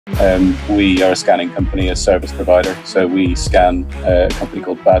We are a scanning company, a service provider. So we scan a company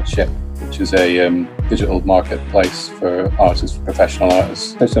called Badship, which is a digital marketplace for artists, for professional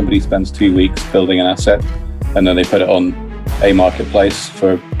artists. So somebody spends 2 weeks building an asset, and then they put it on a marketplace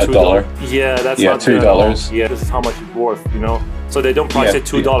for $1. Yeah, that's not $2. Yeah, this is how much it's worth, you know. So they don't price it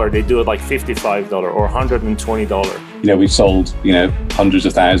 $2. They do it like $55 or $120. You know, we've sold, hundreds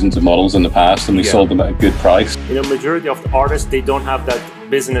of thousands of models in the past, and we sold them at a good price. Majority of the artists, they don't have that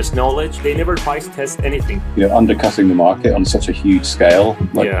business knowledge. They never price test anything. Undercutting the market on such a huge scale,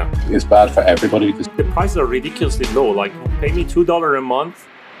 is bad for everybody. Because the prices are ridiculously low. Like, pay me $2 a month.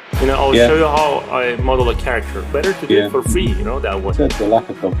 I'll show you how I model a character. Better to do it for free, that way. The lack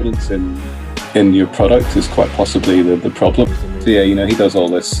of confidence in your product is quite possibly the problem. So he does all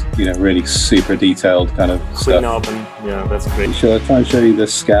this, really super detailed kind of clean stuff. up, and that's great. Shall I try and show you the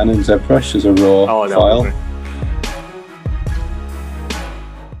scan in ZBrush as a raw file?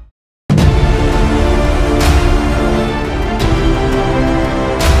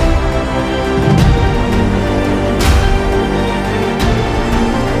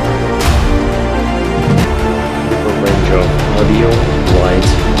 Audio, light,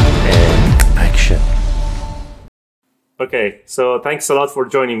 and action. Okay, so thanks a lot for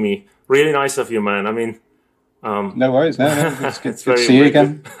joining me. Really nice of you, man. I mean, no worries. No, it's good it's to see you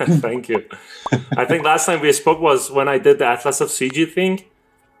again. Thank you. I think last time we spoke was when I did the Atlas of CG thing,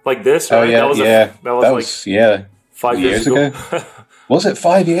 like this, right? Oh yeah, that was like 5 years ago. Was it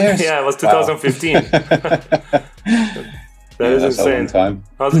 5 years? Yeah, it was 2015. Wow. That is insane. A long time.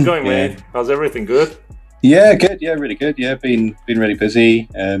 How's it going, mate? How's everything? Good? Yeah, good. Yeah, really good. Yeah, been really busy.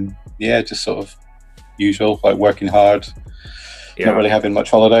 Just sort of usual, like working hard. Not really having much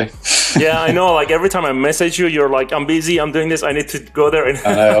holiday. Yeah, I know. Like every time I message you, you're like, "I'm busy. I'm doing this. I need to go there." I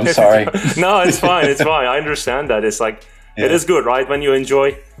know. I'm sorry. No, it's fine. It's fine. I understand that. It's like it is good, right? When you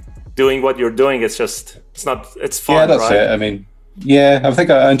enjoy doing what you're doing, it's fun. Yeah, that's it. I mean, I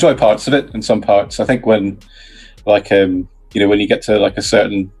think I enjoy parts of it, and some parts. I think when, when you get to like a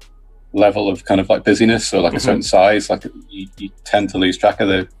certain level of kind of like busyness or like a certain size, like you tend to lose track of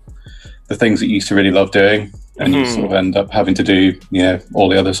the things that you used to really love doing, and you sort of end up having to do all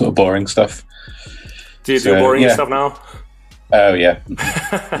the other sort of boring stuff. Do you do boring stuff now? Oh yeah.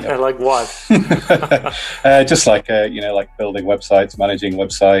 Like what? Just like like building websites, managing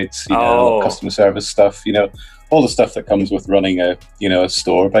websites, customer service stuff, all the stuff that comes with running a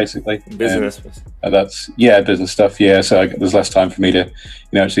store, basically. Business. That's business stuff. Yeah, so there's less time for me to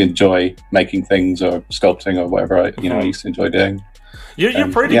actually enjoy making things or sculpting or whatever I used to enjoy doing.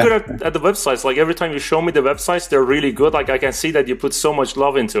 You're pretty good at the websites. Like every time you show me the websites, they're really good. Like I can see that you put so much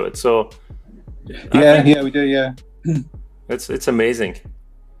love into it. So we do. Yeah, it's amazing.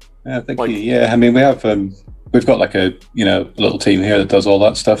 Thank you. Yeah, I mean we've got like a little team here that does all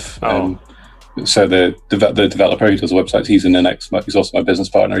that stuff. So the developer who does the websites, he's also my business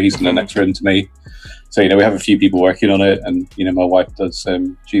partner. He's in the next room to me. So we have a few people working on it, and my wife does.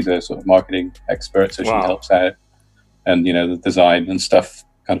 She's a sort of marketing expert, so she helps out, and the design and stuff.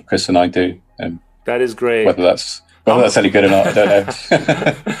 Kind of Chris and I do. That is great. Whether that's any good or not, I don't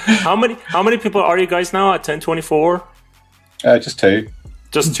know. How many people are you guys now at 1024? Just two.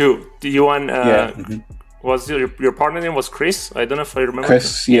 Just two. Do you want? Was your partner name was Chris? I don't know if I remember.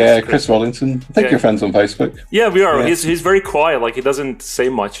 Chris, Chris Rollington. I think you're friends on Facebook. Yeah, we are. Yeah. He's very quiet. Like he doesn't say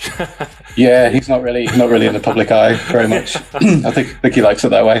much. Yeah, he's not really in the public eye very much. I think he likes it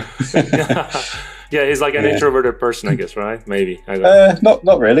that way. Yeah, he's like an introverted person, I guess, right? Maybe. I don't know.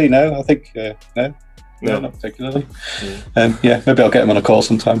 Not really. No, I think no, not particularly. Maybe I'll get him on a call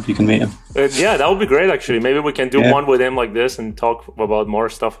sometime. You can meet him. That would be great. Actually, maybe we can do one with him like this and talk about more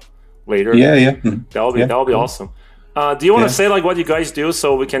stuff later. That'll be awesome. Do you want to say like what you guys do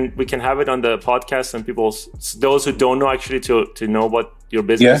so we can have it on the podcast and those who don't know actually to know what your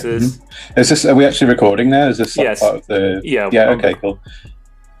business is? Is this, are we actually recording now? Is this part of the okay, cool.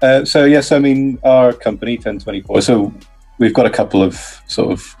 So I mean our company 1024, so we've got a couple of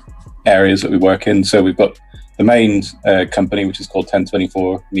sort of areas that we work in. So we've got the main company, which is called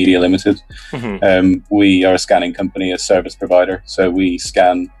 1024 Media Limited. We are a scanning company, a service provider. So we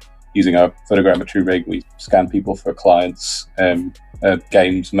scan using our photogrammetry rig. We scan people for clients,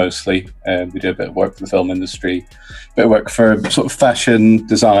 games mostly. We do a bit of work for the film industry, a bit of work for sort of fashion,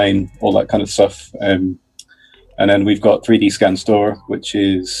 design, all that kind of stuff. And then we've got 3D Scan Store, which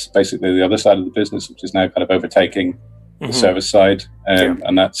is basically the other side of the business, which is now kind of overtaking the service side,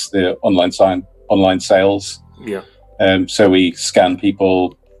 and that's the online sales. So we scan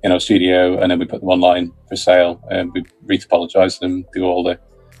people in our studio, and then we put them online for sale, and we retopologize them, do all the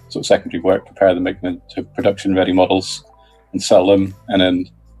sort of secondary work, prepare them, make them into production ready models, and sell them. And then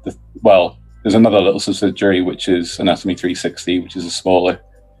there's another little subsidiary which is Anatomy 360, which is a smaller,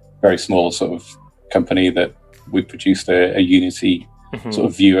 very small sort of company that we produced a Unity sort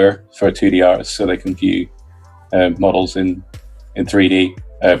of viewer for 2D artists, so they can view models in 3D,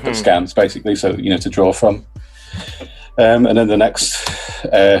 but scans basically, so to draw from. And then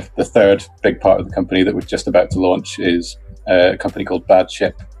the third big part of the company that we're just about to launch is a company called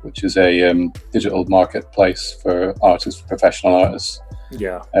Badship, which is a digital marketplace for artists, professional artists.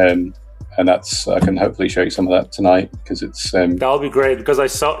 Yeah. And that's, I can hopefully show you some of that tonight, because it's that'll be great, because I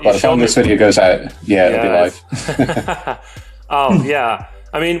saw by the time this video goes out, it'll be live. Oh yeah,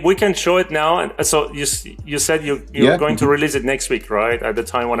 I mean, we can show it now. And so you said you're going to release it next week, right? At the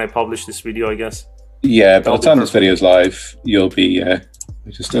time when I publish this video, I guess. Yeah, by the time this video is live, you'll be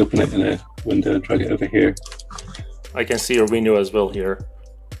just open it in a window and drag it over here. I can see your window as well here.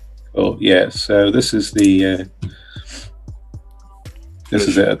 Oh yeah, so this is the this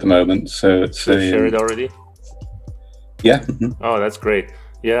is it at the moment. So it's share it already. Yeah. Oh, that's great.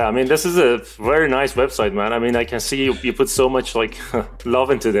 Yeah, I mean, this is a very nice website, man. I mean, I can see you put so much like love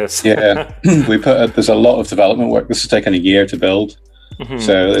into this. Yeah, there's a lot of development work. This has taken a year to build.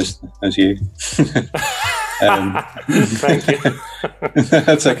 So there's you. Thank you.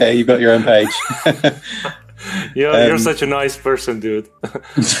 That's okay. You've got your own page. Yeah, you're such a nice person, dude.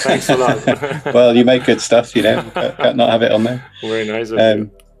 Thanks a lot. Well, you make good stuff, can't not have it on there. Very nice of you.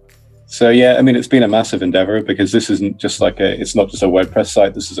 So yeah, I mean, it's been a massive endeavor, because this isn't just it's not just a WordPress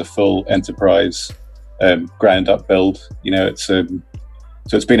site. This is a full enterprise ground up build. So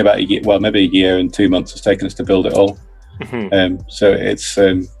it's been about a year, maybe a year and 2 months it's taken us to build it all. So it's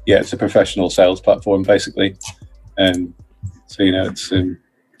it's a professional sales platform basically. So it's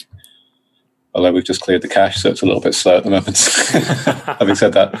although we've just cleared the cache, so it's a little bit slow at the moment. Having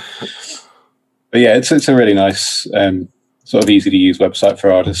said that, but yeah, it's a really nice sort of easy to use website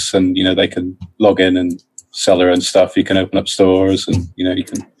for artists, and they can log in and sell their own stuff. You can open up stores, and you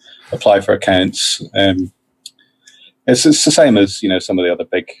can apply for accounts. It's the same as some of the other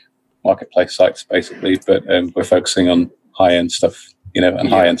big marketplace sites basically, but we're focusing on high-end stuff, and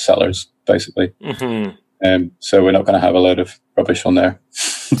high-end sellers basically. So we're not going to have a load of rubbish on there.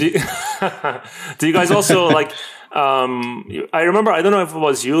 Do you guys also I remember, I don't know if it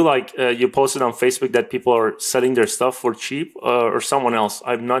was you, you posted on Facebook that people are selling their stuff for cheap, or someone else.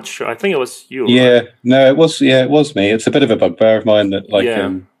 I'm not sure. I think it was you. Yeah, right? No, it was me. It's a bit of a bugbear of mine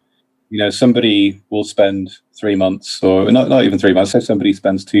that somebody will spend 3 months, or not even 3 months. Say somebody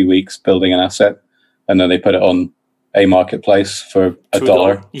spends 2 weeks building an asset, and then they put it on a marketplace for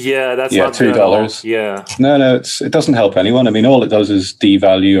 $1. Yeah, that's not $2. Yeah. No, it doesn't help anyone. I mean, all it does is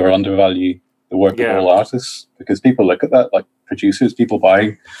devalue or undervalue the work of all artists, because people look at that, like producers, people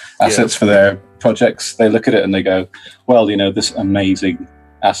buying assets for their projects. They look at it and they go, well, this amazing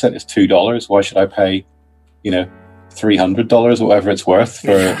asset is $2. Why should I pay, $300 or whatever it's worth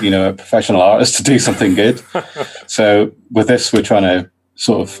for, a professional artist to do something good? So with this, we're trying to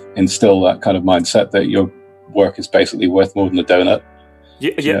sort of instill that kind of mindset that your work is basically worth more than a donut.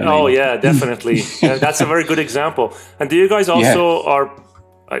 Yeah, definitely. That's a very good example. And do you guys also are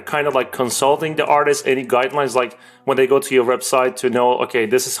kind of like consulting the artists, any guidelines, like when they go to your website to know, okay,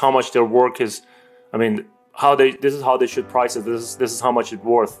 this is how much their work is, I mean, this is how they should price it, this is how much it's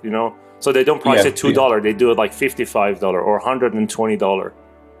worth, so they don't price it $2, they do it like $55 or $120.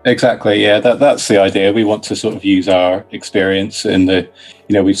 Exactly, yeah, that's the idea. We want to sort of use our experience in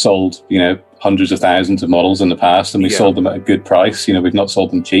we've sold hundreds of thousands of models in the past, and we sold them at a good price. We've not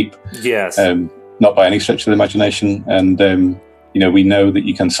sold them cheap. Yes. Not by any stretch of the imagination. And we know that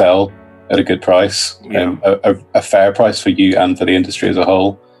you can sell at a good price, a fair price for you and for the industry as a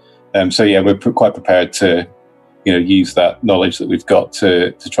whole. So yeah, we're quite prepared to use that knowledge that we've got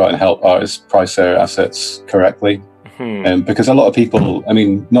to try and help artists price their assets correctly. Because a lot of people, I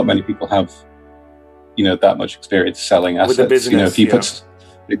mean, not many people have that much experience selling assets. With the business,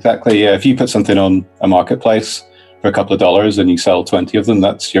 if you put something on a marketplace for a couple of dollars and you sell 20 of them,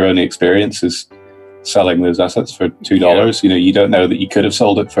 that's your only experience, is selling those assets for $2. You don't know that you could have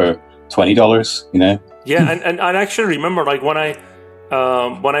sold it for $20. Yeah, and I actually remember when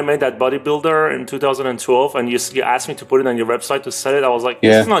I made that bodybuilder in 2012, and you asked me to put it on your website to sell it, I was like,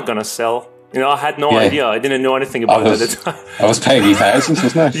 this is not gonna sell. I had no idea. I didn't know anything about it at the time. I was paying you thousands,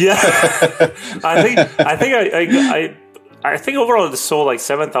 wasn't I? Yeah, I think overall it sold like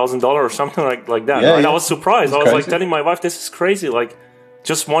 $7,000 or something like that. Yeah, and I was surprised. I was like telling my wife, "This is crazy! Like,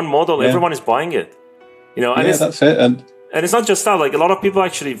 just one model, everyone is buying it." And that's it. And it's not just that. Like, a lot of people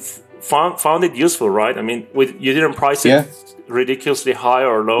actually found it useful, right? I mean, you didn't price it ridiculously high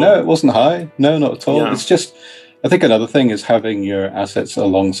or low. No, it wasn't high. No, not at all. Yeah. It's just, I think another thing is having your assets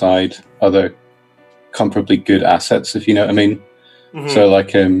alongside other comparably good assets, if you know what I mean. Mm-hmm. So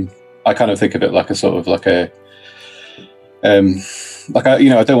like, I kind of think of it like a sort of like a, I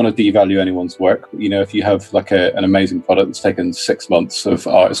don't want to devalue anyone's work, but, if you have like an amazing product that's taken 6 months of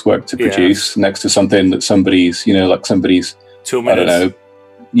artist's work to produce next to something that somebody's, like somebody's 2 minutes. I don't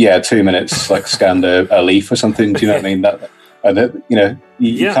know, 2 minutes, like scanned a leaf or something. Do you know what I mean?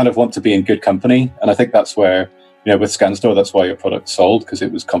 You kind of want to be in good company. And I think that's where, with ScanStore, that's why your product sold, because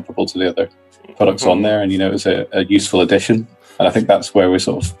it was comparable to the other products on there. And, it was a useful addition. And I think that's where we're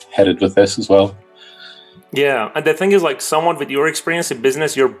sort of headed with this as well. Yeah, and the thing is, like, someone with your experience in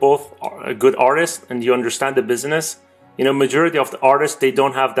business, you're both a good artist and you understand the business. Majority of the artists, they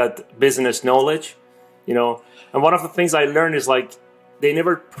don't have that business knowledge, And one of the things I learned is, like, they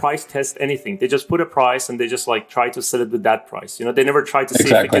never price test anything. They just put a price and they just, like, try to sell it with that price. They never try to see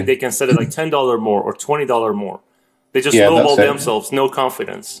if they can sell it, like, $10 more or $20 more. They just lowball themselves, no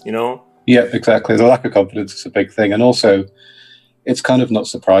confidence, Yeah, exactly. The lack of confidence is a big thing. And also, it's kind of not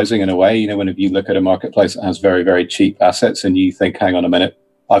surprising in a way, whenever you look at a marketplace that has very, very cheap assets and you think, hang on a minute,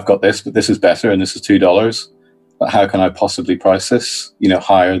 I've got this, but this is better and this is $2. But how can I possibly price this,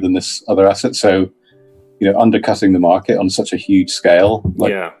 higher than this other asset? So, undercutting the market on such a huge scale,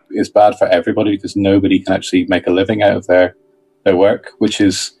 is bad for everybody because nobody can actually make a living out of their work, which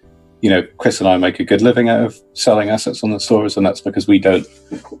is, Chris and I make a good living out of selling assets on the stores, and that's because we don't,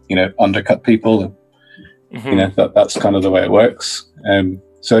 undercut people. That's kind of the way it works.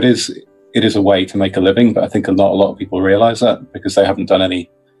 So it is a way to make a living, but I think not a lot of people realize that because they haven't done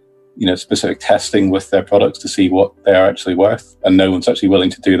any, specific testing with their products to see what they are actually worth, and no one's actually willing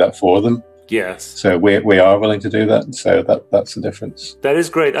to do that for them. Yes. So we are willing to do that. So that's the difference. That is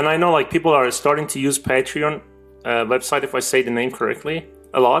great, and I know like people are starting to use Patreon website, if I say the name correctly,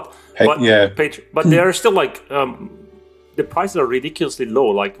 a lot. But they are still like the prices are ridiculously low.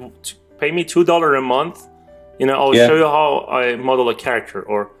 Like pay me $2 a month. I'll show you how I model a character,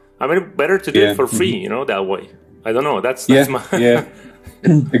 or better to do it for free, that way. I don't know. That's my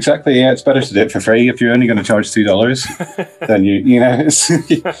exactly. Yeah, it's better to do it for free. If you're only going to charge $2, then you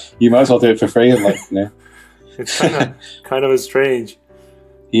might as well do it for free. And it's kind of strange.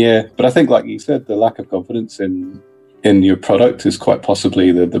 Yeah, but I think, like you said, the lack of confidence in your product is quite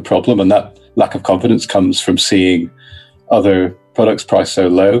possibly the problem, and that lack of confidence comes from seeing other products priced so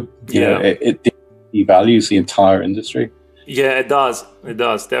low. It devalues the entire industry. Yeah, it does. It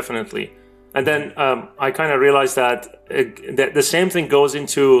does, definitely. And then I kind of realized that the same thing goes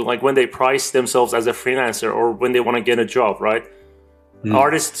into like when they price themselves as a freelancer or when they want to get a job, right?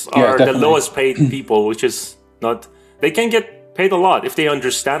 Artists are the lowest paid people, which is not... They can get paid a lot if they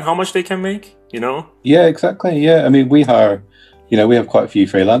understand how much they can make, Yeah, exactly. Yeah, I mean, we hire, we have quite a few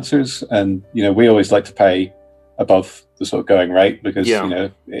freelancers, and, we always like to pay above the sort of going rate because,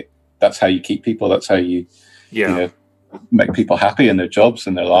 that's how you keep people. That's how you, make people happy in their jobs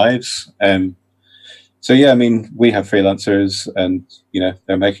and their lives. So yeah, I mean, we have freelancers, and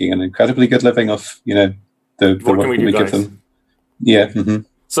they're making an incredibly good living off the work that we give them. Yeah. Mm-hmm.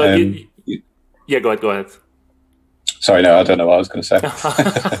 So go ahead. Sorry, no, I don't know what I was going to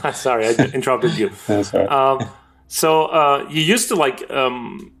say. Sorry, I interrupted you. That's all right. So you used to like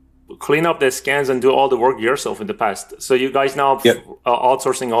clean up the scans and do all the work yourself in the past. So you guys now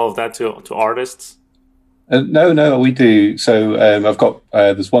outsourcing all of that to artists? No, we do. So I've got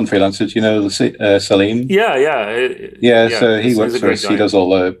there's one freelancer, Salim. Yeah. So he works for us. He does all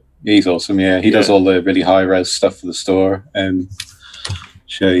the. He's awesome. Yeah, he does all the really high res stuff for the store.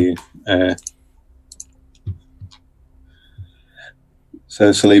 Show you.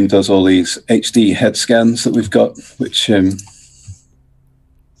 So Salim does all these HD head scans that we've got, which. I'm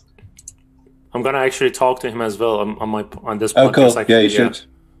gonna actually talk to him as well on this podcast. Oh, cool. Yeah, you should.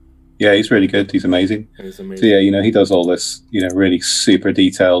 Yeah, he's really good. He's amazing. So yeah, he does all this, really super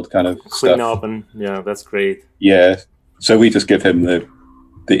detailed kind of clean stuff. Up and that's great. Yeah. So we just give him the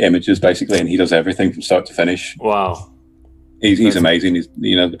images basically, and he does everything from start to finish. Wow. He's amazing. He's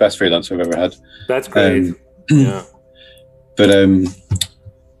the best freelancer I've ever had. That's great. Yeah. But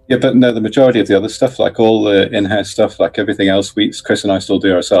no, the majority of the other stuff, like all the in-house stuff, like everything else, Chris and I still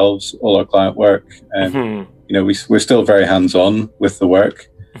do ourselves, all our client work. We're still very hands-on with the work.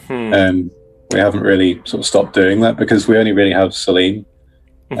 We haven't really sort of stopped doing that because we only really have Salim.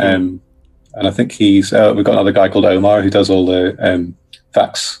 And I think we've got another guy called Omar who does all the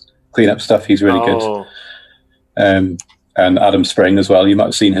fax cleanup stuff. He's really good. And Adam Spring as well. You might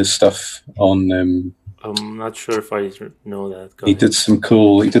have seen his stuff on... I'm not sure if I know that. He did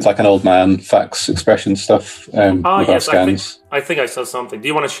like an old man fax expression stuff with our scans. I think I saw something. Do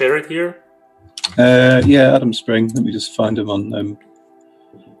you want to share it here? Yeah, Adam Spring. Let me just find him on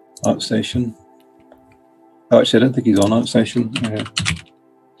ArtStation. Oh, actually, I don't think he's on ArtStation.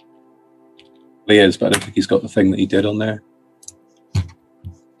 He is, but I don't think he's got the thing that he did on there.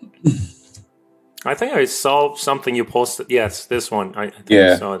 I think I saw something you posted. Yes, this one. I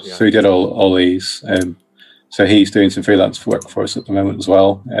saw it, so he did all these. So he's doing some freelance work for us at the moment as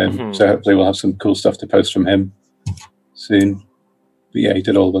well. So hopefully we'll have some cool stuff to post from him soon. But yeah, he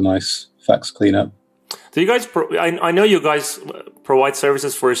did all the nice fax cleanup. Do you guys? I know you guys provide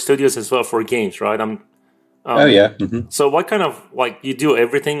services for studios as well for games, right? Oh yeah. So what kind of you do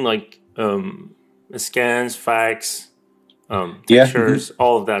everything scans, fax, pictures,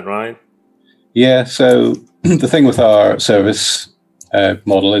 all of that, right? Yeah, so the thing with our service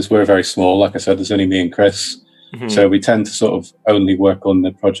model is we're very small. Like I said, there's only me and Chris. So we tend to sort of only work on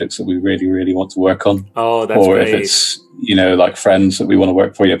the projects that we really, really want to work on. Oh, that's or great. If it's, like friends that we want to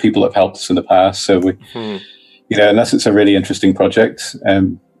work for, people that have helped us in the past. So we, unless it's a really interesting project,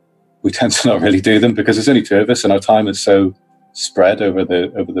 we tend to not really do them because there's only two of us and our time is so spread over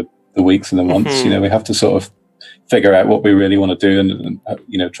the weeks and the months. We have to sort of figure out what we really want to do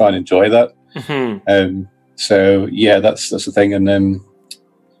and try and enjoy that. So yeah, that's the thing. And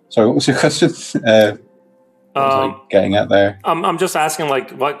sorry, what was your question? What was I getting at there? I'm just asking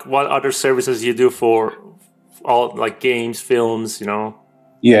what other services you do for all games, films,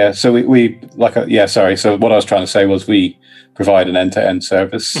 Yeah, so we sorry. So what I was trying to say was we provide an end-to-end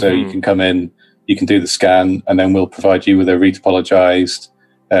service. So you can come in, you can do the scan, and then we'll provide you with a retopologized,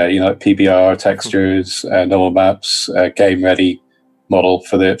 PBR textures, normal maps, game-ready model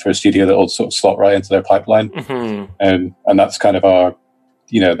for a studio that will sort of slot right into their pipeline. And that's kind of our,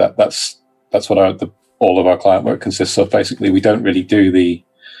 that's what all of our client work consists of. Basically, we don't really do the,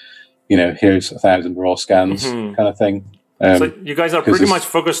 here's 1,000 raw scans kind of thing. So you guys are pretty much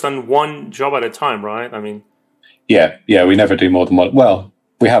focused on one job at a time, right? I mean, yeah, we never do more than one. Well,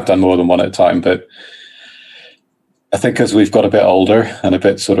 we have done more than one at a time, but I think as we've got a bit older and a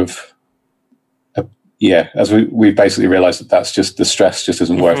bit sort of, as we've basically realized that's just the stress just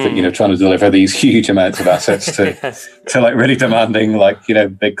isn't worth it. Trying to deliver these huge amounts of assets to really demanding,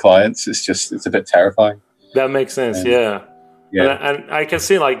 big clients. It's a bit terrifying. That makes sense. Yeah. And I can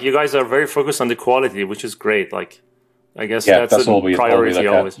see you guys are very focused on the quality, which is great. I guess that's all priority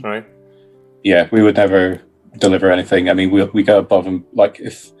always, right? Yeah, we would never deliver anything. I mean, we go above them.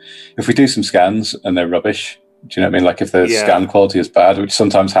 If we do some scans and they're rubbish, do you know what I mean? If the scan quality is bad, which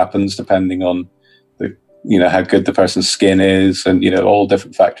sometimes happens depending on how good the person's skin is, and all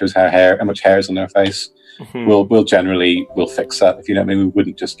different factors, how much hair is on their face. We'll fix that. If you know what I mean, we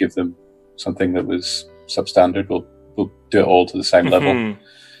wouldn't just give them something that was substandard. We'll do it all to the same level,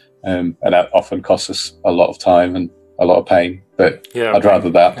 and that often costs us a lot of time and a lot of pain. But I'd rather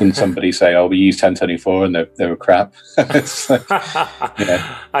that than somebody say, "Oh, we use 1024 and they were crap." It's I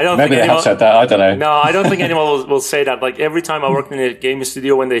don't maybe think they have said that. I don't know. No, I don't think anyone will say that. Every time I worked in a game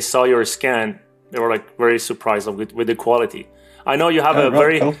studio, when they saw your scan, they were very surprised with the quality. I know you have a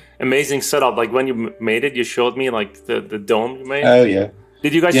very amazing setup. When you made it, you showed me the dome you made. Oh yeah.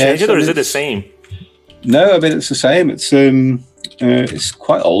 Did you guys change it, or is it the same? No, I mean it's the same. It's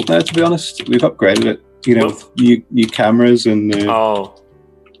quite old now, to be honest. We've upgraded it, with new cameras and.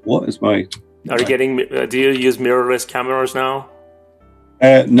 What is my? Are you getting? Do you use mirrorless cameras now?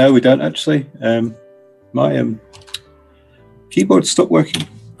 No, we don't actually. My keyboard stopped working.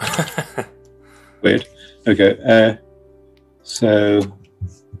 Weird. Okay. So,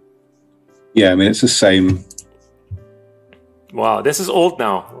 yeah, I mean, it's the same. Wow, this is old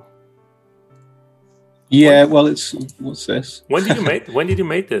now. Yeah, what's this? When did you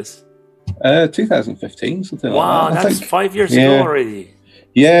make this? 2015, something like that. Wow, that's 5 years ago already.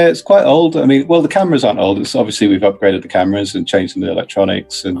 Yeah, it's quite old. I mean, the cameras aren't old. It's obviously we've upgraded the cameras and changed the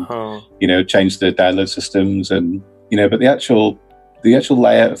electronics and changed the download systems and but the actual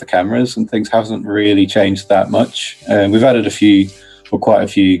layout of the cameras and things hasn't really changed that much. We've added quite a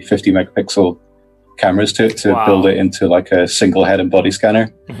few 50 megapixel cameras to build it into a single head and body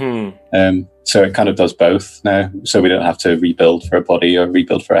scanner. So it kind of does both now. So we don't have to rebuild for a body or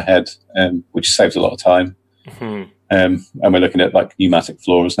rebuild for a head, which saves a lot of time. And we're looking at pneumatic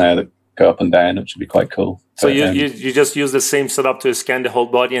floors now that go up and down, which would be quite cool. So you just use the same setup to scan the whole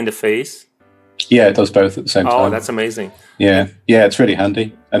body and the face? Yeah, it does both at the same time. Oh, that's amazing. Yeah, it's really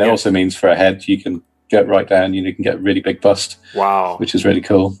handy. And it also means for a head, you can get right down, you can get a really big bust. Wow. Which is really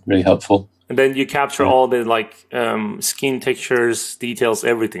cool, really helpful. And then you capture all the skin textures, details,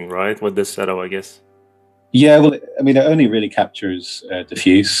 everything, right? With this setup, I guess. Yeah, well, I mean, it only really captures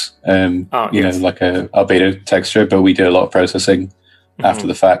diffuse, like a albedo texture, but we do a lot of processing after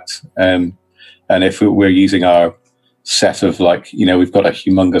the fact. and if we're using our set of we've got a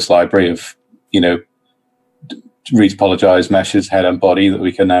humongous library of retopologized meshes, head and body, that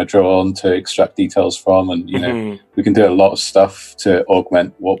we can now draw on to extract details from, and we can do a lot of stuff to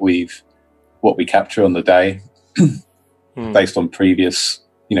augment what we capture on the day based on previous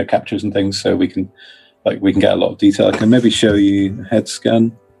captures and things. So we can get a lot of detail. I can maybe show you a head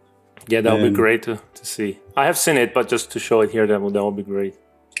scan. Yeah, that would be great to see. I have seen it, but just to show it here, that would be great.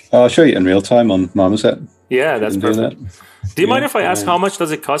 I'll show you in real time on Marmoset. Yeah, that's perfect. Do you mind if I ask how much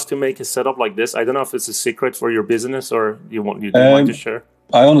does it cost to make a setup like this? I don't know if it's a secret for your business, or you want to share?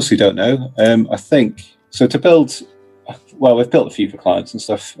 I honestly don't know. I think so. To build, well, we've built a few for clients and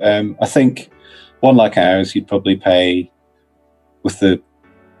stuff. I think one like ours, you'd probably pay with the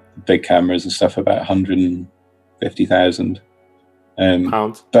big cameras and stuff about 150,000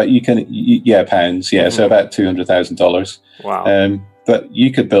 pounds. But you can, pounds. Yeah, so about $200,000. Wow. But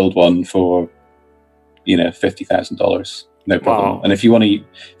you could build one for $50,000, no problem. Wow. And if you want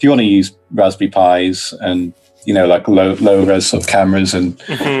to use Raspberry Pis and low res sort of cameras and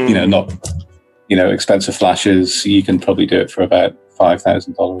not expensive flashes, you can probably do it for about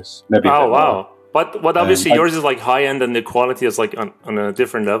 $5,000. Maybe. Oh wow! But obviously yours is high end, and the quality is on a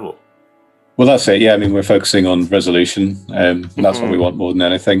different level. Well, that's it. Yeah, I mean, we're focusing on resolution. That's what we want more than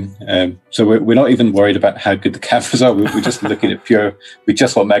anything. So we're not even worried about how good the cameras are. We're just looking at pure. We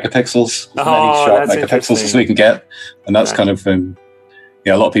just want megapixels, as many sharp megapixels as we can get, and that's kind of. A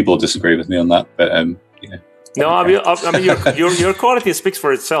lot of people disagree with me on that, but No, I mean your quality speaks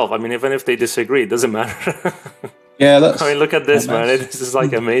for itself. I mean, even if they disagree, it doesn't matter. Yeah, that's. I mean, look at this, man. This is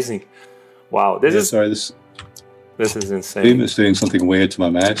amazing. Wow, this is insane. Zoom is doing something weird to my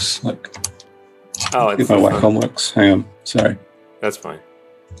mouse. If my Wacom works. Hang on, sorry. That's fine.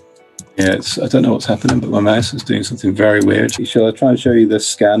 Yeah, I don't know what's happening, but my mouse is doing something very weird. Shall I try and show you the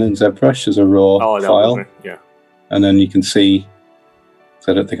scan in ZBrush as a raw file? Yeah. And then you can see.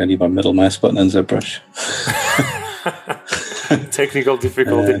 So I don't think I need my middle mouse button in ZBrush. Technical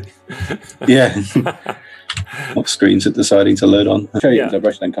difficulty. Yeah. What screens it deciding to load on? I'll show you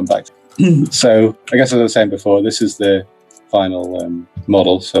ZBrush, then come back. So I guess as I was saying before, this is the final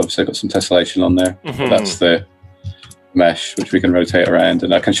model. So obviously I've got some tessellation on there. That's the mesh, which we can rotate around.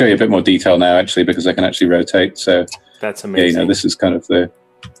 And I can show you a bit more detail now, actually, because I can actually rotate. So that's amazing. Yeah, this is kind of the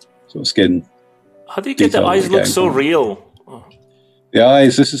sort of skin. How do you get the eyes look so real? The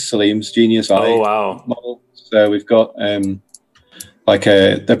eyes, this is Salim's Genius Eye model. So we've got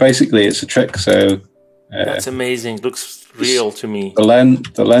they're basically, it's a trick. So that's amazing. Looks real to me. The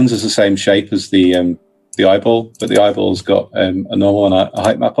lens is the same shape as the eyeball, but the eyeball's got a normal and a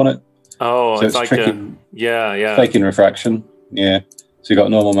height map on it. Oh, so it's like faking refraction. Yeah. So you got a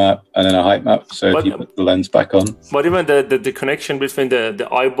normal map and then a height map. So if you put the lens back on. But even the connection between the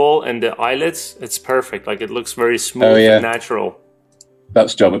eyeball and the eyelids, it's perfect. It looks very smooth and natural.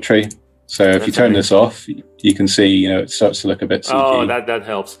 That's geometry. So if you turn this off, you can see, it starts to look a bit CG. Oh, that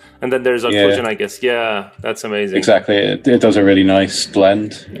helps. And then there's occlusion, I guess. Yeah, that's amazing. Exactly. It does a really nice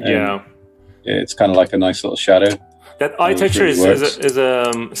blend. Yeah. It's kind of like a nice little shadow. That eye texture is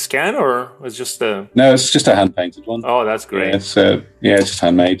a scan, or is just a... No, it's just a hand-painted one. Oh, that's great. It's just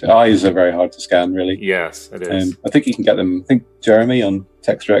handmade. Eyes are very hard to scan, really. Yes, it is. I think you can get them. I think Jeremy on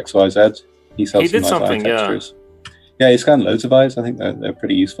Texture XYZ, he sells some nice eye textures. Yeah, he scanned loads of eyes. I think they're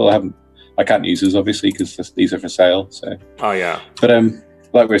pretty useful. I can't use those, obviously, because these are for sale. So. Oh, yeah. But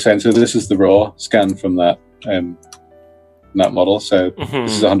like we were saying, so this is the raw scan from that model. So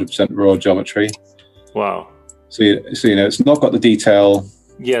this is 100% raw geometry. Wow. So it's not got the detail.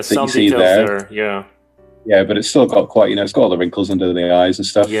 Yeah, some details there. Yeah. Yeah, but it's still got quite. It's got all the wrinkles under the eyes and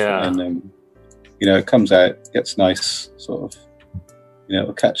stuff. Yeah. And it comes out, gets nice sort of.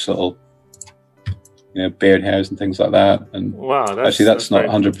 It'll catch little. Beard hairs and things like that. And wow, that's not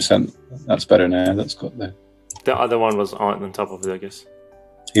 100%. That's better now. That's got the other one was on top of it, I guess.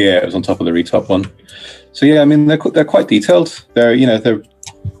 Yeah, it was on top of the retop one. So yeah, I mean they're quite detailed.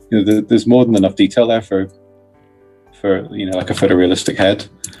 There's more than enough detail there for like a photorealistic head.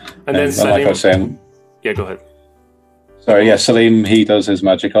 And then Salim, like I was saying, yeah, go ahead. Sorry, yeah, Salim, he does his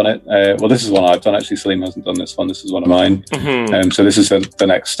magic on it. Well, this is one I've done, actually. Salim hasn't done this one. This is one of mine. So this is the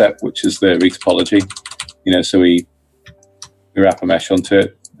next step, which is the retopology. So we wrap a mesh onto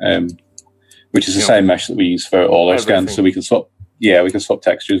it, which is the same mesh that we use for all our scans. So we can swap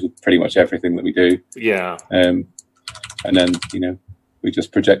textures with pretty much everything that we do. Yeah. And then, we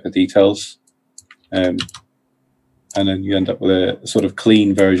just project the details. And then you end up with a sort of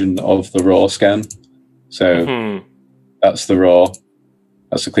clean version of the raw scan. So... That's the raw.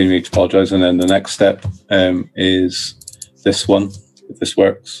 That's the clean retopologize. And then the next step is this one, if this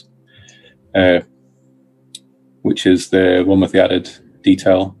works. which is the one with the added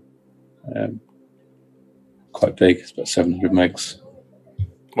detail. Quite big. It's about 700 megs.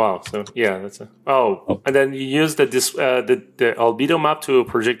 Wow. So yeah, that's and then you use the albedo map to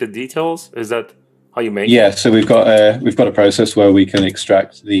project the details. Is that how you make it? Yeah. So we've got a process where we can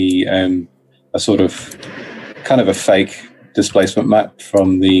extract the a sort of kind of a fake displacement map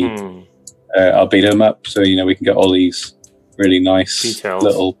from the albedo map. So we can get all these really nice details.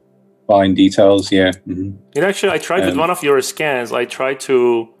 Little fine details. Yeah. Mm-hmm. And actually, I tried with one of your scans. I tried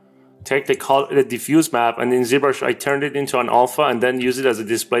to take the diffuse map, and in ZBrush I turned it into an alpha and then use it as a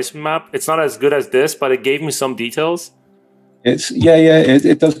displacement map. It's not as good as this, but it gave me some details.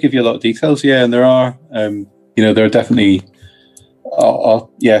 It does give you a lot of details. Yeah, and there are there are definitely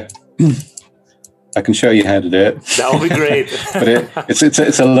I can show you how to do it. That would be great. But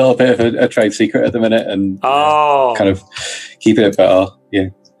it's a little bit of a trade secret at the minute, and kind of keeping it better. Yeah.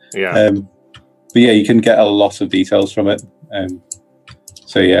 But yeah, you can get a lot of details from it.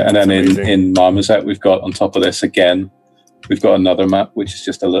 So yeah, and then in Marmoset, we've got on top of this again, we've got another map which is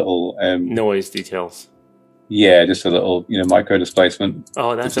just a little noise details. Yeah, just a little micro displacement.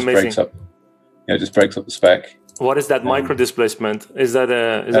 Oh, that's amazing. It just breaks up the spec. What is that micro displacement? Is that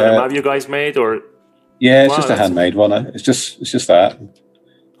a map you guys made, or? Yeah, it's just a handmade one. It's just that.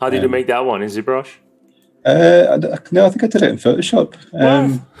 How did you make that one? In ZBrush? No, I think I did it in Photoshop.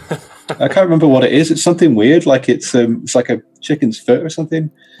 I can't remember what it is. It's something weird, like it's like a chicken's foot or something,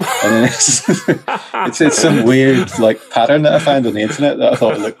 and then it's some weird like pattern that I found on the internet that I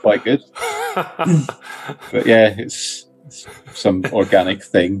thought looked quite good. But yeah, it's some organic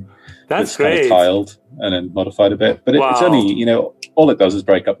thing that's great. Kind of tiled and then modified a bit. But it's only all it does is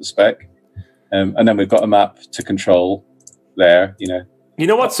break up the spec, and then we've got a map to control there. You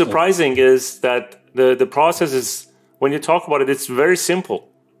know what's surprising is that the process is, when you talk about it, it's very simple.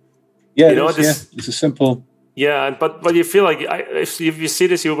 Yeah, it's a simple. Yeah, but you feel like if you see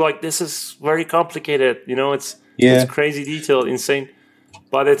this, you'll be like, this is very complicated. It's crazy detailed, insane.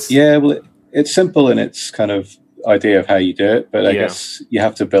 But it's it's simple in its kind of idea of how you do it. But I guess you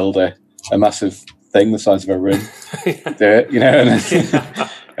have to build a massive thing the size of a room to do it.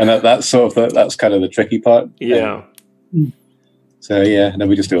 And that's kind of the tricky part. Yeah. So yeah, and then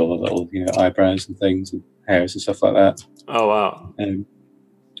we just do all the little eyebrows and things and hairs and stuff like that. Oh wow.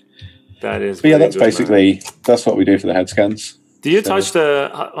 That is. But yeah, that's what we do for the head scans. Do you touch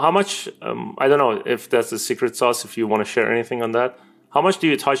how much? I don't know if that's the secret sauce. If you want to share anything on that, how much do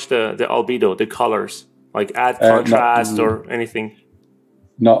you touch the albedo, the colors, like add contrast or anything?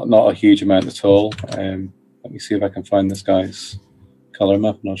 Not a huge amount at all. Let me see if I can find this guy's color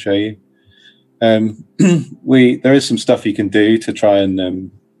map, and I'll show you. There is some stuff you can do to try and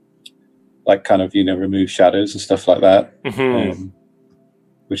like kind of remove shadows and stuff like that. Mm-hmm.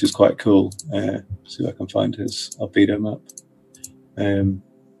 Which is quite cool. See if I can find his albedo map.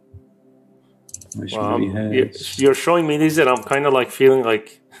 You're showing me these, and I'm kind of like feeling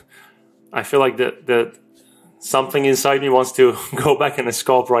like I feel like that something inside me wants to go back in a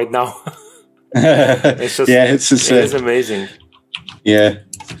sculpt right now. It's just it is amazing. Yeah.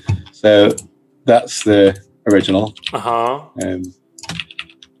 So that's the original.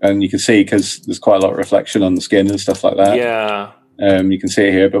 And you can see because there's quite a lot of reflection on the skin and stuff like that. Yeah. You can see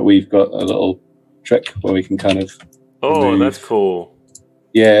it here, but we've got a little trick where we can kind of remove. That's cool.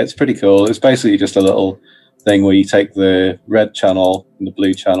 Yeah, it's pretty cool. It's basically just a little thing where you take the red channel and the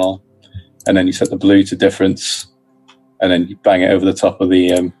blue channel, and then you set the blue to difference, and then you bang it over the top of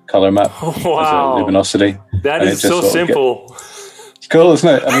the color map as a luminosity. That is so simple. It's cool, isn't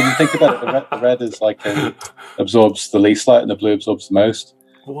it? I mean, think about it. The red is like absorbs the least light, and the blue absorbs the most.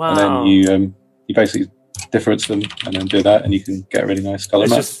 Wow. And then you basically difference them and then do that, and you can get a really nice color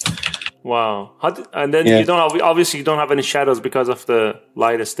map. Wow. And then you don't have any shadows because of the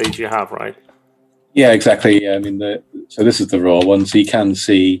lighter stage you have, right? Yeah, exactly. Yeah, I mean, so this is the raw one, so you can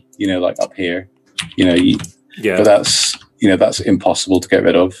see, like up here, but that's impossible to get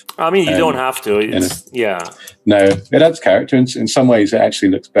rid of. I mean, you don't have to. No, it adds character. In some ways, it actually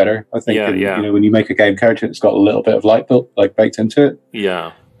looks better. I think. When you make a game character, it's got a little bit of light baked into it.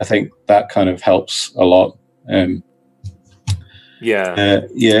 Yeah. I think that kind of helps a lot. And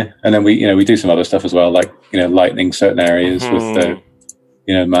then we do some other stuff as well, like lightening certain areas with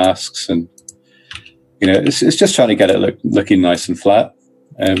the masks, and it's just trying to get it looking nice and flat.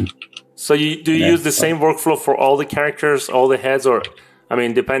 So you use the same workflow for all the characters, all the heads, or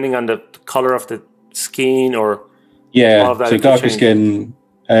depending on the color of the skin, or all of that? So darker skin,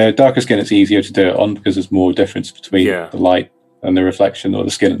 it's easier to do it on because there's more difference between the light and the reflection, or the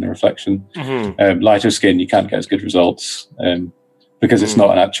skin and the reflection. Lighter skin, you can't get as good results because it's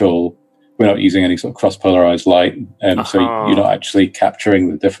not an actual. we're not using any sort of cross-polarized light, so you're not actually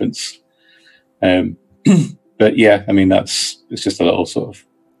capturing the difference. But yeah, I mean, it's just a little sort of,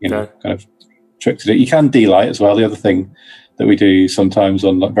 kind of trick to do. You can delight as well. The other thing that we do sometimes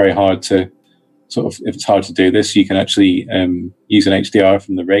on very hard to sort of, if it's hard to do this, you can actually use an HDR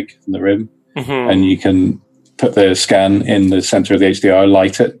from the rim, and you can put the scan in the center of the HDR,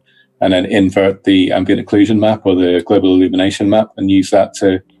 light it, and then invert the ambient occlusion map or the global illumination map and use that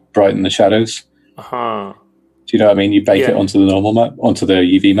to brighten the shadows. Do you know what I mean? You bake it onto the normal map, onto the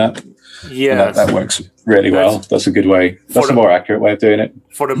UV map. Yeah, that works really well. That's a good way. That's a more accurate way of doing it.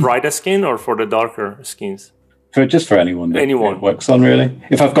 For the brighter skin or for the darker skins? Just for anyone that it works on, really.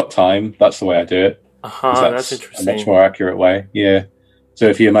 If I've got time, that's the way I do it. That's interesting. A much more accurate way, yeah. So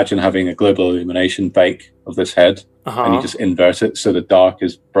if you imagine having a global illumination bake of this head, and you just invert it so the dark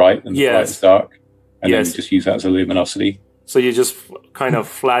is bright and the bright is dark, and then you just use that as a luminosity. So you just kind of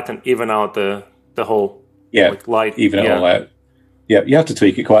flatten, even out the whole light. Even it all out. Yeah, you have to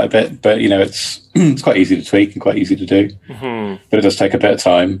tweak it quite a bit, but it's quite easy to tweak and quite easy to do. But it does take a bit of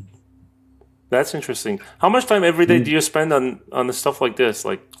time. That's interesting. How much time every day do you spend on the stuff like this,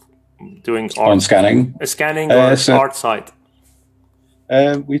 like doing art? On scanning? Scanning or art side?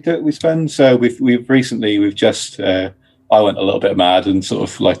 We spend, so we've just I went a little bit mad and sort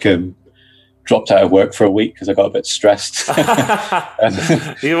of like dropped out of work for a week because I got a bit stressed.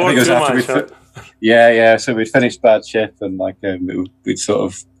 You worked too much, huh? Yeah. So we'd finished Badship and like we'd sort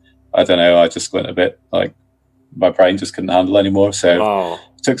of, I don't know, I just went a bit like my brain just couldn't handle anymore. So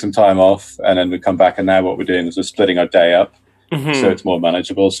took some time off, and then we come back, and now what we're doing is we're splitting our day up so it's more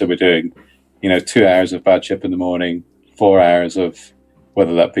manageable. So we're doing 2 hours of Badship in the morning, 4 hours of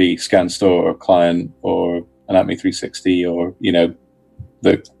whether that be Scan Store or Client or Anatomy 360 or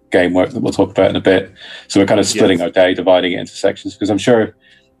the game work that we'll talk about in a bit. So we're kind of splitting our day, dividing it into sections, because I'm sure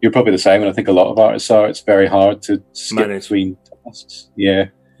you're probably the same, and I think a lot of artists are. It's very hard to skip between tasks. Yeah.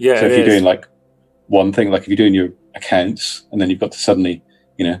 So if you're doing like one thing, like if you're doing your accounts and then you've got to suddenly,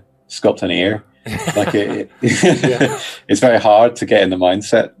 sculpt an ear, like it's very hard to get in the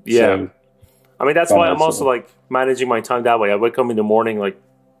mindset. Yeah. So, I mean, that's why I'm also like managing my time that way. I wake up in the morning, like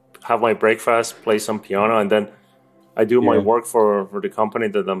have my breakfast, play some piano, and then I do my work for the company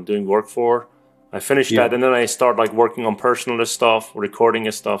that I'm doing work for. I finish that, and then I start like working on personal stuff, recording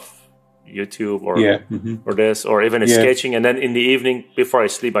stuff, YouTube or this, or even sketching. And then in the evening, before I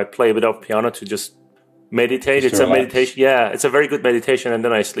sleep, I play a bit of piano to just meditate. It's a meditation. Yeah, it's a very good meditation, and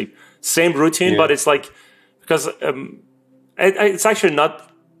then I sleep. Same routine, but it's like, because it's actually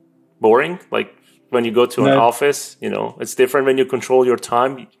not boring. Like when you go to an office, it's different when you control your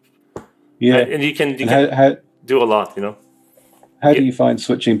time. Yeah, and you can do a lot. How do you find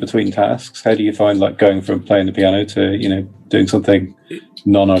switching between tasks? How do you find like going from playing the piano to doing something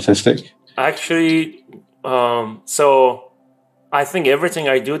non-artistic? Actually, so I think everything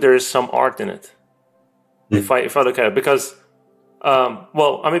I do, there is some art in it. If I look at it, because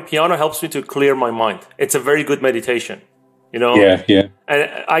piano helps me to clear my mind. It's a very good meditation, Yeah.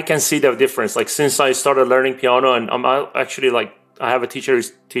 And I can see the difference. Like since I started learning piano, and I'm actually like, I have a teacher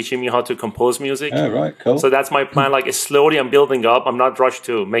who's teaching me how to compose music. Oh, right, cool. So that's my plan. Like, slowly I'm building up. I'm not rushed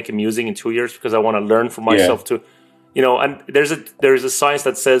to make music in 2 years because I want to learn for myself to, and there's a science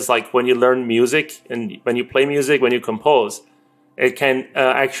that says like when you learn music and when you play music, when you compose, it can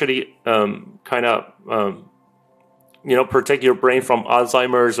actually protect your brain from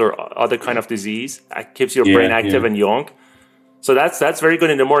Alzheimer's or other kind of disease. It keeps your brain active and young. So that's very good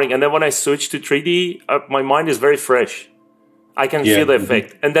in the morning. And then when I switch to 3D, my mind is very fresh. I can feel the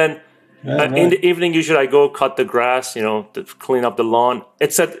effect. And then in the evening, usually I go cut the grass, to clean up the lawn.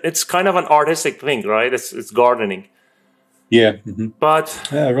 It's kind of an artistic thing, right? It's gardening. Yeah. But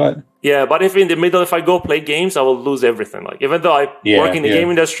but if in the middle, if I go play games, I will lose everything. Like even though I work in the game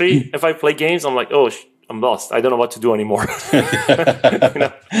industry, if I play games, I'm like, I'm lost. I don't know what to do anymore.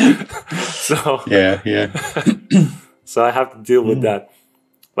 So so I have to deal with that.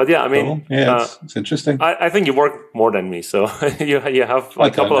 But yeah, I mean, it's interesting. I think you work more than me, so you have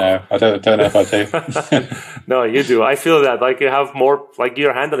like a couple of. I don't know if I do. No, you do. I feel that like you have more, like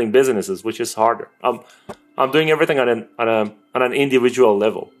you're handling businesses, which is harder. I'm doing everything on an individual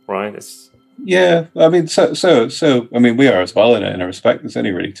level, right? I mean, so I mean, we are as well in a respect. There's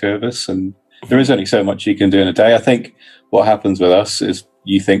only really two of us, and there is only so much you can do in a day. I think what happens with us is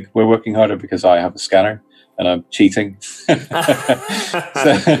you think we're working harder because I have a scanner and I'm cheating.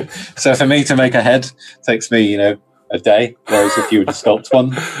 so for me to make a head takes me, a day. Whereas if you were to sculpt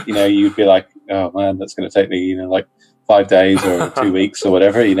one, you'd be like, oh man, that's going to take me, like 5 days or 2 weeks or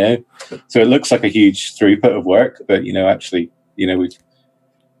whatever, So it looks like a huge throughput of work, but actually,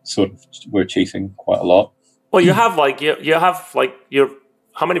 we're cheating quite a lot. Well, you have you have your,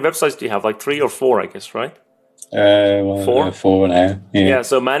 how many websites do you have? Like 3 or 4, I guess, right? 4? 4 now. Yeah.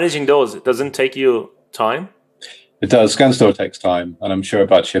 So managing those, it doesn't take you time. It does. ScanStore takes time, and I'm sure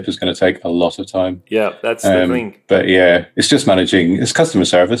Badship is going to take a lot of time. Yeah, that's the thing. But yeah, it's just managing. It's customer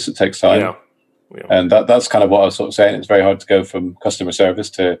service. It takes time. Yeah. And that's kind of what I was sort of saying. It's very hard to go from customer service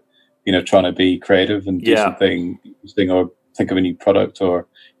to, trying to be creative and do something interesting, or think of a new product, or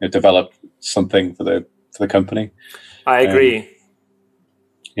develop something for the company. I agree.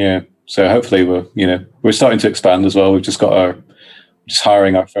 Yeah. So hopefully we're starting to expand as well. We've just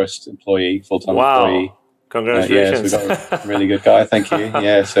hiring our first full-time employee. Congratulations. So we've got a really good guy. Thank you.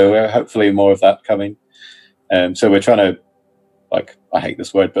 Yeah. So we're hopefully more of that coming. So we're trying to, I hate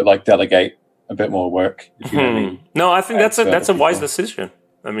this word, but delegate a bit more work. If you know what I mean. No, I think that's a wise decision.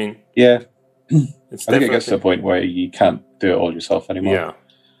 I mean, yeah. I think it gets to a point where you can't do it all yourself anymore. Yeah.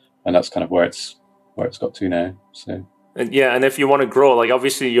 And that's kind of where it's got to now. So. And if you want to grow,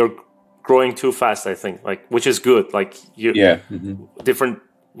 obviously you're growing too fast, I think, which is good. Different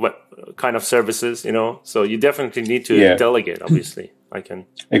kind of services, so you definitely need to delegate. Obviously,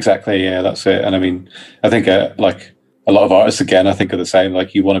 exactly. Yeah, that's it. And I mean, I think a lot of artists, again, I think are the same.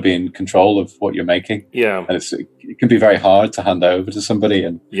 You want to be in control of what you're making. Yeah, and it can be very hard to hand over to somebody.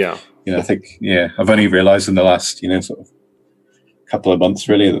 And I think I've only realized in the last sort of couple of months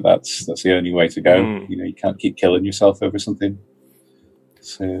really that's the only way to go. You can't keep killing yourself over something.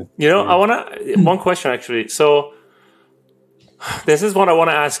 So I want to one question actually. So this is what I want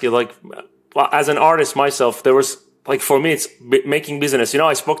to ask you. As an artist myself, there was for me, it's making business.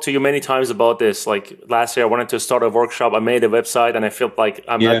 I spoke to you many times about this. Last year, I wanted to start a workshop. I made a website, and I felt like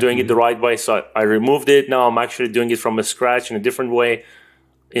I'm not doing it the right way, so I removed it. Now I'm actually doing it from scratch in a different way.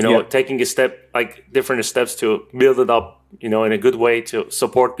 Taking a step, different steps to build it up, in a good way to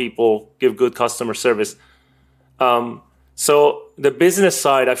support people, give good customer service. So the business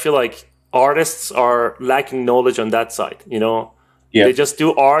side, I feel like artists are lacking knowledge on that side. They just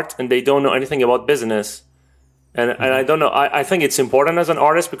do art and they don't know anything about business. And I don't know. I think it's important as an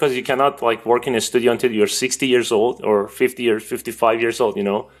artist because you cannot work in a studio until you're 60 years old or 50 or 55 years old,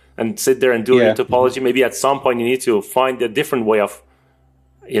 and sit there and do your topology. Maybe at some point you need to find a different way of,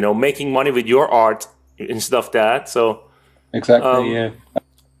 making money with your art instead of that. So exactly.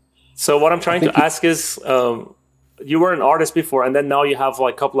 So what I'm trying to ask is, you were an artist before, and then now you have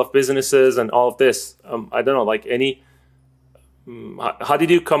a couple of businesses and all of this. I don't know, how did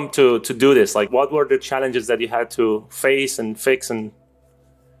you come to do this? What were the challenges that you had to face and fix? And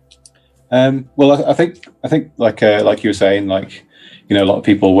well, I think like you were saying, a lot of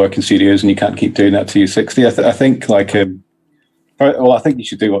people work in studios, and you can't keep doing that till you're 60. I think I think you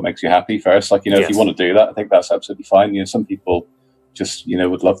should do what makes you happy first. If you want to do that, I think that's absolutely fine. Some people just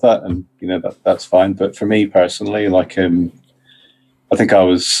would love that, and that's fine. But for me personally, I think I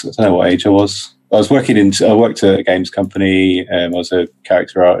don't know what age I was. I worked at a games company. I was a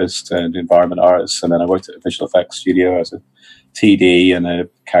character artist and environment artist, and then I worked at a visual effects studio as a TD and a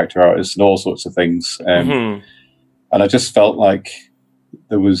character artist and all sorts of things. And I just felt like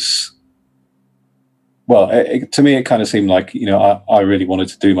there was, to me, it kind of seemed like, I really wanted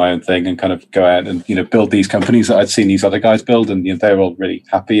to do my own thing and kind of go out and, build these companies that I'd seen these other guys build, and they were all really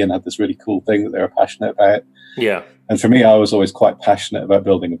happy and had this really cool thing that they were passionate about. Yeah. And for me, I was always quite passionate about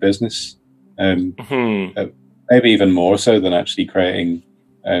building a business. Maybe even more so than actually creating,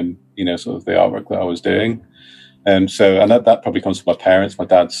 sort of the artwork that I was doing. And that probably comes from my parents. My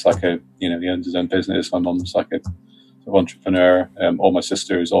dad's he owns his own business. My mom's a sort of entrepreneur. All my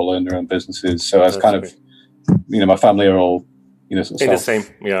sisters all own their own businesses. So I was kind of, my family are all, sort of the same,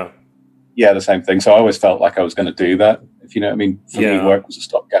 the same thing. So I always felt like I was going to do that. If you know what I mean. For me, work was a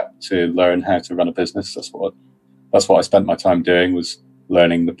stopgap to learn how to run a business. That's what I spent my time doing, was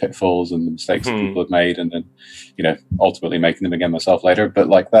learning the pitfalls and the mistakes that people had made, and then, ultimately making them again myself later. But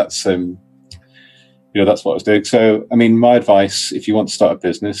that's, that's what I was doing. So, I mean, my advice, if you want to start a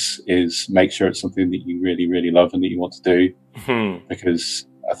business, is make sure it's something that you really, really love and that you want to do. Because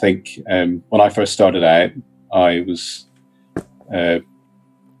I think when I first started out, I was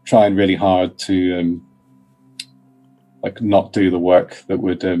trying really hard to not do the work that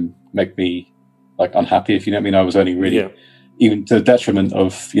would make me unhappy, if you know what I mean. I was only really even to the detriment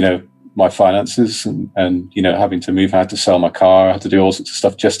of my finances and having to move. I had to sell my car. I had to do all sorts of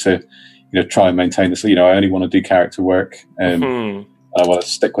stuff just to try and maintain this. I only want to do character work, and I want to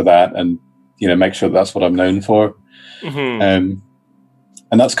stick with that, and make sure that's what I'm known for. And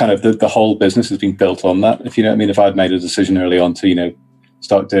that's kind of the whole business has been built on that. If you know what I mean. If I'd made a decision early on to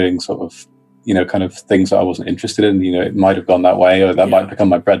start doing sort of kind of things that I wasn't interested in. It might have gone that way, or that might become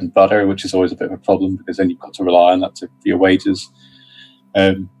my bread and butter, which is always a bit of a problem because then you've got to rely on that for your wages.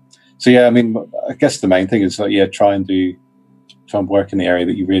 So yeah, I mean, I guess the main thing is try and work in the area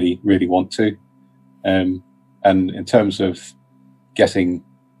that you really, really want to. And in terms of getting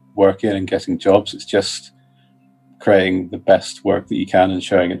work in and getting jobs, it's just creating the best work that you can and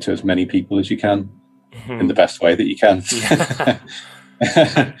showing it to as many people as you can in the best way that you can.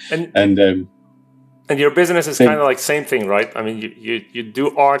 And your business is kind of like same thing, right? I mean, you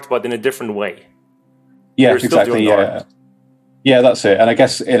do art, but in a different way. Yeah, exactly. Yeah. Yeah, that's it. And I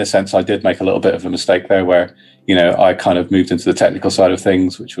guess in a sense, I did make a little bit of a mistake there where, I kind of moved into the technical side of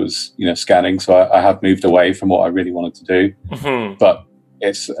things, which was, scanning. So I have moved away from what I really wanted to do, but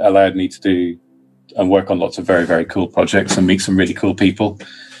it's allowed me to do and work on lots of very, very cool projects and meet some really cool people.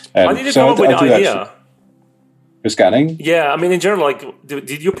 How did you come up with the idea? For scanning? Yeah, I mean, in general, like,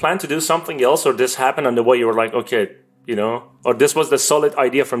 did you plan to do something else, or this happened on the way you were like, okay, or this was the solid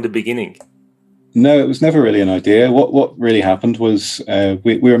idea from the beginning? No, it was never really an idea. What really happened was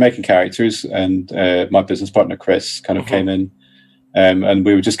we were making characters, and my business partner Chris kind of came in, and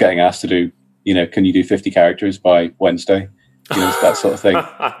we were just getting asked to do, can you do 50 characters by Wednesday? That sort of thing.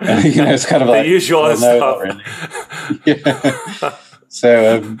 It's kind of like the usual stuff. Not really. Yeah.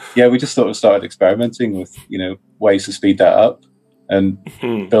 So we just sort of started experimenting with ways to speed that up, and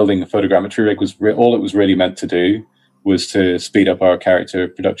building a photogrammetry rig was all it was really meant to do was to speed up our character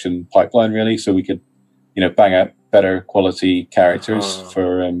production pipeline, really, so we could bang out better quality characters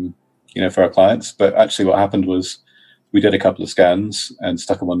for our clients. But actually what happened was we did a couple of scans and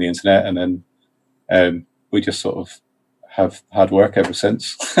stuck them on the internet, and then we just sort of have had work ever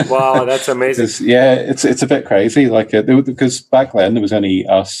since. Wow, that's amazing. It's a bit crazy, like because back then there was only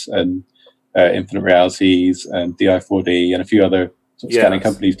us and Infinite Realities and DI4D and a few other sort of scanning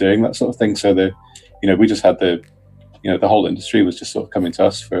companies doing that sort of thing. So we just had the whole industry was just sort of coming to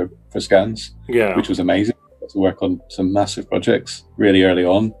us for scans, which was amazing. To work on some massive projects really early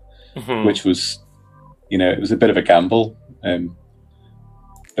on, which was it was a bit of a gamble,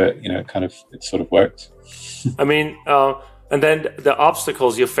 but it sort of worked. I mean, and then the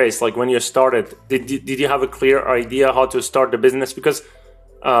obstacles you faced, like when you started, did you have a clear idea how to start the business? Because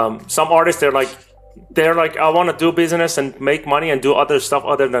some artists, they're like, I want to do business and make money and do other stuff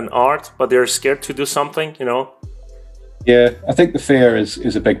other than art, but they're scared to do something, Yeah, I think the fear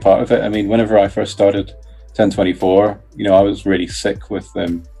is a big part of it. I mean, whenever I first started 1024, I was really sick with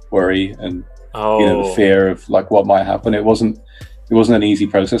worry and the fear of like what might happen. It wasn't an easy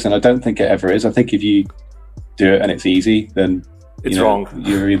process, and I don't think it ever is. I think if you do it and it's easy, then it's wrong.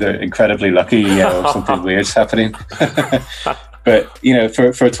 You're either incredibly lucky or something weird's happening. But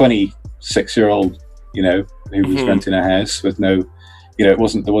for a 26-year-old, who was renting a house with no, there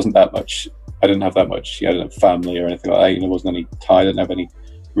wasn't that much. I didn't have that much. I didn't have family or anything like that. There wasn't any tie. I didn't have any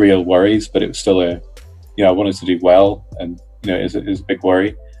real worries. But it was still I wanted to do well, and it was a big worry.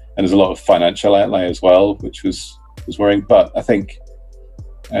 And there's a lot of financial outlay as well, which was worrying. But I think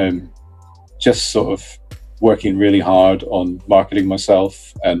just sort of working really hard on marketing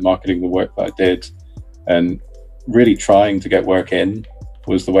myself and marketing the work that I did, and really trying to get work in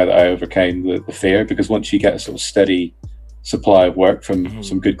was the way that I overcame the fear. Because once you get a sort of steady supply of work from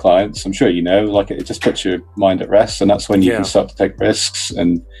some good clients, I'm sure like it just puts your mind at rest, and that's when you can start to take risks.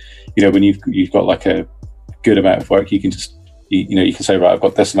 And when you've got like a good amount of work, you can just you can say, right, I've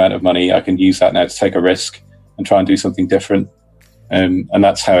got this amount of money, I can use that now to take a risk and try and do something different. And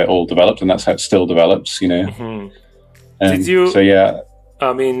that's how it all developed, and that's how it still develops. Did you? So yeah.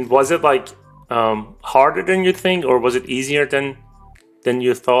 I mean, was it like harder than you think, or was it easier than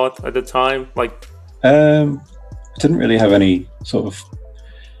you thought at the time? Like, I didn't really have any sort of.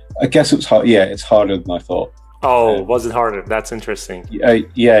 I guess it was hard. Yeah, it's harder than I thought. Oh, was it harder? That's interesting.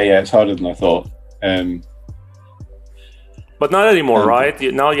 Yeah, it's harder than I thought. But not anymore, right?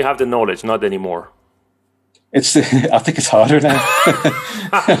 Now you have the knowledge. Not anymore. I think it's harder now.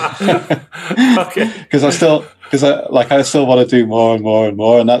 Okay. Because I still want to do more and more and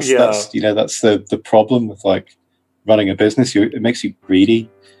more, and that's the problem with like running a business. It makes you greedy.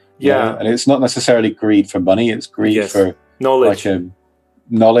 Yeah, and it's not necessarily greed for money; it's greed for knowledge,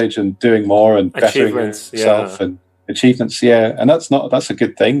 knowledge and doing more and bettering yourself and achievements. Yeah, and that's a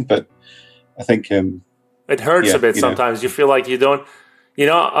good thing, but I think it hurts a bit sometimes. You feel like you don't.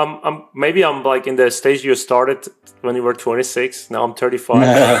 I'm like in the stage you started when you were 26. Now I'm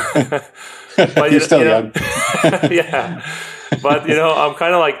 35. But you're still young. Yeah, but I'm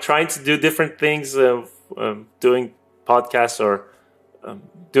kind of like trying to do different things, doing podcasts or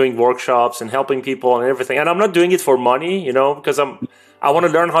doing workshops and helping people and everything. And I'm not doing it for money, because I want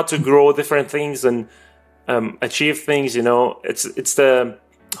to learn how to grow different things and achieve things. It's the,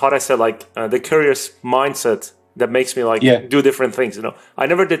 how do I say, the curious mindset that makes me do different things. I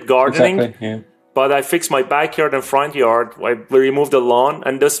never did gardening. Exactly, yeah. But I fixed my backyard and front yard. We removed the lawn,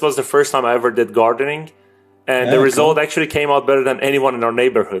 and this was the first time I ever did gardening. And the result actually came out better than anyone in our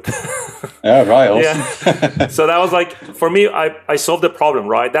neighborhood. Yeah, right. Awesome. Yeah. So that was for me, I solved the problem,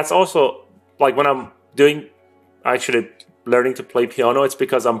 right? That's also when I'm actually learning to play piano, it's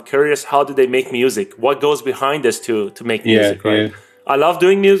because I'm curious, how do they make music? What goes behind this to make music, right? Yeah. I love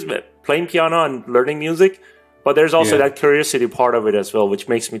doing music, playing piano and learning music, but there's also that curiosity part of it as well, which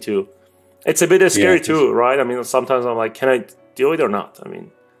makes me too. It's a bit scary too, right? I mean, sometimes I'm like, can I do it or not? I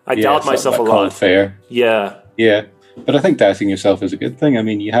mean, I doubt myself a lot. Fair. Yeah. Yeah. But I think doubting yourself is a good thing. I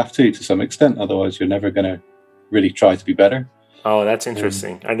mean, you have to some extent, otherwise you're never going to really try to be better. Oh, that's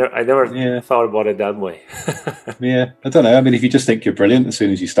interesting. I never thought about it that way. Yeah. I don't know. I mean, if you just think you're brilliant as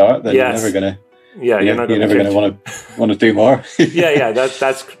soon as you start, then you're never going to. Yeah, you're never going to want to do more. Yeah.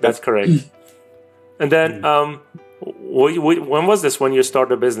 That's correct. And then, when was this when you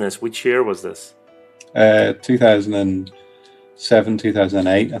started a business? Which year was this? 2007,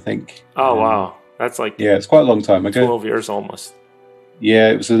 2008, I think. Oh, wow. That's it's quite a long time ago. 12 years almost.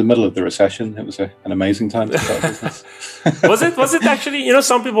 Yeah, it was in the middle of the recession. It was an amazing time to start a business. Was it actually?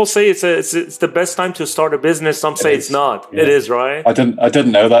 Some people say it's the best time to start a business. Some say it's not. Yeah. It is, right? I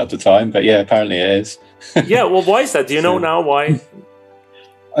didn't know that at the time, but yeah, apparently it is. Yeah, well, why is that? Do you know now why?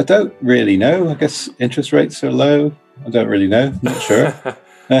 I don't really know. I guess interest rates are low. I don't really know. I'm not sure.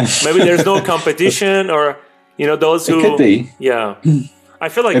 Maybe there's no competition, or those who. It could be. Yeah, I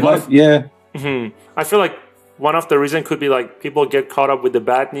feel like I feel like one of the reasons could be people get caught up with the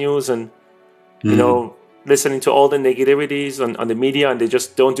bad news and listening to all the negativities on the media, and they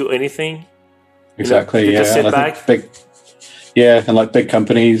just don't do anything. Exactly. They just sit back. And big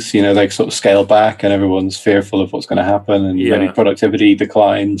companies, they sort of scale back, and everyone's fearful of what's going to happen, and maybe productivity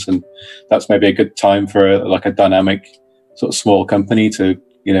declines, and that's maybe a good time for a dynamic sort of small company to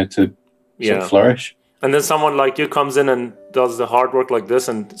sort of flourish. And then someone like you comes in and does the hard work like this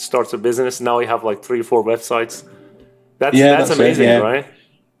and starts a business. Now you have 3-4 websites. That's amazing, right?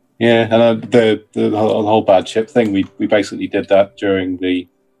 Yeah, and the whole Badship thing, we basically did that during the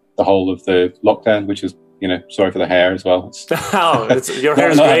whole of the lockdown, which is, sorry for the hair as well. Your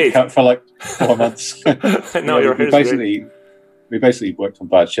hair is great. For 4 months. No, your hair is great. We basically worked on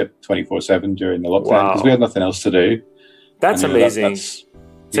Badship 24/7 during the lockdown because we had nothing else to do. That's amazing.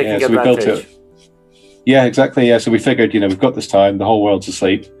 Taking advantage. So we built it. Yeah, exactly. Yeah, so we figured, we've got this time. The whole world's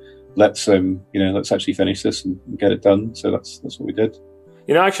asleep. Let's actually finish this and get it done. So that's what we did.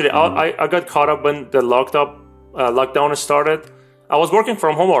 Actually, I got caught up when the lockdown started. I was working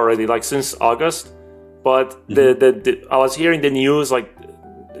from home already, since August. But I was hearing the news,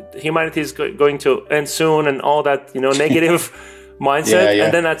 humanity is going to end soon and all that, negative mindset. Yeah.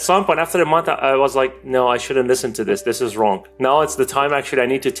 And then at some point after a month, I was like, no, I shouldn't listen to this. This is wrong. Now it's the time, actually, I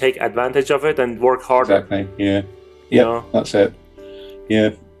need to take advantage of it and work harder. Exactly, yeah. Yeah, that's it.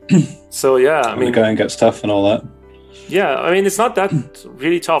 Yeah. So, I mean... the going gets tough and all that. Yeah, I mean, it's not that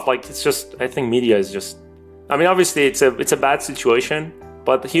really tough. It's just, I think media is just... I mean, obviously, it's a bad situation.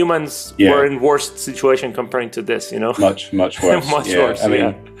 But humans were in worse situation comparing to this, Much worse. Much worse, I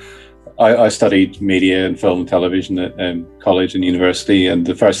mean, I studied media and film and television at college and university, and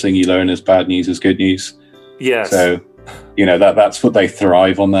the first thing you learn is bad news is good news. Yes. So, that's what they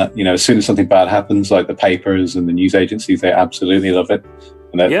thrive on that. As soon as something bad happens, like the papers and the news agencies, they absolutely love it.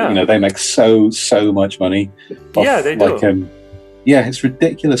 And they make so much money. They do. It's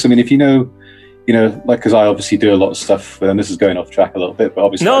ridiculous. I mean, if because I obviously do a lot of stuff, and this is going off track a little bit, but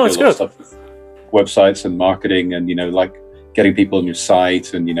obviously I do a lot of stuff with websites and marketing and, getting people on your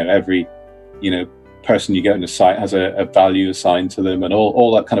site, and, every, person you get on your site has a value assigned to them, and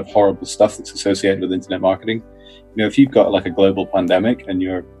all that kind of horrible stuff that's associated with internet marketing. If you've got a global pandemic and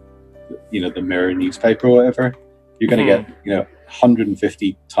you're, the Mirror newspaper or whatever, you're going to get,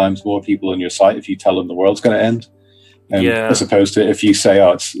 150 times more people on your site if you tell them the world's going to end. As opposed to if you say,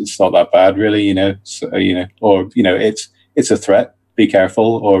 "Oh, it's not that bad, really," or it's a threat. Be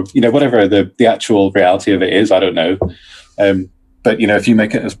careful, or whatever the actual reality of it is. I don't know, but if you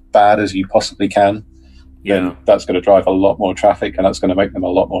make it as bad as you possibly can, then that's going to drive a lot more traffic, and that's going to make them a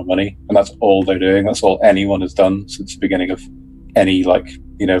lot more money. And that's all they're doing. That's all anyone has done since the beginning of any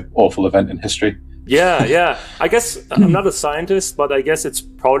awful event in history. Yeah. I guess I'm not a scientist, but I guess it's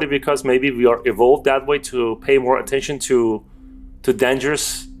probably because maybe we are evolved that way to pay more attention to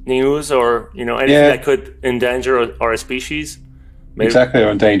dangerous news or anything that could endanger our species. exactly, or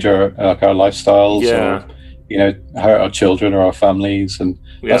endanger like our lifestyles, or hurt our children or our families, and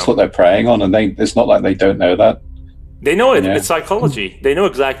that's what they're preying on. And it's not like they don't know that. They know it. It's psychology. They know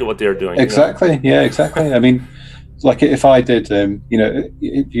exactly what they're doing. Exactly. Yeah, exactly. I mean, like if I did,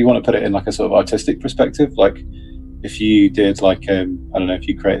 if you want to put it in like a sort of artistic perspective, like if you did like, I don't know, if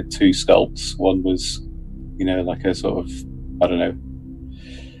you created 2 sculpts, one was, like a sort of, I don't know,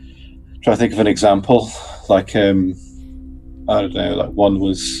 try to think of an example, like, I don't know, like one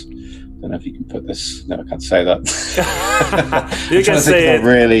was, I don't know if you can put this. No, I can't say that. You can say it.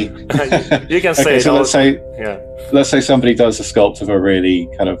 Really. You can say it. So let's say somebody does a sculpt of a really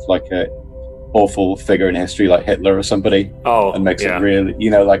kind of like a awful figure in history, like Hitler or somebody, and makes it really,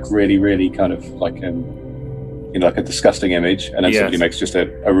 like really, really kind of like like a disgusting image, and then somebody makes just a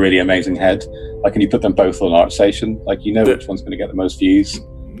really amazing head. Like, and you put them both on ArtStation, like which one's going to get the most views.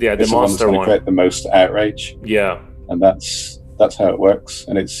 Yeah, the monster one. Create the most outrage. Yeah, and that's how it works,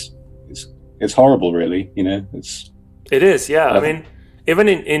 and it's horrible, really. It is. Yeah, I mean, even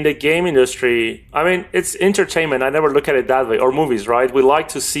in the game industry, I mean, it's entertainment. I never look at it that way. Or movies, right? We like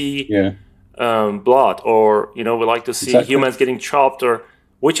to see blood, or we like to see humans getting chopped, or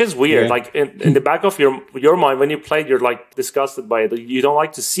which is weird. Like in the back of your mind, when you played, you're like disgusted by it. You don't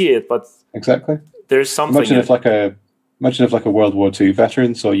like to see it, but there's something. Imagine if like a World War II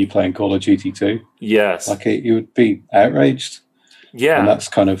veteran saw you playing Call of Duty 2. Yes, like you would be outraged. Yeah, and that's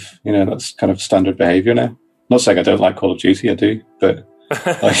kind of standard behavior now. Not saying I don't like Call of Duty, I do, but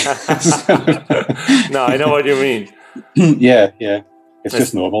no, I know what you mean. Yeah, it's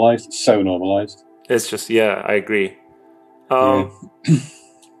just normalized. It's so normalized. It's just I agree.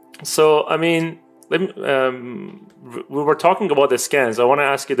 So I mean, we were talking about the scans. I want to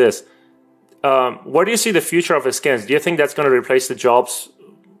ask you this: where do you see the future of the scans? Do you think that's going to replace the jobs?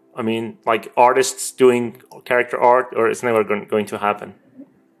 I mean, like artists doing character art, or it's never going to happen?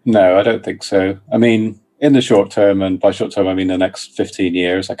 No, I don't think so. I mean, in the short term, and by short term, I mean the next 15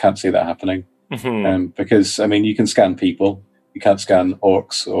 years, I can't see that happening. Because, I mean, you can scan people. You can't scan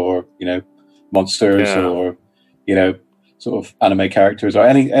orcs or, monsters or, sort of anime characters or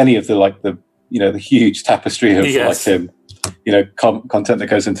any of the, like, the huge tapestry of, like, content that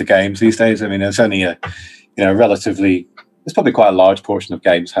goes into games these days. I mean, there's only a relatively... There's probably quite a large portion of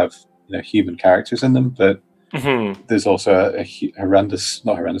games have human characters in them, but there's also a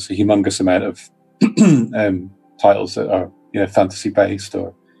humongous amount of titles that are fantasy based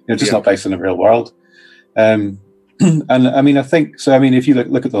or just not based in the real world. And I mean, I think so. I mean, if you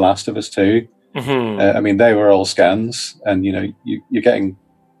look at The Last of Us 2, I mean, they were all scans, and you're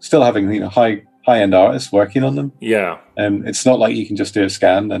still having high end artists working on them. Yeah. It's not like you can just do a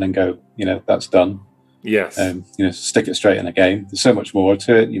scan and then go, that's done. Yes. Stick it straight in a game. There's so much more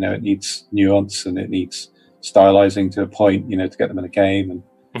to it. It needs nuance and it needs stylizing to a point, to get them in a game. And,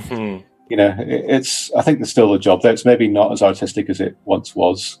 I think there's still a job there. It's maybe not as artistic as it once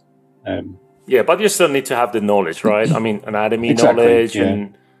was. But you still need to have the knowledge, right? I mean, anatomy knowledge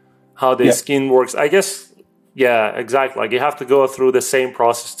and how the skin works. I guess, exactly. Like you have to go through the same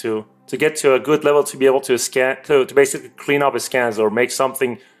process to get to a good level to be able to scan, to basically clean up the scans or make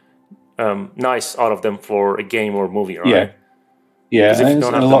something nice out of them for a game or movie, right? Yeah. And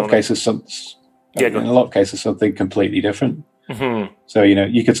in a lot of cases, something completely different. So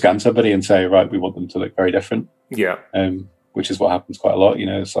you could scan somebody and say, right, we want them to look very different. Yeah. Which is what happens quite a lot.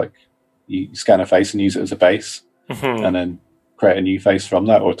 It's like you scan a face and use it as a base, and then create a new face from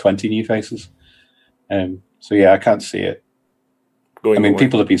that, or 20 new faces. So I can't see it.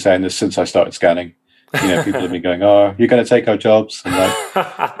 People have been saying this since I started scanning. People have been going, "Oh, you're going to take our jobs," and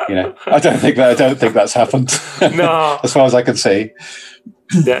I don't think that's happened. No, as far as I can see.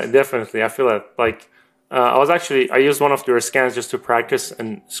 Yeah, definitely. I feel that. Like, I used one of your scans just to practice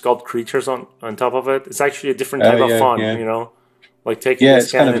and sculpt creatures on top of it. It's actually a different type of fun, like taking. Yeah,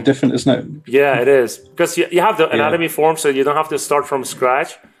 it's kind of different, isn't it? Yeah, it is, because you have the anatomy form, so you don't have to start from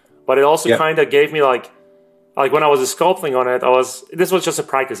scratch. But it also kind of gave me like when I was sculpting on it, this was just a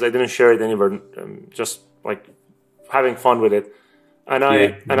practice. I didn't share it anywhere, just like having fun with it. And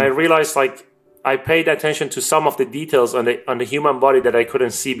I realized like I paid attention to some of the details on the human body that I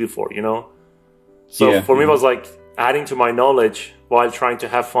couldn't see before, So for me, it was like adding to my knowledge while trying to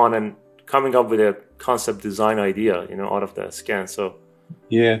have fun and coming up with a concept design idea, out of the scan. So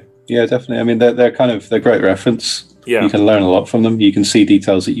yeah, definitely. I mean, they're great reference. Yeah, you can learn a lot from them. You can see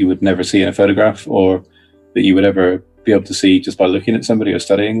details that you would never see in a photograph, or that you would ever be able to see just by looking at somebody or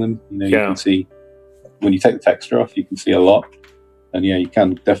studying them. You can see when you take the texture off, you can see a lot, and you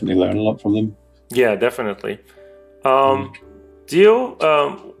can definitely learn a lot from them. Yeah, definitely. Do you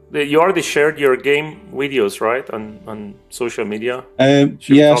you already shared your game videos, right, on social media?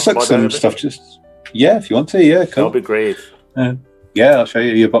 Yeah, I'll set some stuff. If you want to, yeah, cool. That'll be great. Yeah, I'll show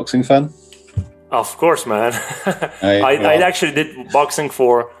you. Are you a boxing fan? Of course, man. I actually did boxing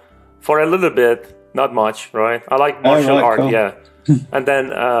for a little bit, not much, right? I like martial art, cool. Yeah. And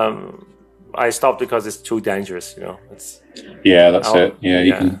then I stopped because it's too dangerous, you know. That's it. Yeah,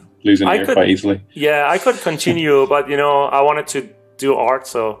 you can lose an ear quite easily. Yeah, I could continue, but you know, I wanted to do art,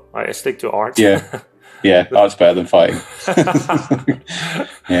 so I stick to art. Yeah, art's better than fighting.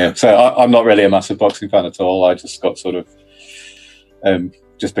 Yeah, so I'm not really a massive boxing fan at all. I just got sort of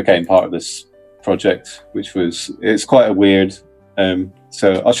just became part of this project, which it's quite a weird.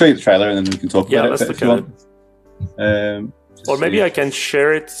 So I'll show you the trailer and then we can talk about it if you want. Or maybe I can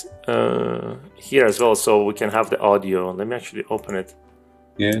share it here as well, so we can have the audio. Let me actually open it.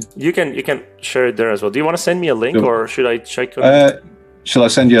 Yeah, you can share it there as well. Do you want to send me a link, or should I check? Shall I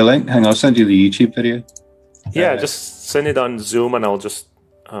send you a link? Hang on, I'll send you the YouTube video. Yeah, just send it on Zoom, and I'll just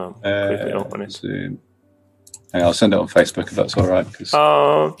quickly open it. Zoom. Hang on, I'll send it on Facebook if that's all right.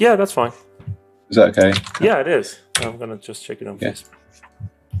 Yeah, that's fine. Is that okay? Yeah, it is. I'm gonna just check it on Facebook.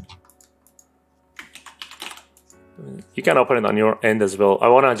 You can open it on your end as well. I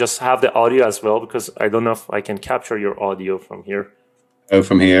want to just have the audio as well, because I don't know if I can capture your audio from here. Oh,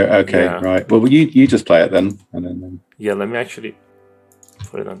 from here? Okay, right. Well, you just play it then. And then yeah, let me actually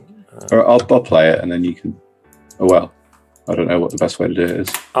put it on. Or I'll play it and then you can... Oh, well, I don't know what the best way to do it is.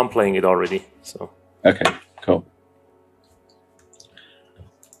 I'm playing it already, so... Okay, cool.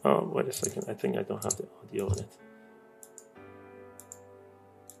 Oh, wait a second. I think I don't have the audio on it.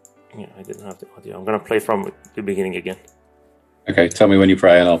 Yeah, I didn't have the audio. I'm going to play from the beginning again. Okay, tell me when you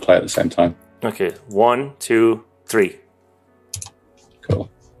play and I'll play at the same time. Okay, 1, 2, 3. Cool.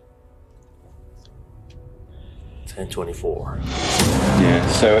 10:24. Yeah,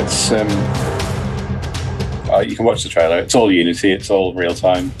 so it's... you can watch the trailer. It's all Unity. It's all real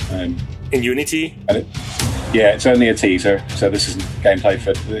time. In Unity? And it's only a teaser. So this isn't gameplay.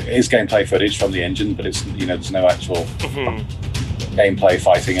 It is gameplay footage from the engine, but it's there's no actual gameplay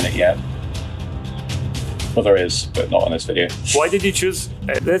fighting in it yet. Well, there is, but not on this video. Why did you choose?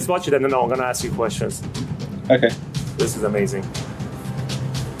 Let's watch it, and then I'm gonna ask you questions. Okay. This is amazing.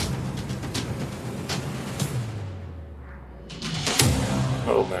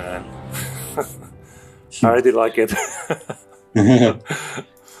 Oh man. I already like it.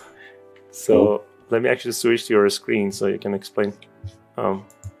 So cool. Let me actually switch to your screen so you can explain.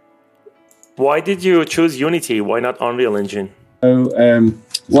 Why did you choose Unity? Why not Unreal Engine?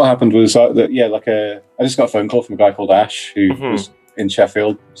 What happened was I just got a phone call from a guy called Ash who was in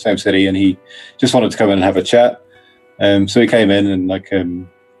Sheffield, same city, and he just wanted to come in and have a chat. So he came in and we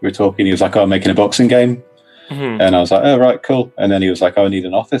were talking. He was like, "Oh, I'm making a boxing game." And I was like, "Oh, right, cool." And then he was like, "Oh, I need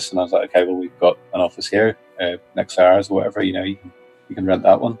an office." And I was like, "Okay, well, we've got an office here next to ours or whatever. You know, you can rent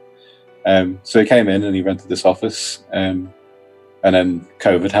that one." So he came in and he rented this office. And then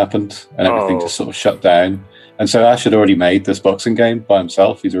COVID happened and everything just sort of shut down. And so Ash had already made this boxing game by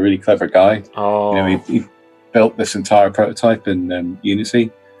himself. He's a really clever guy. Oh. You know, he built this entire prototype in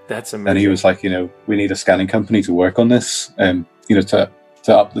Unity. That's amazing. And he was like, we need a scanning company to work on this. To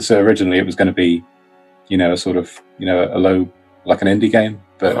up the. So originally it was going to be, a sort of, a low, like an indie game.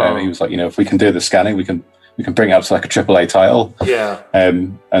 But he was like, if we can do the scanning, we can bring it up to like a AAA title. Yeah.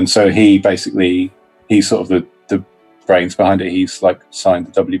 And so he's sort of the brains behind it. He's like signed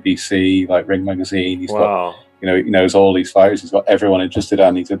the WBC, like Ring Magazine. He's got, he knows all these fighters. He's got everyone interested,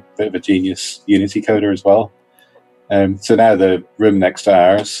 and he's a bit of a genius Unity coder as well. So now the room next to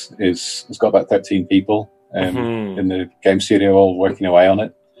ours has got about 13 people in the game studio, all working away on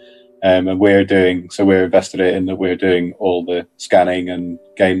it. And we're invested in that. We're doing all the scanning and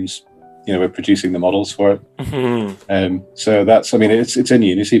games. We're producing the models for it. So that's, it's in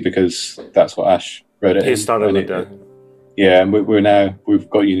Unity because that's what Ash wrote it. He started with that. Yeah, and we've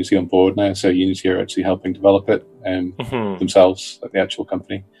got Unity on board now. So Unity are actually helping develop it themselves, like the actual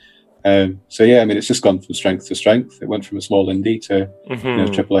company. So yeah, it's just gone from strength to strength. It went from a small indie to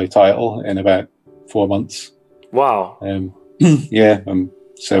AAA title in about 4 months. Wow. Yeah.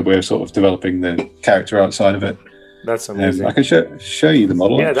 So we're sort of developing the character outside of it. That's amazing. I can show you the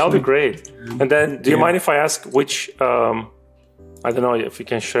model. Yeah, that would be great. And then, do you mind if I ask which? I don't know if you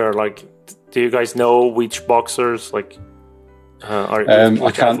can share. Like, do you guys know which boxers are?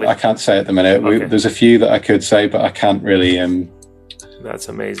 I can't say at the minute. Okay. There's a few that I could say, but I can't really. That's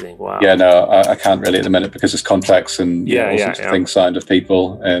amazing. Wow. Yeah, no, I can't really at the minute because there's contracts and all sorts of things signed with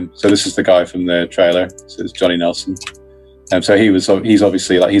people. So this is the guy from the trailer. So it's Johnny Nelson. So he's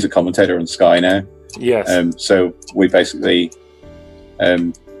obviously he's a commentator on Sky now. Yes. So we basically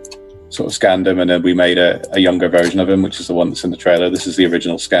sort of scanned him, and then we made a younger version of him, which is the one that's in the trailer. This is the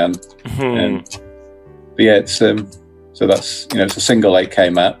original scan. But yeah, it's so that's, it's a single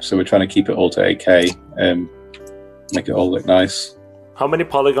 8K map, so we're trying to keep it all to 8K, make it all look nice. How many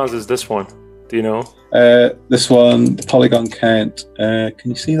polygons is this one? Do you know? This one, the polygon count. Can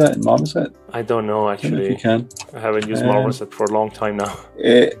you see that in Marmoset? I don't know, actually. I don't know if you can. I haven't used Marmoset for a long time now.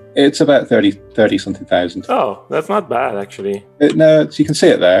 It's about 30 something thousand. Oh, that's not bad, actually. No, you can see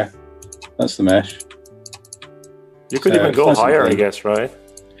it there. That's the mesh. You could even go higher, I guess, right?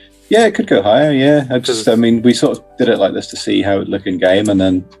 Yeah, it could go higher, yeah. I mean, we sort of did it like this to see how it looked in game, and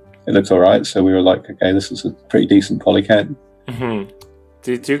then it looked all right. So we were like, okay, this is a pretty decent poly count.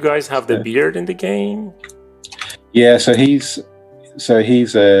 Did you guys have the beard in the game? Yeah, so he's actually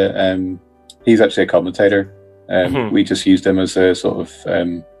a commentator. We just used him as a sort of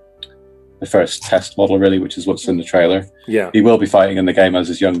the first test model, really, which is what's in the trailer. Yeah, he will be fighting in the game as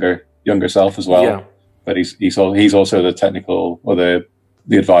his younger self as well. Yeah. But he's also the technical or the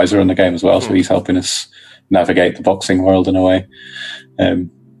advisor in the game as well. So he's helping us navigate the boxing world in a way.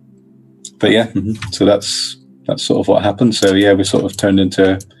 But yeah, so that's sort of what happened. So yeah, we sort of turned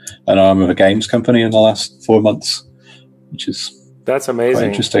into an arm of a games company in the last 4 months, which is that's amazing. Quite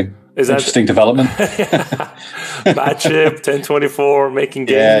interesting. Is that interesting development? Badship, 1024, making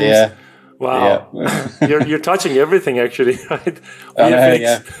games. Yeah. Wow. Yeah. You're touching everything, actually, right?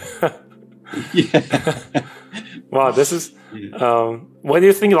 Yeah. Wow, this is. When do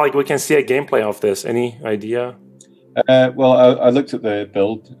you think we can see a gameplay of this? Any idea? Well, I looked at the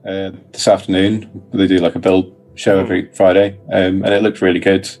build this afternoon. They do a build show every Friday, and it looked really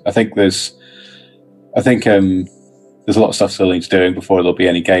good. I think there's a lot of stuff still needs doing before there'll be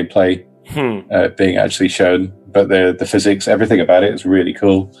any gameplay being actually shown. But the physics, everything about it is really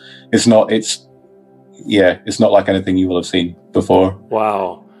cool. It's not like anything you will have seen before.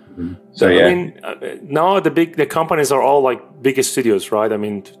 Wow. So yeah, I mean, now the companies are all bigger studios, right? I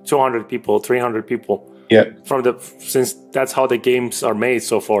mean, 200 people, 300 people. Yeah. Since that's how the games are made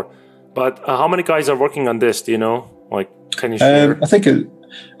so far. But how many guys are working on this? Do you know? Can you share? I think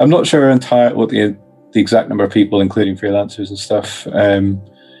I'm not sure what the exact number of people, including freelancers and stuff.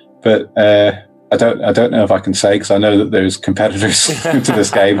 But I don't know if I can say, because I know that there's competitors to this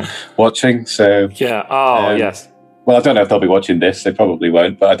game watching. So yeah. Oh yes. Well, I don't know if they'll be watching this. They probably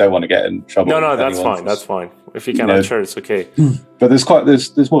won't, but I don't want to get in trouble. No, that's fine. That's fine. If you cannot share, it's okay. But there's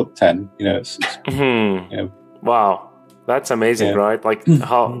more than 10. It's Wow, that's amazing, right?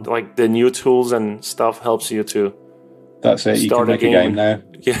 How the new tools and stuff helps you to. That's it. You can make a game now.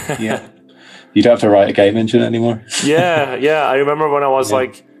 Yeah. You don't have to write a game engine anymore. Yeah. I remember when I was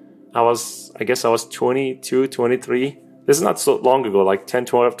I guess I was 22, 23. This is not so long ago, 10,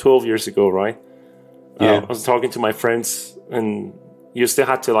 12 years ago, right? I was talking to my friends, and you still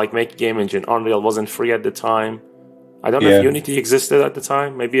had to make a game engine. Unreal wasn't free at the time. I don't know if Unity existed at the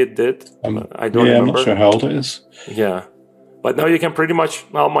time. Maybe it did. I don't remember. I'm not sure how old it is. Yeah. But now you can pretty much...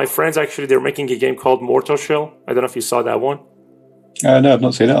 Well, my friends, actually, they're making a game called Mortal Shell. I don't know if you saw that one. No, I've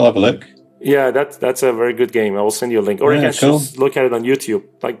not seen it. I'll have a look. Yeah, that's a very good game. I will send you a link. Or you can just look at it on YouTube.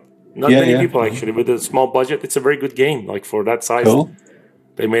 Not many people, actually, with a small budget. It's a very good game, for that size. Cool.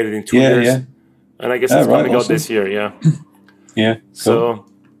 They made it in 2 years. Yeah. And I guess it's going to go this year, yeah. Yeah. Cool. So,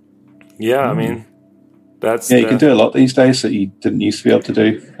 I mean, that's... Yeah, you can do a lot these days that you didn't used to be able to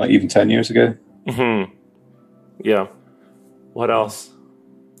do, even 10 years ago. Yeah. What else?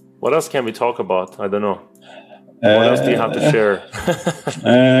 What else can we talk about? I don't know. What else do you have to share?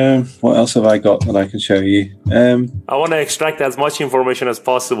 What else have I got that I can show you? I want to extract as much information as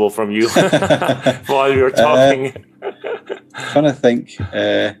possible from you while you're talking. Trying to think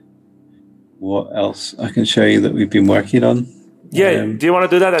what else I can show you that we've been working on. Yeah, do you want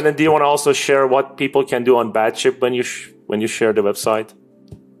to do that? And then do you want to also share what people can do on Badship when you share the website?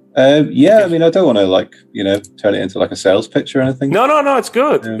 I mean, I don't want to turn it into a sales pitch or anything. No, it's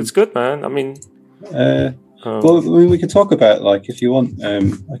good. It's good, man. I mean... well, I mean, we can talk about if you want. I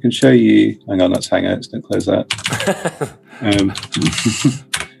can show you. Hang on, let's hang out. Don't close that.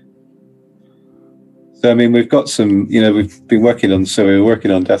 So I mean, we've got some. We've been working on. So we were working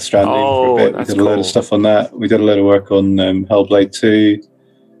on Death Stranding for a bit. We did a load of stuff on that. We did a load of work on Hellblade 2.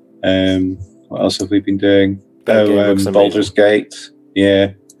 What else have we been doing? Baldur's Gate.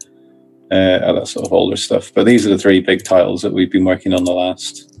 Yeah. That sort of older stuff. But these are the 3 big titles that we've been working on the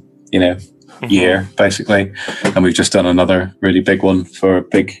last, year, basically. And we've just done another really big one for a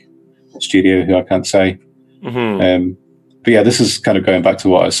big studio who I can't say. But yeah, this is kind of going back to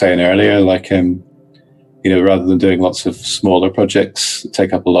what I was saying earlier, rather than doing lots of smaller projects that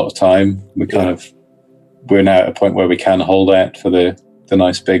take up a lot of time, we're now at a point where we can hold out for the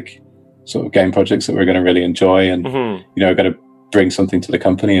nice big sort of game projects that we're going to really enjoy, and going to bring something to the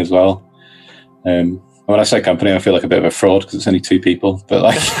company as well. When I say company, I feel like a bit of a fraud because it's only 2 people. But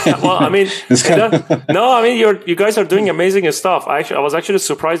like, well, I mean, I mean, you guys are doing amazing stuff. I was actually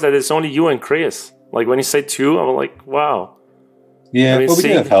surprised that it's only you and Chris. Like when you say 2, I'm like, wow. Yeah, I mean, well, we do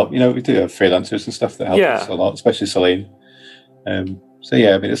have help. We do have freelancers and stuff that help us a lot, especially Celine. So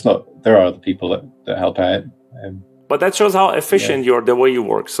yeah, I mean, it's not. There are other people that help out. But that shows how efficient you are, the way you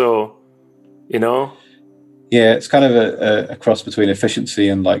work. So, Yeah, it's kind of a cross between efficiency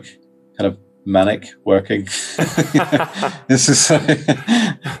and like kind of manic working. It's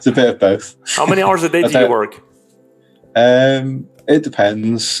a bit of both. How many hours a day do you work? It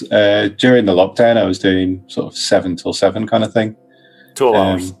depends. During the lockdown, I was doing sort of 7 till 7 kind of thing. 12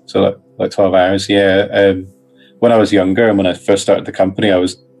 hours. So like 12 hours, yeah. When I was younger and when I first started the company,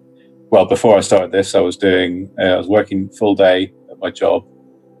 before I started this, I was working full day at my job.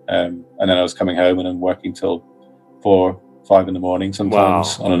 And then I was coming home and then working till 4, 5 in the morning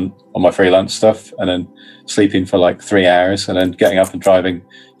sometimes on my freelance stuff, and then sleeping for like 3 hours, and then getting up and driving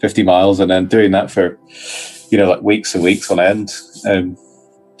 50 miles, and then doing that for, like weeks and weeks on end,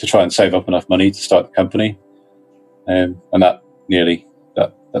 to try and save up enough money to start the company. And that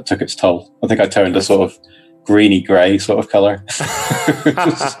took its toll. I think I turned a sort of greeny grey sort of colour.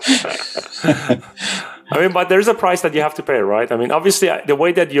 I mean, but there's a price that you have to pay, right? I mean, obviously, the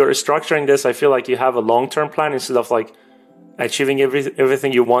way that you're structuring this, I feel like you have a long-term plan instead of like achieving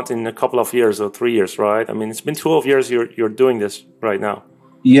everything you want in a couple of years or 3 years, right? I mean, it's been 12 years you're doing this right now.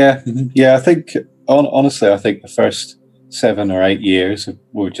 Yeah. I think, honestly, I think the first 7 or 8 years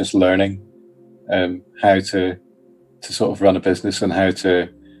we were just learning how to sort of run a business and how to,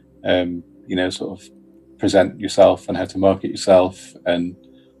 sort of present yourself and how to market yourself and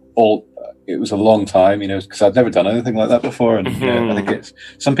all. It was a long time, because I'd never done anything like that before. And I think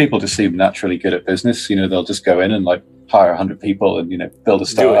some people just seem naturally good at business. They'll just go in and like hire 100 people and, build a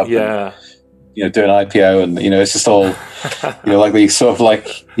startup and, do an IPO. And, it's just all, like these sort of like,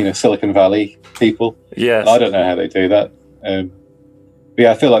 Silicon Valley people. Yes. And I don't know how they do that. But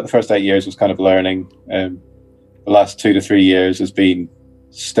yeah, I feel like the first 8 years was kind of learning. The last 2 to 3 years has been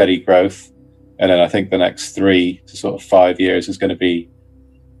steady growth. And then I think the next 3 to sort of 5 years is going to be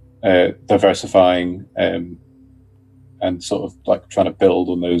diversifying and sort of like trying to build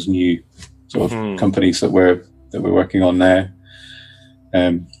on those new sort of companies that we're working on now.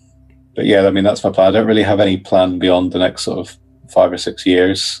 But yeah, I mean, that's my plan. I don't really have any plan beyond the next sort of 5 or 6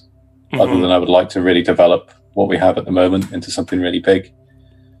 years, other than I would like to really develop what we have at the moment into something really big.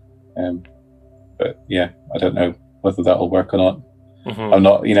 But yeah, I don't know whether that will work or not. I'm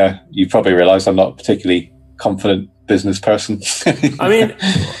not, you probably realize I'm not particularly confident business person. I mean,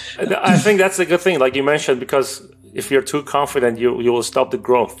 I think that's a good thing, like you mentioned, because if you're too confident, you will stop the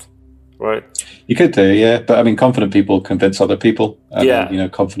growth, right? You could do, yeah. But I mean, confident people convince other people.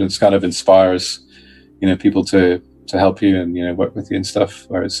 And, confidence kind of inspires, people to help you and, work with you and stuff.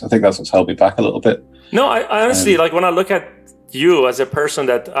 Whereas I think that's what's held me back a little bit. No, I honestly, like when I look at you as a person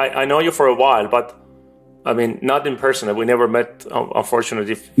that I know you for a while, but I mean, not in person. We never met,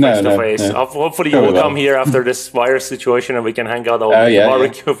 unfortunately, face to face. Hopefully, you will come here after this virus situation, and we can hang out.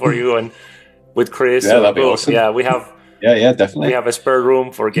 Barbecue for you and with Chris. Yeah, that'd be awesome. Yeah, we have. Yeah, definitely. We have a spare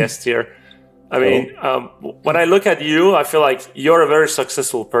room for guests here. I mean, when I look at you, I feel like you're a very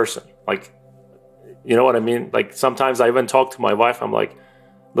successful person. Like, you know what I mean? Like sometimes I even talk to my wife. I'm like,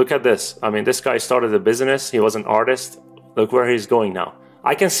 look at this. I mean, this guy started a business. He was an artist. Look where he's going now.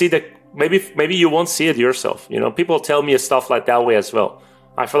 I can see that. Maybe you won't see it yourself. People tell me stuff like that way as well.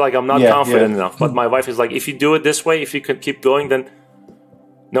 I feel like I'm not confident enough. But my wife is like, if you do it this way, if you can keep going, then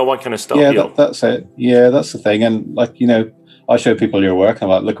no one can stop you. Yeah, that's it. Yeah, that's the thing. And like, I show people your work. And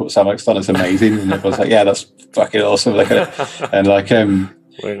I'm like, look what Siamak's done. It's amazing. And everyone's like, yeah, that's fucking awesome. Look at it. And like,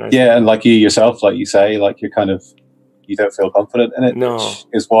 nice. Yeah, and like you yourself, like you say, like you don't feel confident in it. No. Which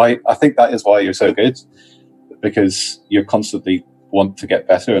is why I think that is why you're so good, because you're constantly want to get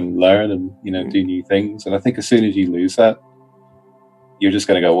better and learn and do new things. And I think as soon as you lose that, you're just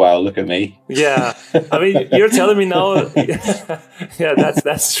going to go, wow, look at me. Yeah, I mean, you're telling me now. Yeah,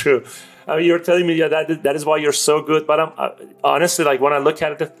 that's true. I mean, you're telling me that is why you're so good. But I'm honestly, like when I look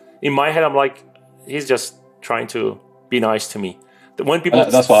at it in my head, I'm like, he's just trying to be nice to me. When people,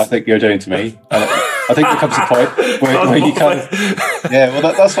 that's what I think you're doing to me. I think there comes a point where you kind of,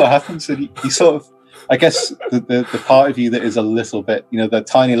 that's what happens. And you sort of, I guess the part of you that is a little bit, the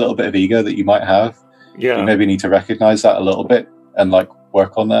tiny little bit of ego that you might have, you maybe need to recognize that a little bit and like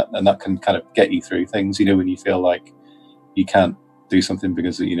work on that, and that can kind of get you through things. When you feel like you can't do something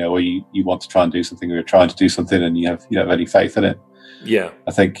because or you want to try and do something, or you're trying to do something and you don't have any faith in it. Yeah,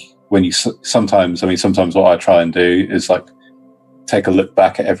 I think when you sometimes what I try and do is like take a look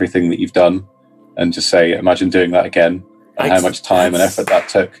back at everything that you've done and just say, imagine doing that again, and how much time and effort that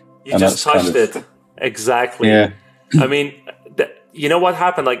took. You just touched it. Exactly. Yeah. I mean, you know what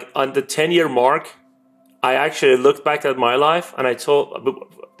happened? Like on the 10-year mark, I actually looked back at my life and I told,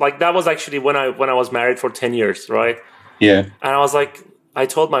 like, that was actually when I was married for 10 years, right? Yeah. And I was like, I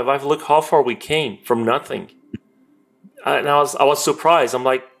told my wife, look how far we came from nothing. And I was surprised. I'm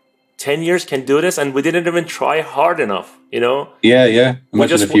like, 10 years can do this, and we didn't even try hard enough, you know? Yeah.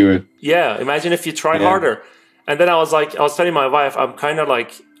 Imagine if you were... Yeah, imagine if you try harder. And then I was telling my wife, I'm kind of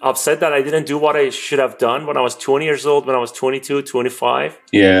like upset that I didn't do what I should have done when I was 20 years old, when I was 22, 25.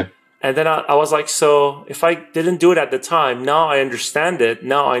 Yeah. And then I was like, so if I didn't do it at the time, now I understand it.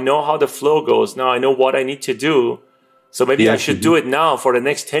 Now I know how the flow goes. Now I know what I need to do. So maybe I should do it now for the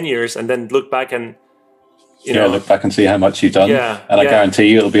next 10 years and then look back and, you know, look back and see how much you've done. Yeah, and I guarantee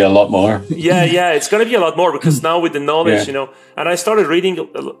you it'll be a lot more. Yeah, it's going to be a lot more because now with the knowledge, you know, and I started reading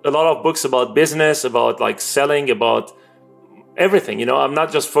a lot of books about business, about like selling, about everything. You know, I'm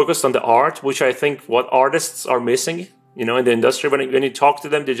not just focused on the art, which I think what artists are missing, you know, in the industry. When you talk to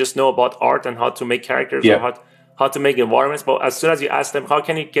them, they just know about art and how to make characters or how to make environments. But as soon as you ask them, how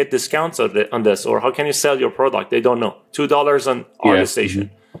can you get discounts on this, or how can you sell your product? They don't know. $2 on Artist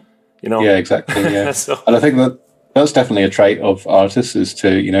Station. You know? Yeah, exactly. Yeah. And I think that's definitely a trait of artists, is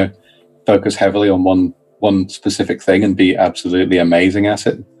to, you know, focus heavily on one specific thing and be absolutely amazing at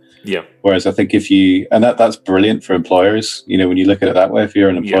it. Yeah. Whereas I think and that's brilliant for employers. You know, when you look at it that way, if you're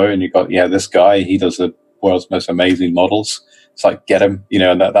an employer and you've got, this guy, he does the world's most amazing models. It's like, get him, you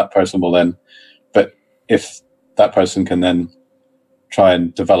know, and that person will then, but if that person can then try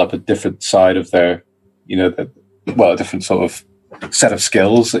and develop a different side of their, you know, a different sort of set of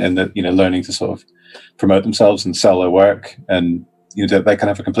skills in that, you know, learning to sort of promote themselves and sell their work, and you know, they can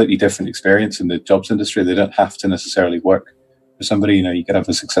have a completely different experience in the jobs industry. They don't have to necessarily work for somebody. You know, you could have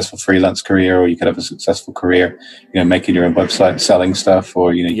a successful freelance career, or you could have a successful career, you know, making your own website, selling stuff,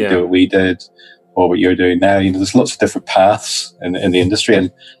 or, you know, you do what we did or what you're doing now. You know, there's lots of different paths in the industry,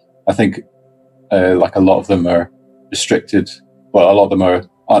 and I think like a lot of them are restricted. Well, a lot of them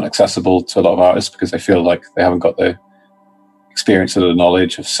aren't accessible to a lot of artists because they feel like they haven't got the experience or the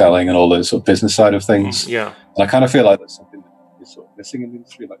knowledge of selling and all the sort of business side of things. Yeah. And I kind of feel like that's something that is sort of missing in the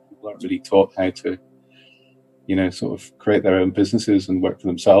industry. Like, people aren't really taught how to, you know, sort of create their own businesses and work for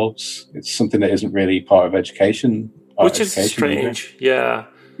themselves. It's something that isn't really part of education. Which is strange. Yeah.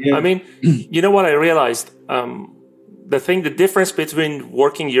 I mean, you know what I realized? The difference between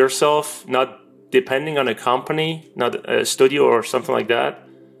working yourself, not depending on a company, not a studio or something like that,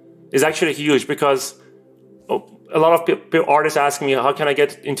 is actually huge, because a lot of artists ask me, how can I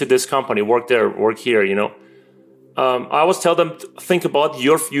get into this company, work there, work here, you know? I always tell them, think about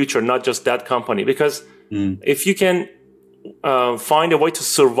your future, not just that company. Because if you can find a way to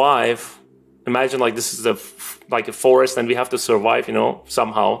survive, imagine like this is like a forest and we have to survive, you know,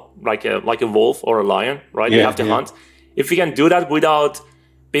 somehow, like a wolf or a lion, right? You have to hunt. If you can do that without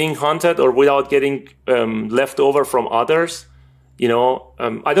being hunted or without getting left over from others, you know,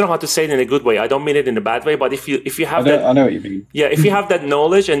 I don't know how to say it in a good way. I don't mean it in a bad way, but if you have I know what you mean. Yeah, if you have that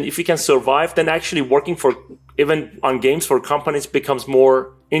knowledge and if you can survive, then actually working for, even on games for companies, becomes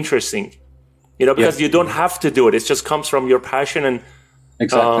more interesting. You know, because you don't have to do it. It just comes from your passion, and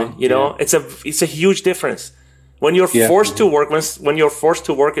you know, it's a huge difference. When you're forced to work, when you're forced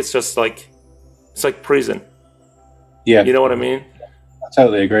to work, it's just like, it's like prison. Yeah, you know what I mean? I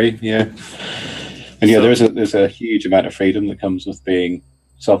totally agree. Yeah. And there's a huge amount of freedom that comes with being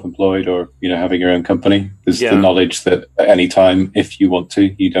self-employed, or, you know, having your own company. There's the knowledge that at any time, if you want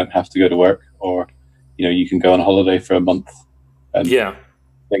to, you don't have to go to work, or, you know, you can go on holiday for a month, and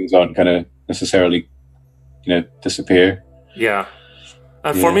things aren't going to necessarily, you know, disappear. Yeah.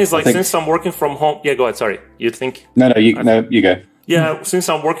 And for me, it's like, since I'm working from home. Yeah, go ahead. Sorry, you think? No, you go. Yeah, since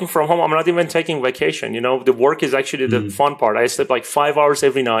I'm working from home, I'm not even taking vacation. You know, the work is actually the fun part. I sleep like 5 hours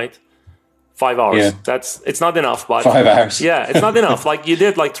every night. 5 hours. Yeah. It's not enough, but 5 hours. Yeah, it's not enough. Like you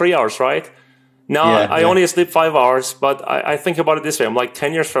did like 3 hours, right? Now I only sleep 5 hours, but I think about it this way. I'm like,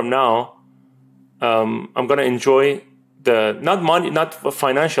 10 years from now, I'm gonna enjoy not money, not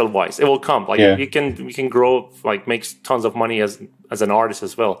financial wise. It will come. Like we can grow, like make tons of money as an artist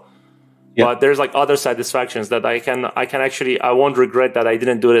as well. Yeah. But there's like other satisfactions that I can actually, I won't regret that I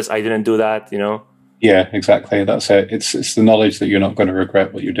didn't do this, I didn't do that, you know? Yeah, exactly. That's it. It's the knowledge that you're not going to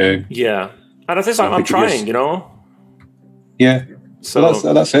regret what you're doing. Yeah. And I think I'm trying, you know? Yeah. So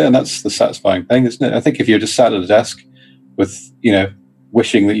that's it. And that's the satisfying thing, isn't it? I think if you're just sat at a desk with, you know,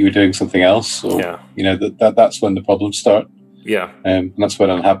 wishing that you were doing something else, or, you know, that's when the problems start. Yeah. And that's when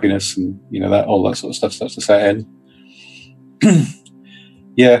unhappiness and, that all that sort of stuff starts to set in.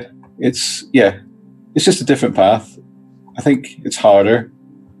 It's just a different path. I think it's harder.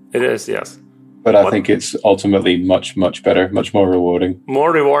 It is, yes. But I think it's ultimately much, much better, much more rewarding.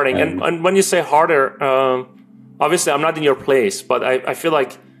 More rewarding. And when you say harder, obviously I'm not in your place, but I feel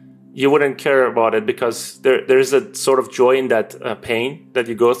like you wouldn't care about it because there's a sort of joy in that pain that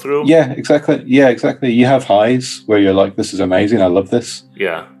you go through. Yeah, exactly. You have highs where you're like, this is amazing. I love this.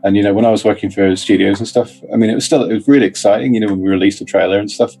 Yeah. And, when I was working for studios and stuff, I mean, it was really exciting, when we released a trailer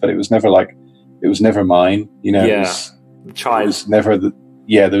and stuff, but it was never mine, Yeah. It was never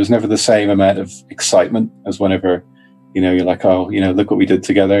there was never the same amount of excitement as whenever, you're like, oh, look what we did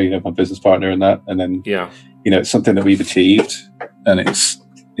together, my business partner and that. And then, it's something that we've achieved and it's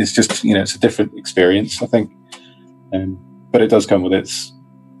just, it's a different experience, I think. But it does come with its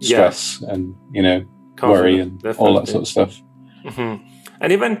stress and, worry and definitely. All that sort of stuff. Mm-hmm.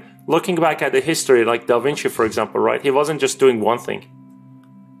 And even looking back at the history, like Da Vinci, for example, right? He wasn't just doing one thing.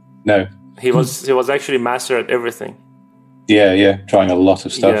 No. He was actually master at everything. Yeah, trying a lot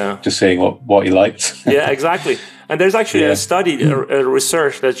of stuff, just seeing what he liked. Yeah, exactly. And there's actually a study, a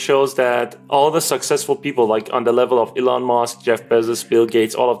research that shows that all the successful people, like on the level of Elon Musk, Jeff Bezos, Bill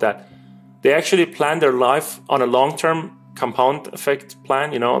Gates, all of that, they actually plan their life on a long-term compound effect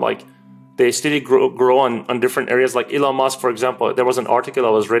plan, like they steadily grow on different areas. Like Elon Musk, for example, there was an article I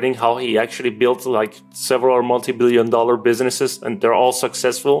was reading how he actually built like several multi-billion-dollar businesses and they're all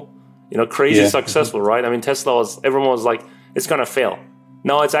successful, crazy successful, right? I mean, everyone was like, it's going to fail.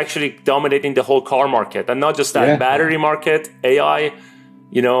 Now it's actually dominating the whole car market and not just that battery market, AI,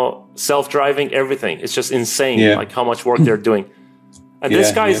 self-driving, everything. It's just insane, like how much work they're doing. And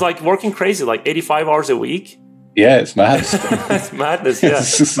this guy is like working crazy, like 85 hours a week. Yeah, it's mad. It's madness. Yeah,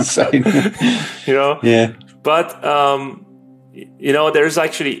 it's just insane. Yeah. But there's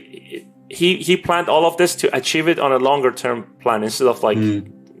actually he planned all of this to achieve it on a longer term plan instead of like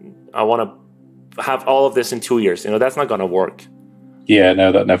I want to have all of this in 2 years. That's not going to work. Yeah,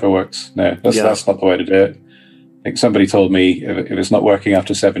 no, that never works. No, that's not the way to do it. I think somebody told me if it's not working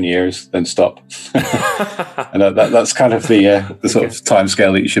after 7 years, then stop. And that's kind of the sort of time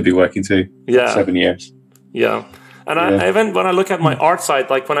scale that you should be working to. Yeah, 7 years. Yeah, and I even when I look at my art side,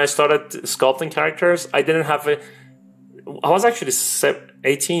 like when I started sculpting characters, I didn't have I was actually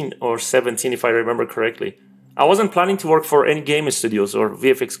 18 or 17, if I remember correctly. I wasn't planning to work for any game studios or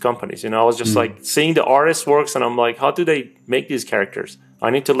VFX companies. I was just like seeing the artist works, and I'm like, how do they make these characters? I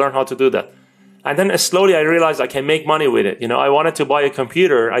need to learn how to do that. And then slowly I realized I can make money with it. I wanted to buy a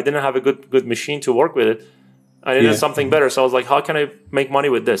computer. I didn't have a good machine to work with it. I needed something better. So I was like, how can I make money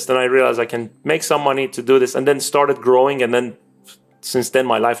with this? Then I realized I can make some money to do this, and then started growing. And then since then,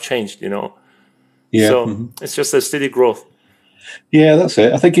 my life changed, Yeah. So it's just a steady growth. Yeah, that's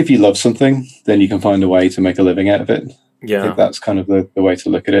it. I think if you love something, then you can find a way to make a living out of it. Yeah. I think that's kind of the way to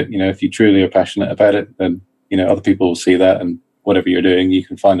look at it. If you truly are passionate about it, then, other people will see that, and whatever you're doing, you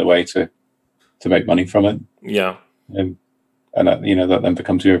can find a way to make money from it. Yeah. And that then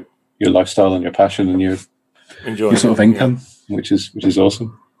becomes your lifestyle and your passion and your sort of income, which is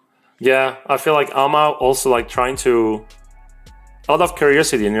awesome. Yeah, I feel like I'm also like trying to, out of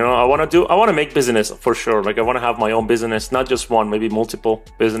curiosity, I want to make business for sure. Like I want to have my own business, not just one, maybe multiple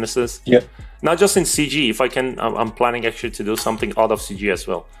businesses. Yeah. Not just in CG. If I can, I'm planning actually to do something out of CG as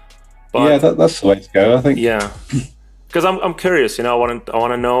well. But, that's the way to go, I think. Yeah, because I'm curious. I want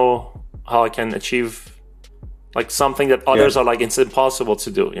to know how I can achieve like something that others are like, it's impossible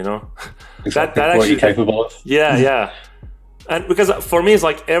to do, Exactly. That what you're capable of. Yeah. And because for me, it's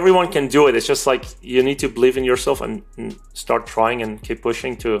like everyone can do it. It's just like you need to believe in yourself and start trying and keep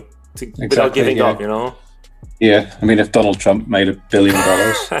pushing to without giving up, Yeah, I mean, if Donald Trump made $1 billion,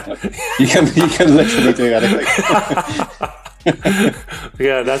 you can literally do anything.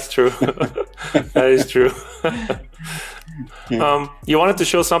 Yeah, that's true. That is true. You wanted to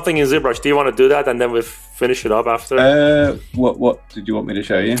show something in ZBrush. Do you want to do that, and then we finish it up after? What did you want me to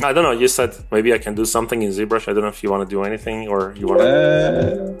show you? I don't know. You said maybe I can do something in ZBrush. I don't know if you want to do anything or you want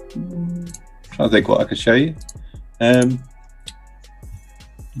to. Trying to think what I could show you. I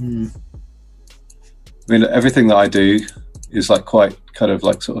mean, everything that I do is like quite kind of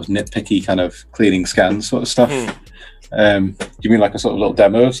like sort of nitpicky, kind of cleaning scans sort of stuff. Do you mean like a sort of little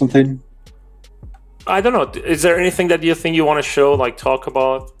demo of something? I don't know. Is there anything that you think you want to show, like talk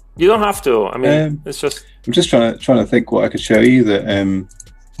about? You don't have to. I mean, it's just. I'm just trying to think what I could show you that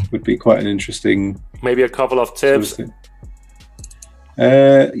would be quite an interesting. Maybe a couple of tips. Sort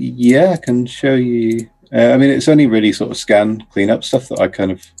of I can show you. I mean, it's only really sort of scan cleanup stuff that I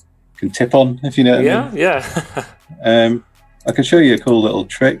kind of can tip on, if you know what I mean. Yeah. I can show you a cool little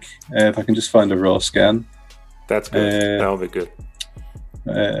trick if I can just find a raw scan. That's good. That'll be good.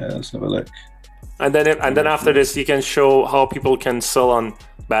 Let's have a look. And then after this, you can show how people can sell on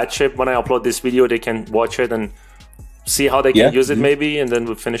Badship. When I upload this video, they can watch it and see how they can use it, maybe, and then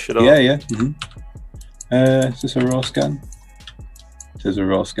we'll finish it off. Yeah. Is this a raw scan? It is a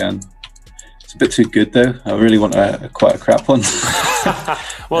raw scan. It's a bit too good though. I really want quite a crap one.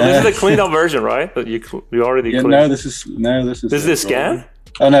 Well, this is the cleaned up version, right? That you already cleaned. No, this is This is the scan? One.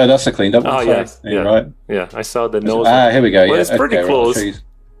 Oh no, that's the cleaned up one. Oh yes, you're right. Yeah, I saw the nose. Here we go. Well, it's pretty close.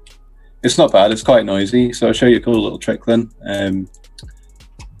 It's not bad. It's quite noisy. So I'll show you a cool little trick then.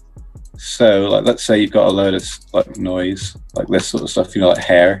 So like, let's say you've got a load of like noise, like this sort of stuff. You know, like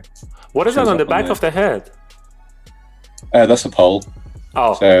hair. What is that on the back of the head? That's a pole.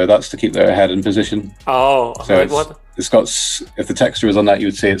 Oh. So that's to keep the head in position. Oh. So what? It's got, if the texture was on that, you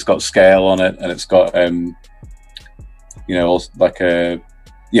would see it's got scale on it, and it's got, you know, like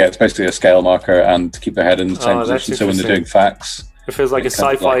it's basically a scale marker, and to keep the head in the same position. So when they're doing facts, it feels like a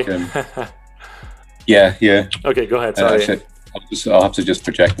sci-fi. Yeah. Okay, go ahead. Sorry. Actually, I'll have to just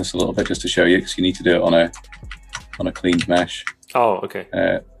project this a little bit just to show you, because you need to do it on a cleaned mesh. Oh, okay.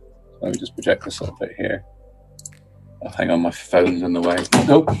 Let me just project this a little bit here. Oh, hang on, my phone's in the way.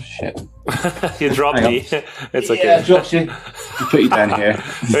 Oh, shit. You dropped me. It's okay. Yeah, I dropped you. I'll put you down here.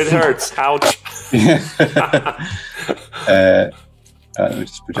 It hurts. Ouch. Let me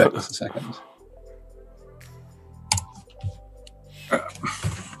just project this a second.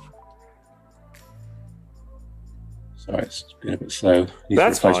 Sorry, it's been a bit slow.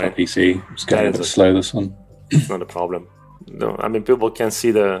 That's fine. My PC. It's getting a bit slow, this one. It's not a problem. No, I mean, people can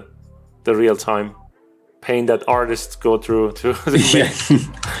see the real time pain that artists go through to So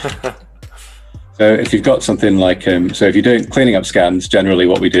if you've got something like so if you're doing cleaning up scans, generally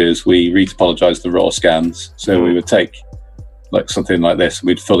what we do is we retopologize the raw scans. So we would take like something like this,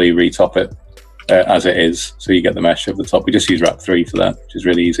 we'd fully retop it as it is, so you get the mesh over the top. We just use Wrap 3 for that, which is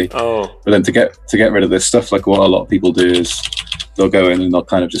really easy. But then to get rid of this stuff, like what a lot of people do is they'll go in and they'll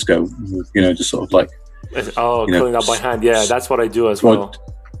kind of just go, you know, just sort of like cleaning up by hand. Yeah, that's what I do as well.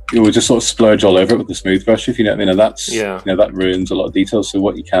 You would just sort of splurge all over it with the smooth brush, if you know what I mean. And that's, you know, that ruins a lot of details. So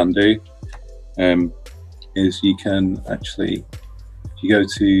what you can do is you can actually, if you go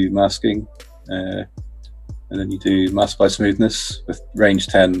to masking, and then you do mask by smoothness with range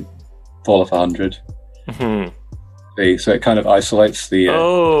 10, fall off 100. See, so it kind of isolates the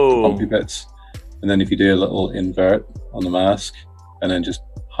bumpy bits. And then if you do a little invert on the mask and then just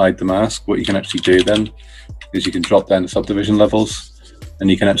hide the mask, what you can actually do then is you can drop down the subdivision levels, and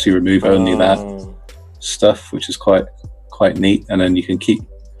you can actually remove only that stuff, which is quite neat. And then you can keep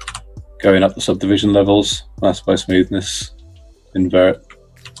going up the subdivision levels, mask by smoothness, invert.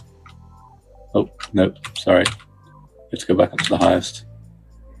 Oh, no, sorry. You have to go back up to the highest.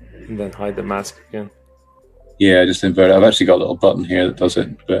 And then hide the mask again. Yeah, just invert it. I've actually got a little button here that does it.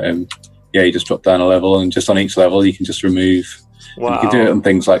 But yeah, you just drop down a level, and just on each level you can just remove. Wow. You can do it on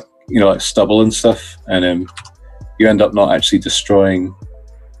things like, you know, like stubble and stuff, and you end up not actually destroying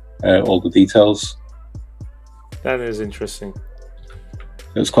all the details. That is interesting.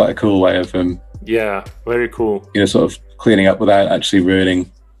 It's quite a cool way of yeah, very cool. You know, sort of cleaning up without actually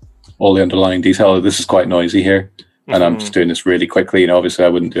ruining all the underlying detail. This is quite noisy here, and I'm just doing this really quickly. You know, obviously I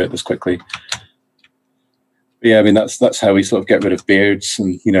wouldn't do it this quickly. But yeah, I mean that's how we sort of get rid of beards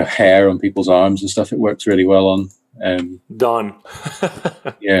and, you know, hair on people's arms and stuff. It works really well on. Done.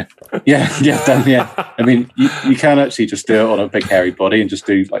 yeah, done. Yeah, I mean, you can actually just do it on a big hairy body and just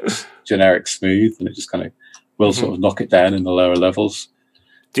do like generic smooth, and it just kind of will sort of knock it down in the lower levels.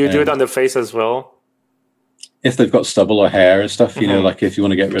 Do you do it on the face as well? If they've got stubble or hair and stuff, you know, like if you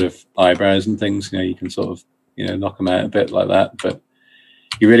want to get rid of eyebrows and things, you know, you can sort of, you know, knock them out a bit like that. But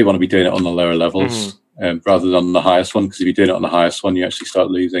you really want to be doing it on the lower levels rather than on the highest one, because if you're doing it on the highest one, you actually start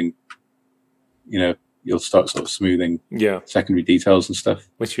losing, you know, you'll start sort of smoothing secondary details and stuff.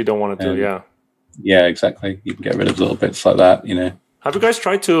 Which you don't want to do, Yeah, exactly. You can get rid of little bits like that, you know. Have you guys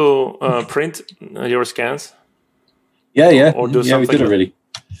tried to print your scans? Yeah. Or do something? We did a really,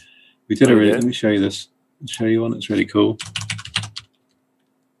 did? let me show you this. I'll show you one, it's really cool.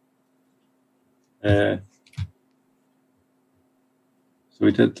 So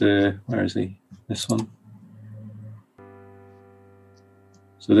we did, where is he? This one.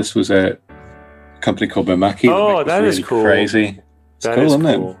 So this was a company called Momaki. Oh, that is cool. Crazy. It's cool, isn't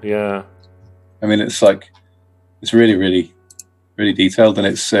it? Yeah. I mean, it's really, really, really detailed, and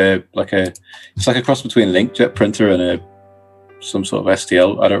it's like a cross between an inkjet printer and some sort of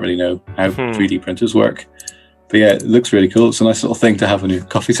STL. I don't really know how 3D printers work, But yeah, it looks really cool. It's a nice little thing to have on your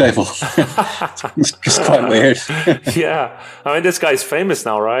coffee table. It's quite weird. Yeah. I mean, this guy's famous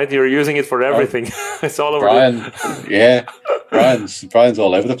now, right? You're using it for everything. It's all over. Brian's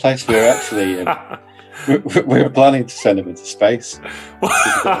all over the place. We were actually we were planning to send him into space.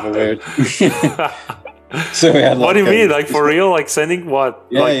 Weird. So we had, what do you mean? Like for real? Like sending what?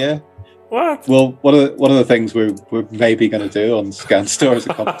 Yeah. What? Well, one of the things we're maybe going to do on ScanStore as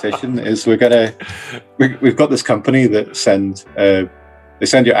a competition is we've got this company that they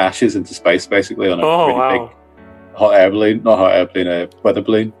send your ashes into space basically on a big hot air balloon, a weather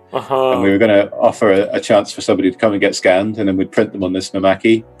balloon. And we were going to offer a chance for somebody to come and get scanned, and then we'd print them on this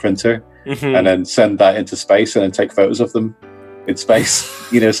Siamak printer, and then send that into space, and then take photos of them in space.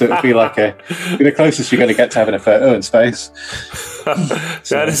 So it'd be like the closest you're going to get to having a photo in space.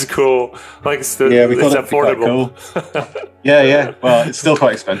 That is cool. Like we thought it's affordable. Cool. Yeah. Well, it's still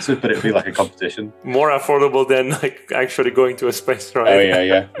quite expensive, but it'd be like a competition. More affordable than like actually going to a space, right?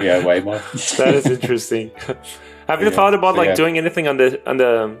 Oh yeah, way more. That is interesting. Have you thought about doing anything on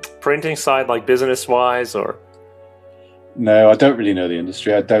the printing side, like business wise, or? No, I don't really know the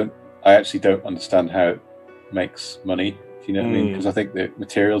industry. I actually don't understand how it makes money. If you know what I mean? Because I think the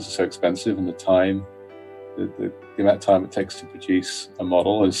materials are so expensive, and the time, the amount of time it takes to produce a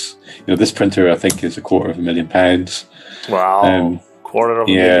model is, this printer I think is £250,000. Wow,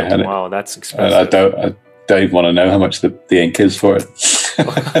 $250,000. Wow, that's expensive. I don't even want to know how much the ink is for it.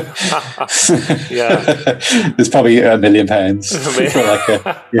 There's probably £1 million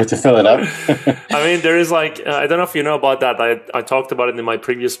for to fill it up. I mean, there is I don't know if you know about that. I talked about it in my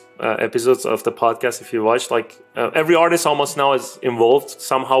previous episodes of the podcast. If you watched, every artist almost now is involved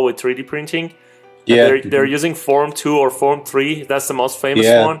somehow with 3D printing. Yeah, they're using Form 2 or Form 3. That's the most famous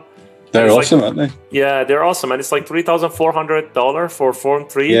one. They're awesome, aren't they? Yeah, they're awesome, and it's like $3,400 for Form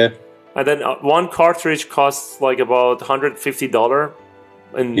 3. Yeah, and then one cartridge costs like about $150.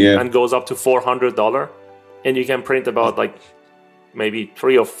 And goes up to $400, and you can print about maybe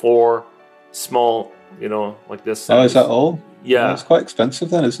 3 or 4 small, like this size. Oh, is that all? Yeah, it's quite expensive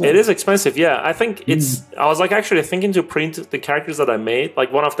then, isn't it? It is expensive. Yeah, I think it's. I was actually thinking to print the characters that I made.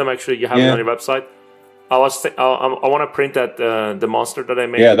 Like one of them, actually, you have it on your website. I want to print that the monster that I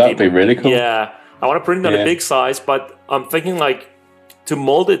made. Yeah, that'd be really cool. Yeah, I want to print it on a big size, but I'm thinking to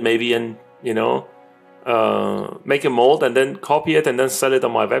mold it maybe and make a mold and then copy it and then sell it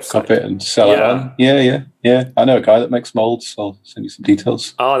on my website. Copy it and sell it on. Yeah. I know a guy that makes molds. So I'll send you some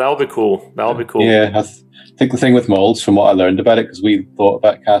details. Oh, that would be cool. Yeah, I think the thing with molds, from what I learned about it, because we thought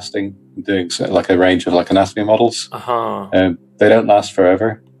about casting and doing a range of anatomy models. They don't last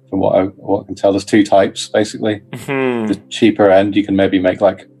forever. From what I can tell, there's 2 types basically. The cheaper end, you can maybe make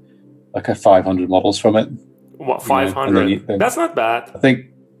like a 500 models from it. What, 500? That's not bad. I think.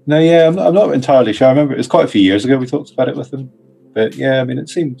 No, yeah, I'm not entirely sure. I remember it was quite a few years ago we talked about it with them. But yeah, I mean, I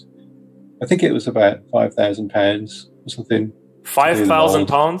think it was about £5,000 or something.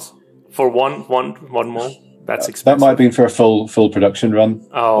 £5,000 for one mold? That's expensive. That might have been for a full production run.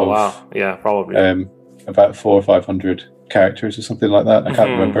 Oh, wow. Yeah, probably. About 400 or 500 characters or something like that. I can't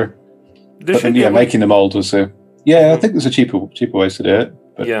remember. But then, making the mold was I think there's a cheaper ways to do it.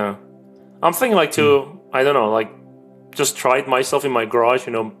 But. Yeah. I'm thinking I don't know, just try it myself in my garage,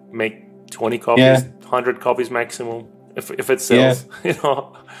 make 20 copies, 100 copies maximum, if it sells, Yeah,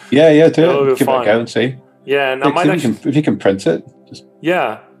 do it. Give it a go and see. Yeah, and if you can print it.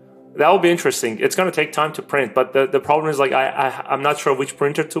 That would be interesting. It's going to take time to print, but the problem is I'm not sure which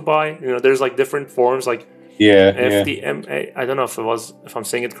printer to buy. There's different forms, FDMA. I don't know if I'm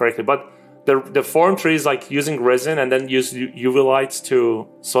saying it correctly, but the Form 3 is using resin and then use UV lights to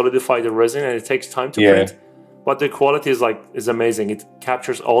solidify the resin, and it takes time to print. But the quality is amazing. It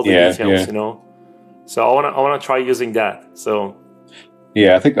captures all the details, So I wanna try using that. So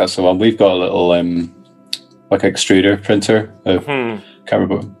I think that's the one. We've got a little extruder printer. Can't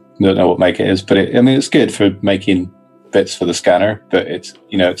remember. Don't know what make it is, but it's good for making bits for the scanner. But it's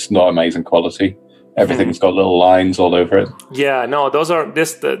not amazing quality. Everything's got little lines all over it. Yeah, no, those are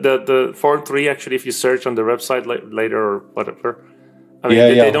the Form 3. Actually, if you search on the website later or whatever. I mean,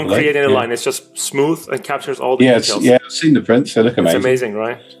 they don't create any line. It's just smooth and captures all the details. I've seen the prints. They look amazing. It's amazing,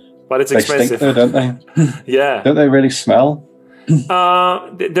 right? But it's expensive. They stink though, don't they? Yeah. Don't they really smell?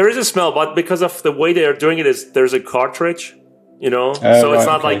 There is a smell, but because of the way they are doing it, there's a cartridge, so it's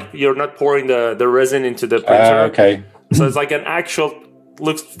not like you're not pouring the resin into the printer. Okay. So it's like an actual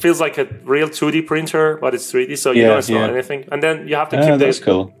feels like a real 2D printer, but it's 3D, so you don't smell anything. And then you have to keep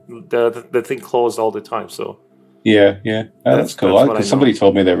the thing closed all the time. So. Yeah. That's cool. Somebody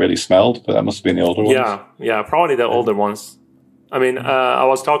told me they really smelled, but that must have been the older ones. Yeah, probably the older ones. I mean, I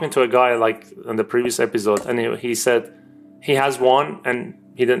was talking to a guy like on the previous episode, and he said he has one, and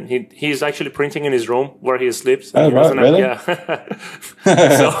he's actually printing in his room where he sleeps. Oh, right, really? Yeah.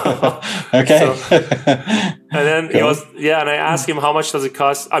 Okay. And then he was, and I asked him, how much does it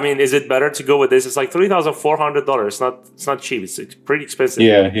cost? I mean, is it better to go with this? It's like $3,400. It's not cheap. It's pretty expensive.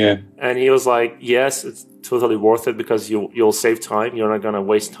 Yeah. And he was like, yes, it's totally worth it because you'll save time. You're not going to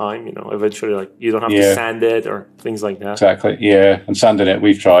waste time. Eventually, like you don't have to sand it or things like that. Exactly. Yeah. And sanding it,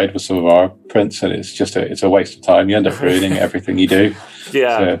 we've tried with some of our prints, and it's just it's a waste of time. You end up ruining everything you do.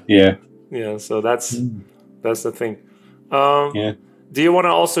 Yeah. So, So that's the thing. Do you want to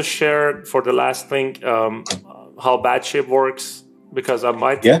also share for the last thing how Badship works? Because I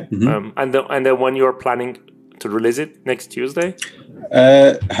might. Yeah. And then when you're planning to release it next Tuesday.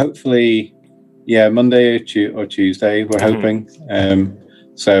 Hopefully, Monday or Tuesday. We're hoping.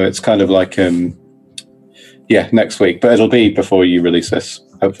 So it's kind of like next week, but it'll be before you release this.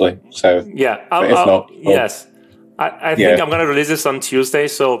 Hopefully. So if not, yes. I think I'm going to release this on Tuesday,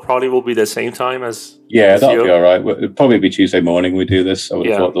 so probably will be the same time as that'll be all right. It'll probably be Tuesday morning we do this. I would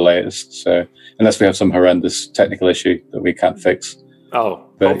have thought the latest. So unless we have some horrendous technical issue that we can't fix. Oh,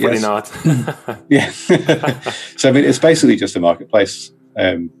 but hopefully not. So I mean, it's basically just a marketplace,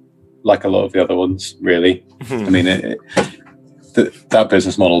 like a lot of the other ones, really. I mean, that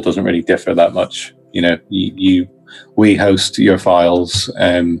business model doesn't really differ that much. We host your files,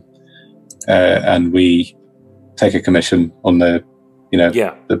 and we take a commission on the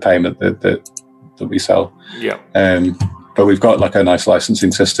payment that we sell. But we've got like a nice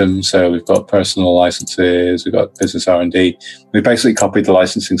licensing system. So we've got personal licenses, we've got business R&D. We basically copied the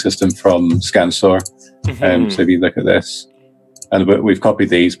licensing system from ScanStore. So if you look at this, and we've copied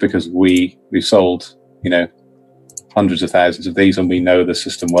these because we've sold hundreds of thousands of these, and we know the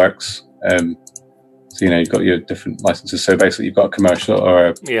system works. So you've got your different licenses. So basically you've got a commercial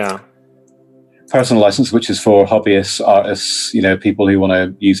or personal license, which is for hobbyists, artists, people who want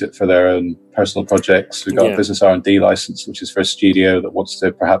to use it for their own personal projects. We've got a business R&D license, which is for a studio that wants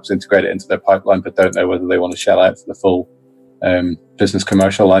to perhaps integrate it into their pipeline, but don't know whether they want to shell out for the full business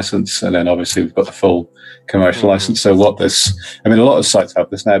commercial license. And then obviously we've got the full commercial license. So a lot of sites have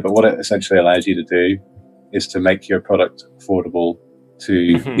this now, but what it essentially allows you to do is to make your product affordable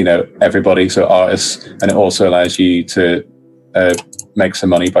to, everybody, so artists, and it also allows you to make some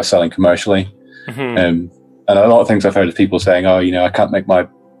money by selling commercially. And a lot of things I've heard of people saying, I can't make my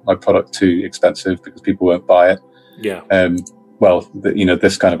product too expensive because people won't buy it.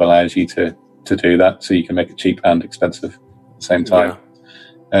 This kind of allows you to do that, so you can make it cheap and expensive at the same time.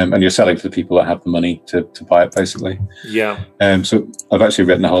 And you're selling to the people that have the money to buy it, basically. So I've actually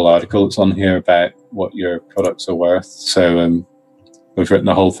written a whole article that's on here about what your products are worth. So we've written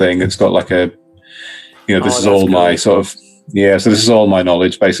the whole thing. It's got like this is all my sort of so this is all my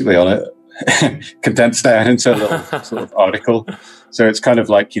knowledge basically on it. Condensed down into a little sort of article. So it's kind of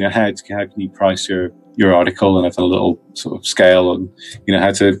like, how can you price your article, and have a little sort of scale, and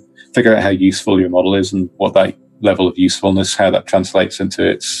how to figure out how useful your model is and what that level of usefulness, how that translates into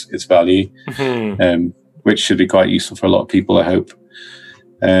its value, which should be quite useful for a lot of people, I hope.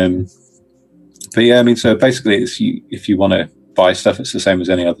 So basically it's if you want to buy stuff, it's the same as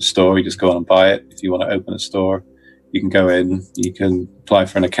any other store. You just go on and buy it. If you want to open a store, you can go in, you can apply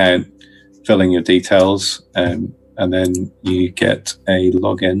for an account, fill in your details, and then you get a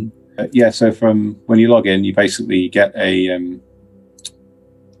login. So from when you log in, you basically get a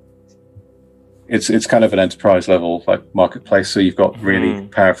it's kind of an enterprise level like marketplace. So you've got really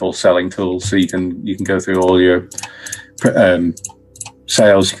powerful selling tools. So you can go through all your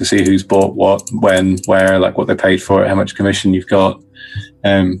sales. You can see who's bought what, when, where, like what they paid for it, how much commission you've got.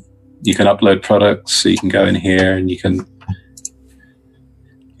 You can upload products. So you can go in here and you can,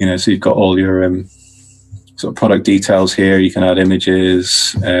 so you've got all your sort of product details here. You can add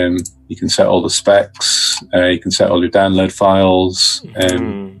images. You can set all the specs. You can set all your download files.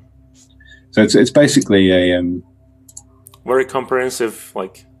 So it's basically a very comprehensive,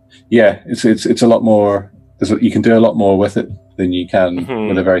 like. It's a lot more. You can do a lot more with it than you can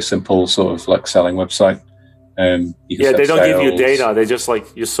with a very simple sort of like selling website. They don't give you data. They just like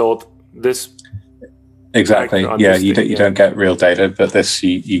you sold this. Exactly. You don't get real data, but this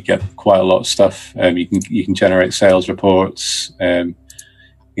you get quite a lot of stuff. You can generate sales reports. You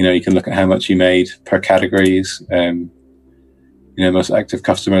can look at how much you made per categories. Most active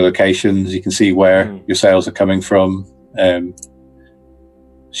customer locations. You can see where your sales are coming from.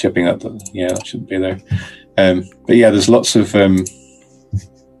 Shipping that shouldn't be there. But there's lots of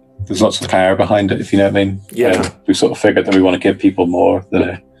power behind it, if you know what I mean. We sort of figured that we want to give people more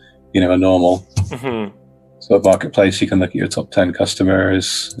than a normal sort of marketplace. You can look at your top 10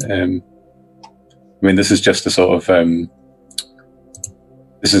 customers. I mean, this is just a sort of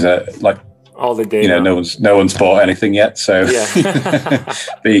this is a like all the data. You know, no one's bought anything yet, so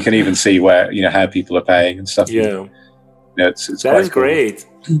but you can even see where how people are paying and stuff. Yeah, it's that is cool. Great.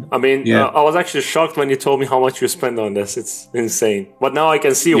 I mean, I was actually shocked when you told me how much you spend on this. It's insane. But now I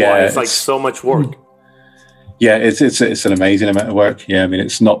can see why it's like so much work. Yeah, it's an amazing amount of work. Yeah, I mean,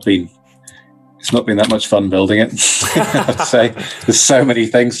 it's not been that much fun building it. I'd say there's so many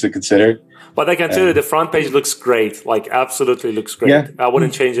things to consider. But I can tell you the front page looks great. Like, absolutely looks great. Yeah. I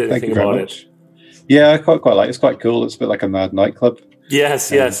wouldn't change anything about it. Yeah, I quite like it. It's quite cool. It's a bit like a mad nightclub. Yes.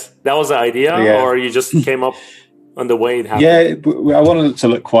 That was the idea, or you just came up on the way it happened? Yeah, I wanted it to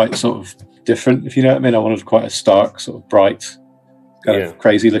look quite sort of different, if you know what I mean. I wanted quite a stark, sort of bright, kind of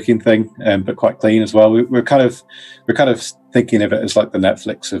crazy looking thing, but quite clean as well. We're kind of thinking of it as like the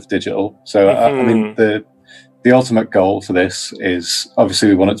Netflix of digital. So I mean, the ultimate goal for this is obviously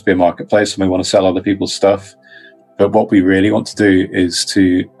we want it to be a marketplace and we want to sell other people's stuff. But what we really want to do is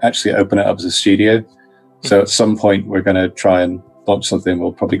to actually open it up as a studio. So at some point we're going to try and launch something.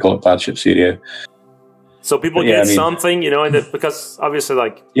 We'll probably call it Badship Studio. So people get something, because obviously,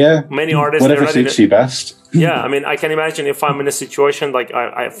 like many artists, whatever suits you best. Yeah, I mean, I can imagine if I'm in a situation like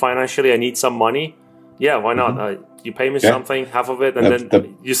I financially I need some money. Yeah, why not? You pay me something, half of it, and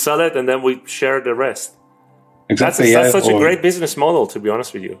then you sell it, and then we share the rest. Exactly. That's such a great business model, to be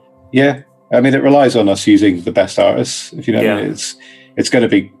honest with you. Yeah, I mean, it relies on us using the best artists. If you know, it's going to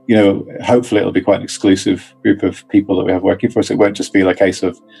be, hopefully it'll be quite an exclusive group of people that we have working for us. It won't just be like a case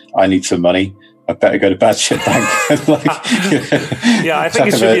of I need some money, I better go to Badship Bank. I think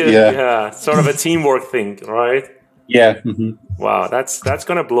it should be sort of a teamwork thing, right? Yeah. Mm-hmm. Wow, that's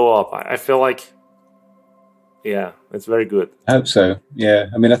going to blow up. I feel like, it's very good. I hope so. Yeah,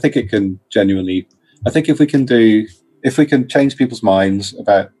 I mean, I think it can genuinely. I think if we can change people's minds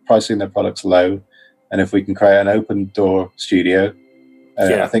about pricing their products low, and if we can create an open door studio,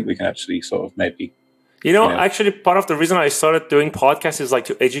 I think we can actually sort of maybe. Actually, part of the reason I started doing podcasts is like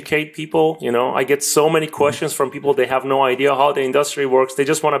to educate people. I get so many questions from people. They have no idea how the industry works. They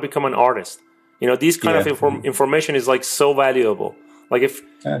just want to become an artist. These kind of information is like so valuable. Like if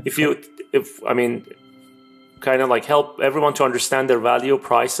kind of like help everyone to understand their value,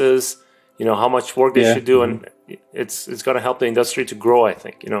 prices, how much work they should do, and it's going to help the industry to grow, I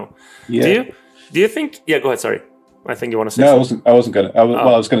think, Do you think, go ahead, sorry. I think you want to say something. I wasn't going to. I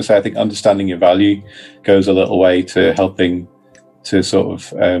was going to say, I think understanding your value goes a little way to helping to sort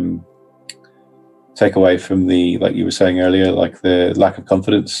of take away from the, like you were saying earlier, like the lack of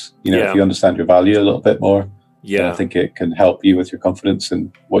confidence. If you understand your value a little bit more, I think it can help you with your confidence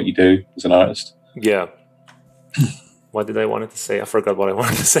in what you do as an artist. Yeah. What did I want to say? I forgot what I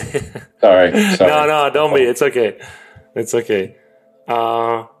wanted to say. Sorry. No, don't be. It's okay.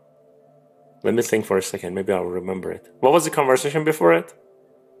 Let me think for a second. Maybe I'll remember it. What was the conversation before it?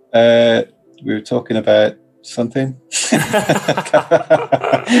 We were talking about something. It's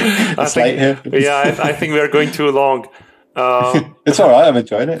late here. I think we are going too long. It's all right. I'm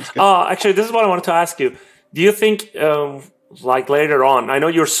enjoying it. Actually, this is what I wanted to ask you. Do you think, like later on, I know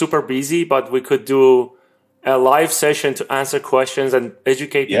you're super busy, but we could do a live session to answer questions and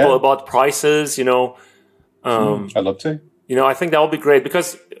educate people about prices, I'd love to. I think that would be great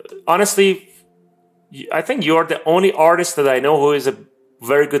because honestly, I think you're the only artist that I know who is a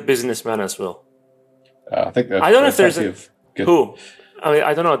very good businessman as well. I think I don't know if there's who. I mean,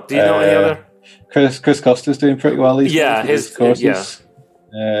 I don't know. Do you know any other? Chris Costa's doing pretty well these days. His courses.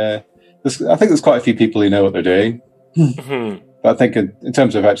 I think there's quite a few people who know what they're doing. Mm-hmm. But I think in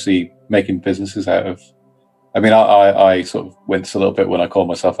terms of actually making businesses out of, I mean, I sort of wince a little bit when I call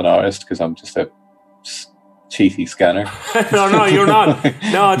myself an artist because I'm just a cheesy scanner. No, you're not.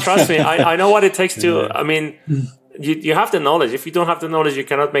 No, trust me. I know what it takes to. I mean, you have the knowledge. If you don't have the knowledge, you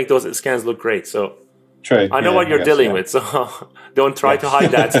cannot make those scans look great. So true. I know what you're dealing with. So don't try to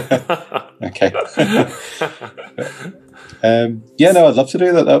hide that. Okay. I'd love to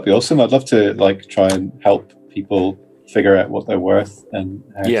do that. That'd be awesome. I'd love to try and help people figure out what they're worth and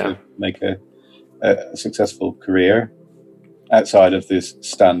how to make a successful career outside of this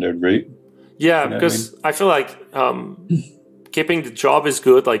standard route. Yeah, because I feel like keeping the job is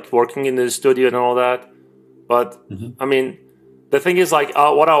good, like working in the studio and all that. But I mean, the thing is, like, I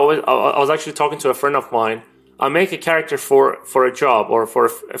was actually talking to a friend of mine. I make a character for a job or for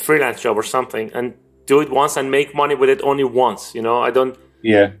a freelance job or something, and do it once and make money with it only once. I don't.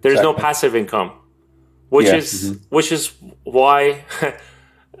 Yeah. There's no passive income, which is why.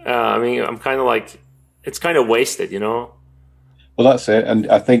 I mean, I'm kind of like, it's kind of wasted, Well, that's it, and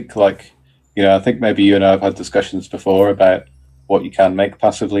I think I think maybe you and I have had discussions before about what you can make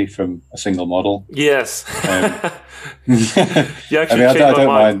passively from a single model. Yes. You I actually don't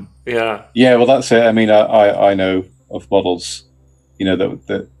mind. Yeah. Yeah, well, that's it. I mean, I know of models,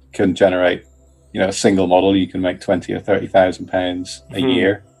 that can generate, a single model. You can make £20,000 or £30,000 a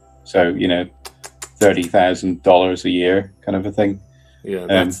year. So, $30,000 a year, kind of a thing. Yeah,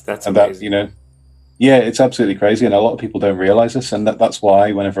 that's amazing. That, yeah, it's absolutely crazy, and a lot of people don't realize this, and that's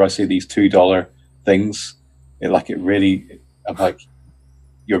why whenever I see these $2 things, I'm like,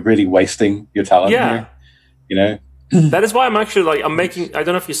 you're really wasting your talent here. That is why I'm actually I'm making. I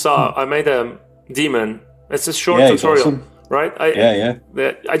don't know if you saw. I made a demon. It's a short tutorial, awesome. Right?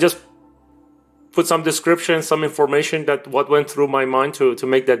 I just put some description, some information that what went through my mind to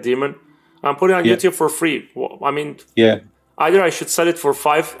make that demon. I'm putting it on YouTube for free. I mean, either I should sell it for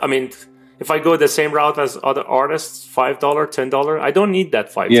 $5. I mean, if I go the same route as other artists, $5, $10, I don't need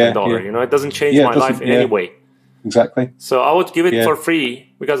that $10. It doesn't change my life in any way. Exactly. So I would give it for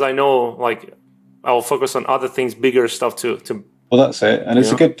free because I know, I will focus on other things, bigger stuff too. Well, that's it, and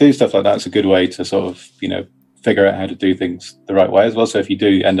it's a good do stuff like that. It's a good way to sort of figure out how to do things the right way as well. So if you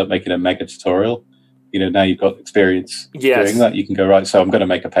do end up making a mega tutorial, now you've got experience doing that. You can go, right, so I'm going to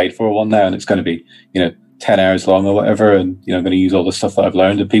make a paid for one now, and it's going to be 10 hours long or whatever, and I'm going to use all the stuff that I've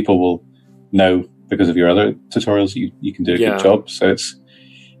learned, and people will know because of your other tutorials you can do a good job. So it's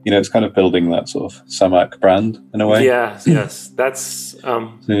it's kind of building that sort of Siamak brand in a way. Yes, that's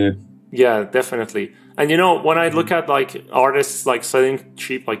yeah, definitely. And when I look at artists selling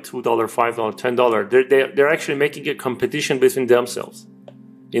cheap, $2, $5, $10, they're actually making a competition between themselves.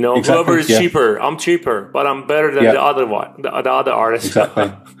 Exactly, whoever is cheaper, I'm cheaper, but I'm better than the other one, the other artist.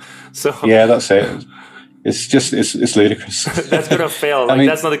 Exactly. So that's it. It's just it's ludicrous. That's gonna fail.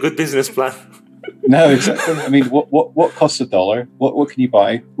 That's not a good business plan. No, exactly. I mean, what costs $1? What can you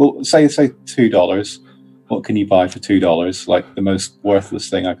buy? Well, say $2. What can you buy for $2? Like the most worthless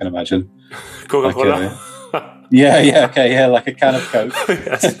thing I can imagine. Coca-Cola. Like a can of Coke.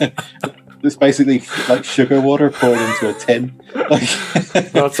 Yes. It's basically like sugar water poured into a tin.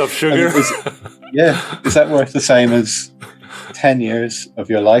 Lots of sugar. Is that worth the same as 10 years of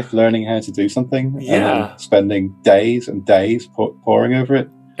your life learning how to do something? Yeah. And then spending days and days pouring over it?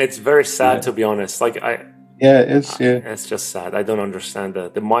 It's very sad, to be honest. It is. It's just sad. I don't understand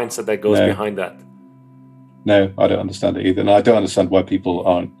the mindset that goes behind that. No, I don't understand it either. And I don't understand why people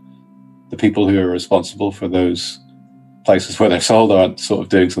aren't, the people who are responsible for those places where they're sold aren't sort of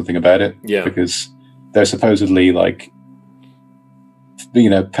doing something about it. Yeah. Because they're supposedly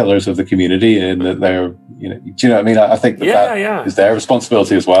pillars of the community, and that they're, do you know what I mean? I think that is their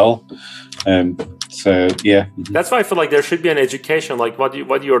responsibility as well. That's why I feel like there should be an education,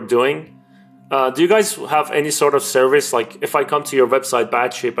 what you're doing. Do you guys have any sort of service? If I come to your website,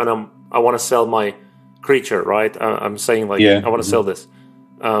 Badship, and I want to sell my creature, right? I'm saying I want to sell this.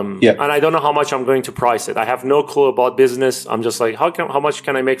 And I don't know how much I'm going to price it. I have no clue about business. I'm just how much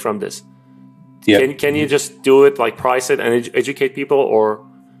can I make from this? Can you just do it, price it and educate people, or?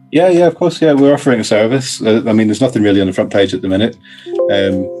 Yeah, of course. Yeah, we're offering a service. I mean, there's nothing really on the front page at the minute.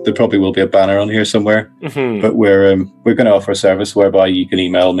 There probably will be a banner on here somewhere, but we're going to offer a service whereby you can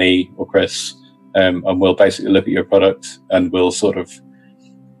email me or Chris, and we'll basically look at your product, and we'll sort of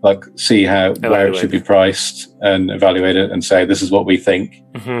see where it should be priced and evaluate it and say, this is what we think.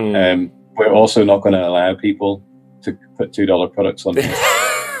 We're also not going to allow people to put $2 products on here.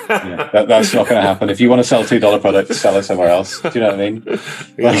 That's not going to happen. If you want to sell $2 products, sell it somewhere else. Do you know what I mean?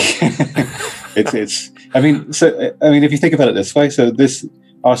 If you think about it this way, so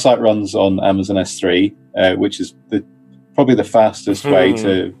our site runs on Amazon S3, which is probably the fastest way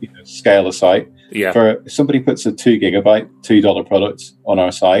to scale a site. Yeah. If somebody puts a 2 gigabyte $2 product on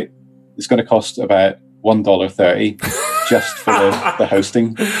our site, it's going to cost about $1.30 just for the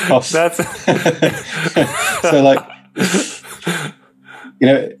hosting costs. So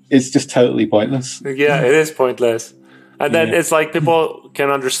it's just totally pointless. Yeah, it is pointless. And then it's people can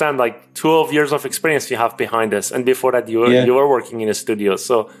understand 12 years of experience you have behind this, and before that you were working in a studio.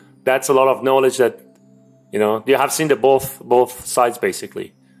 So that's a lot of knowledge that you have seen the both sides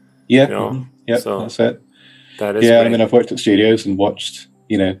basically. Yeah. Yeah, so that's it. That is great. I mean, I've worked at studios and watched,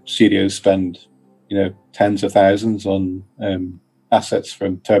 studios spend, tens of thousands on assets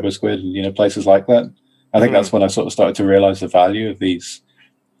from Turbo Squid and, places like that. I think that's when I sort of started to realize the value of these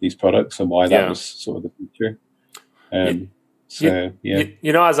products and why that was sort of the future. As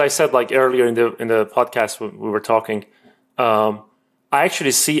I said, earlier in the podcast when we were talking, I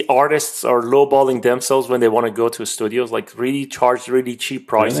actually see artists are lowballing themselves when they want to go to studios, really charge really cheap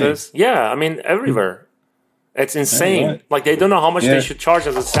prices. Really? Yeah, I mean, everywhere. It's insane. Right. Like they don't know how much they should charge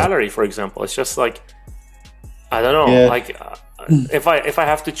as a salary, for example. It's just like, I don't know. Like if I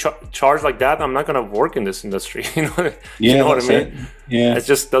have to charge like that, I'm not gonna work in this industry. You know what I mean? Yeah, it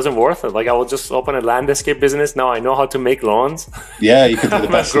just doesn't worth it. Like I will just open a landscape business. Now I know how to make lawns. Yeah, you can do the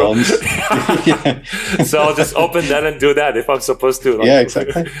best lawns. So I'll just open that and do that if I'm supposed to. Like, yeah,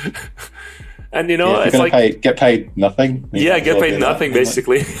 exactly. And it's like get paid nothing. Get paid nothing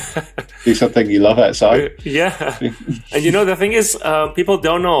basically. Do something you love outside. Yeah, and the thing is, people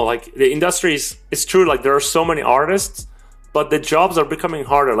don't know. Like the industry it's true. Like there are so many artists, but the jobs are becoming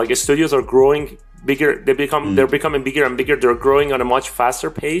harder. Like the studios are growing bigger. They're becoming bigger and bigger. They're growing on a much faster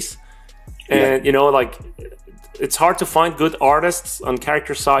pace, and like it's hard to find good artists on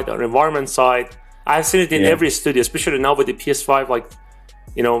character side or environment side. I've seen it in every studio, especially now with the PS5. Like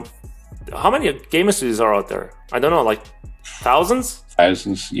how many game studios are out there? I don't know, like thousands?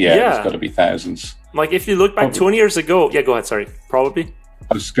 Thousands, there's got to be thousands. Like if you look back 20 years ago, go ahead, sorry, probably.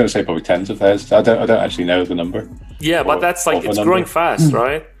 I was going to say probably tens of thousands. I don't actually know the number. Yeah, but that's like, it's growing fast,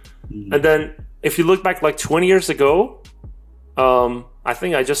 right? And then if you look back like 20 years ago, I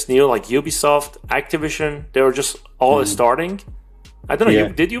think I just knew like Ubisoft, Activision, they were just all starting. I don't know,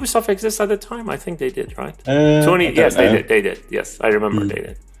 did Ubisoft exist at the time? I think they did, right? Yes, they did. Yes, I remember they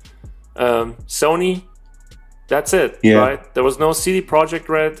did. Sony, that's it, right? There was no CD Projekt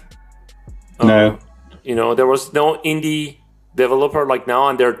Red. No. There was no indie developer like now,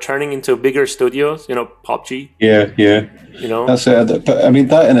 and they're turning into bigger studios, PUBG. Yeah. That's it. But I mean,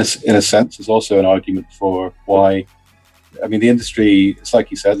 that in a sense is also an argument for why, I mean, the industry, it's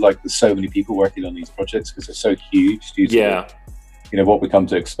like you said, like there's so many people working on these projects because they're so huge due to what we come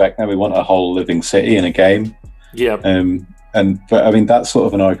to expect now. We want a whole living city in a game. Yeah. But I mean, that's sort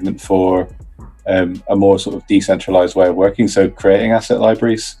of an argument for a more sort of decentralized way of working. So creating asset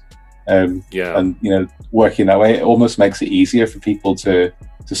libraries, and working that way, it almost makes it easier for people to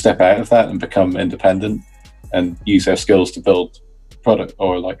step out of that and become independent and use their skills to build product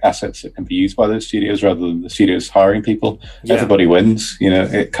or like assets that can be used by those studios rather than the studios hiring people. Everybody wins.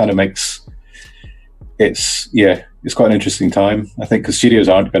 It kind of makes it's quite an interesting time, I think, because studios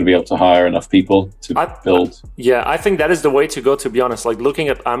aren't going to be able to hire enough people to build. I think that is the way to go, to be honest. Like looking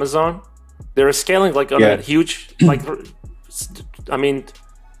at Amazon, they're scaling like on a huge, like, I mean,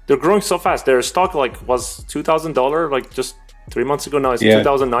 they're growing so fast. Their stock like was $2,000 like just 3 months ago. Now it's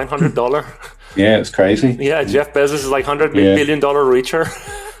 $2,900. Yeah, it's crazy. Yeah, Jeff Bezos is like $100 billion richer.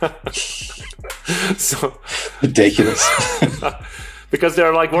 So ridiculous. Because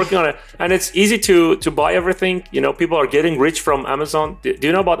they're like working on it, and it's easy to buy everything. People are getting rich from Amazon. Do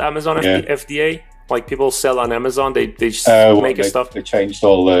you know about Amazon FDA? Like people sell on Amazon. They just make stuff. They changed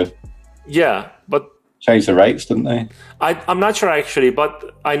all the but changed the rates, didn't they? I'm not sure actually,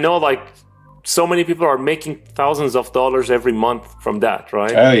 but I know like so many people are making thousands of dollars every month from that,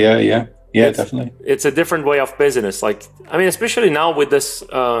 right? Oh yeah, definitely. It's a different way of business. Like I mean, especially now with this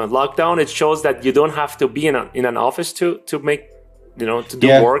lockdown, it shows that you don't have to be in an office to make. To do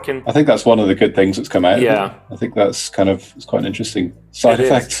work. And I think that's one of the good things that's come out of it. I think that's it's quite an interesting side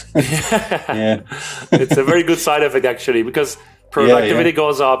effect. It's a very good side effect actually, because productivity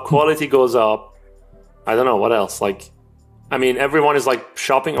goes up, quality goes up. I don't know what else. Like, I mean, everyone is like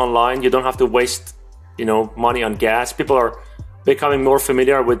shopping online. You don't have to waste, money on gas. People are becoming more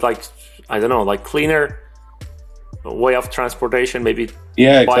familiar with like, I don't know, like cleaner way of transportation, maybe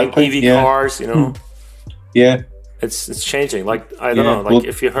buying EV cars, Yeah. It's changing. Like, I don't know, like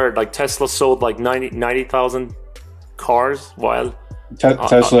if you heard, like Tesla sold like 90,000 cars while...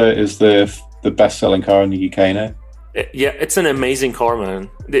 Tesla is the best-selling car in the UK now. It's an amazing car,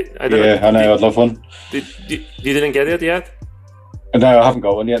 man. I know, I'd love one. You didn't get it yet? No, I haven't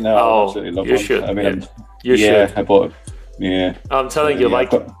got one yet. No, I absolutely love one. Should. I mean, you should. I bought it. Yeah. I'm telling you,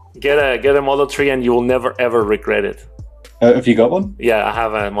 get a Model 3 and you will never, ever regret it. Have you got one? Yeah, I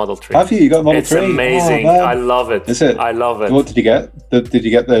have a Model 3. Have you? You got a Model 3? It's amazing. I love it. Is it? I love it. What did you get? Did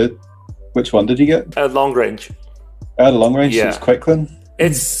you get which one did you get? Long range. The long range? Yeah. It's quick then?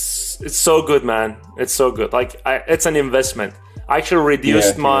 It's so good, man. It's so good. Like, it's an investment. I actually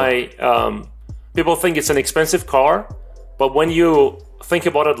reduced my... people think it's an expensive car, but when you think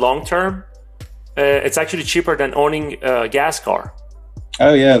about it long term, it's actually cheaper than owning a gas car.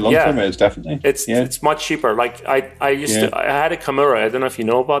 Oh yeah, long term it is definitely. It's much cheaper. Like I had a Camaro. I don't know if you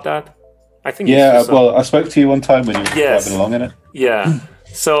know about that. I think well, I spoke to you one time when you were driving along in it. Yeah.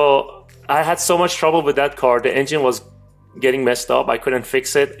 So I had so much trouble with that car. The engine was getting messed up. I couldn't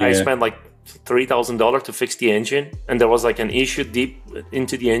fix it. I spent like $3,000 to fix the engine, and there was like an issue deep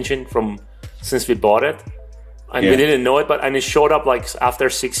into the engine since we bought it, and we didn't know it. And it showed up like after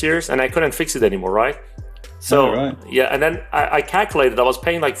 6 years, and I couldn't fix it anymore, right? So yeah, and then I calculated I was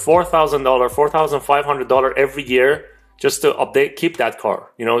paying like $4,000, $4,500 every year just to keep that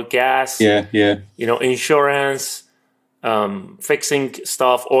car. You know, gas. Yeah. You know, insurance, fixing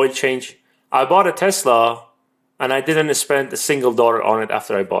stuff, oil change. I bought a Tesla, and I didn't spend a single dollar on it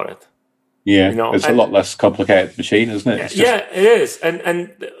after I bought it. Yeah, you know? It's a lot less complicated machine, isn't it? Yeah, it is.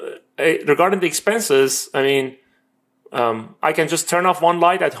 And regarding the expenses, I mean, I can just turn off one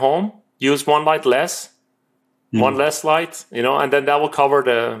light at home, use one light one less light, you know, and then that will cover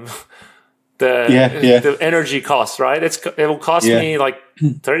the energy cost, right? It will cost me like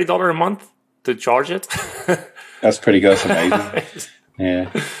 $30 a month to charge it. That's pretty good. That's amazing.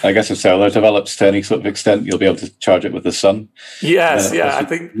 Yeah, I guess if solar develops to any sort of extent, you'll be able to charge it with the sun. Yes, I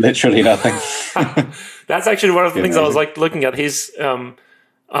think literally nothing. That's actually one of the things I was like looking at.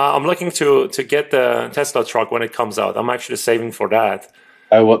 I'm looking to get the Tesla truck when it comes out. I'm actually saving for that.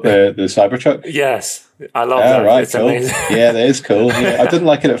 Oh, what, the Cybertruck? Yes, I love that. Right, it's cool. Amazing. Yeah, that is cool. Yeah, I didn't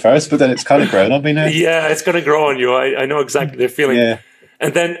like it at first, but then it's kind of grown on me now. Yeah, it's going to grow on you. I know exactly the feeling. Yeah.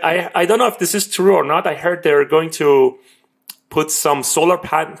 And then I don't know if this is true or not. I heard they're going to put some solar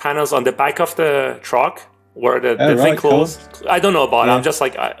panels on the back of the truck where the thing closes. Cool. I don't know about it. I'm just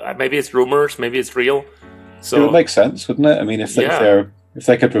like, maybe it's rumors, maybe it's real. So it would make sense, wouldn't it? I mean, if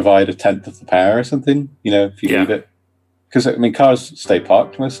they could provide a tenth of the power or something, you know, if you leave it. Because, I mean, cars stay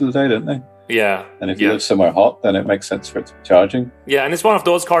parked most of the day, don't they? Yeah. And if you live somewhere hot, then it makes sense for it to be charging. Yeah, and it's one of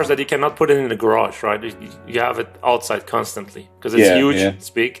those cars that you cannot put it in the garage, right? You have it outside constantly because it's huge, it's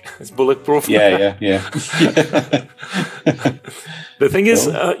big, it's bulletproof. Yeah. The thing is,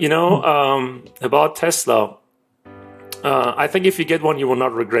 about Tesla, I think if you get one, you will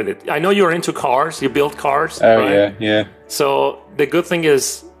not regret it. I know you're into cars, you build cars. Oh, right? yeah. So the good thing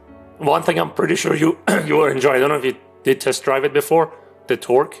is, one thing I'm pretty sure you will enjoy, I don't know if you did test drive it before, the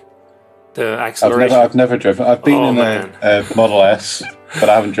torque, the acceleration. I've never driven. I've been in a Model S, but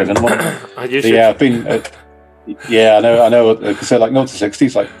I haven't driven one. I've been. I know. So like 0 to 60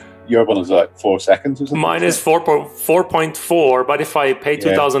 is like your one is like 4 seconds or something. Mine is 4.4, but if I pay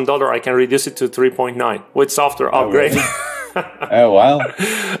 $2,000, I can reduce it to 3.9 with software upgrade. Oh wow!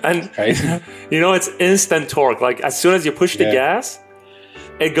 And crazy. You know, it's instant torque. Like as soon as you push the gas,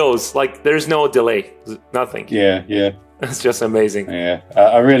 it goes. Like there's no delay, nothing. Yeah. It's just amazing. Yeah,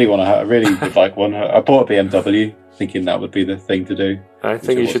 I really would like one. I bought a BMW thinking that would be the thing to do. I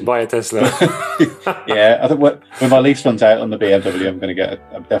think you should buy a Tesla. Yeah, I think when my lease runs out on the BMW, I'm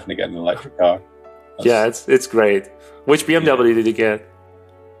definitely getting an electric car. It's great. Which BMW did you get?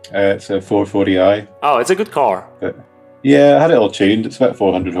 It's a 440i. Oh, it's a good car. But, I had it all tuned. It's about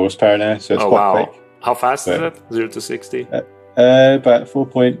 400 horsepower now, so it's quite quick. How fast is it? 0 to 60? About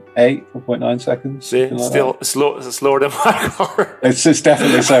 4.9 seconds. See, still slower than my car. It's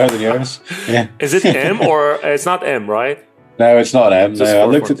definitely slower than yours. Yeah. Is it M or it's not M, right? No, it's not an M. No, I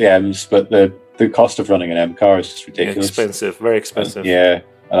looked at the M's, but the cost of running an M car is just ridiculous. Expensive, very expensive. And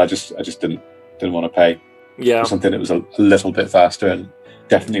I just didn't want to pay for something that was a little bit faster and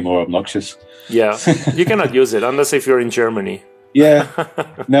definitely more obnoxious. Yeah, you cannot use it unless if you're in Germany. Yeah.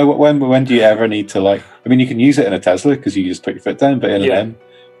 No, when do you ever need to you can use it in a Tesla because you just put your foot down, but in an M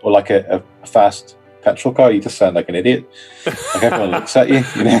or like a fast petrol car, you just sound like an idiot. Like everyone looks at you,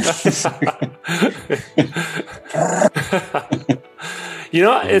 you know. You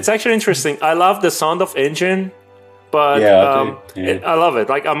know, it's actually interesting. I love the sound of engine, but I love it.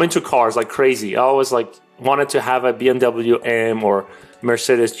 Like I'm into cars like crazy. I always wanted to have a BMW M or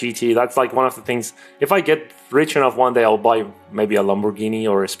Mercedes GT. That's like one of the things. If I get rich enough one day, I'll buy maybe a Lamborghini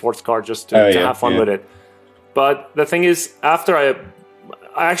or a sports car just to have fun with it. But the thing is, after I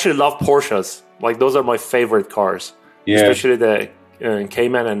actually love Porsches. Like those are my favorite cars, especially the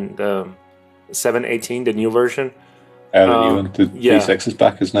Cayman and the 718, the new version. The new one, the V6 is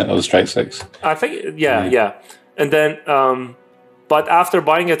back, isn't it? Or the straight six? I think, yeah. And then, but after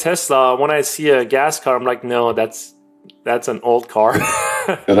buying a Tesla, when I see a gas car, I'm like, no, that's an old car.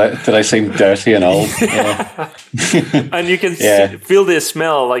 Did I seem dirty and old? And you can feel the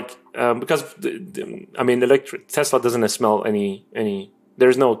smell, because electric Tesla doesn't smell any.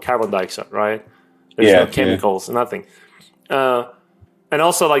 There's no carbon dioxide, right? There's no chemicals, nothing. And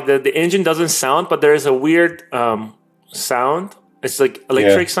also, the engine doesn't sound, but there is a weird sound. It's like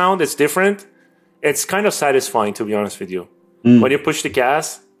electric sound. It's different. It's kind of satisfying, to be honest with you. When you push the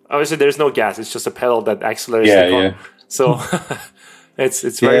gas, obviously there's no gas. It's just a pedal that accelerates the car. So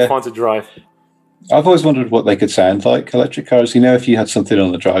it's very fun to drive. I've always wondered what they could sound like, electric cars. You know, if you had something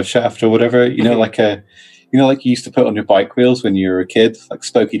on the drive shaft or whatever, you know, like like you used to put on your bike wheels when you were a kid, like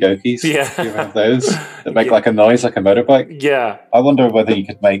Spokey Dokies. Yeah. Do you have those that make like a noise like a motorbike? Yeah. I wonder whether you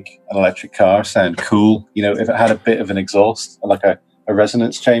could make an electric car sound cool, if it had a bit of an exhaust, like a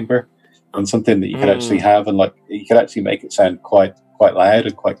resonance chamber, and something that you could actually have, and like you could actually make it sound quite loud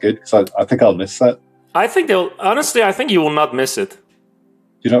and quite good. Because I think I'll miss that. I think you will not miss it.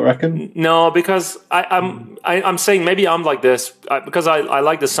 Do you not reckon? No, because I'm saying maybe I'm like this because I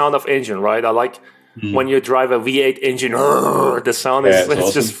like the sound of engine, right? I like when you drive a V8 engine, the sound is it's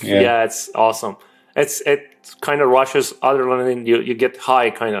awesome. Just it's awesome. It kind of rushes adrenaline. You get high,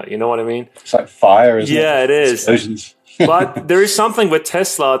 kind of. You know what I mean? It's like fire, isn't it? Yeah, it is. Explosions. But there is something with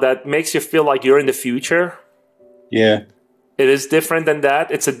Tesla that makes you feel like you're in the future. Yeah, it is different than that.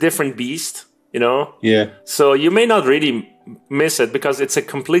 It's a different beast. Yeah. So you may not really miss it because it's a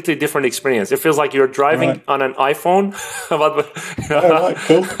completely different experience. It feels like you're driving on an iPhone. Right,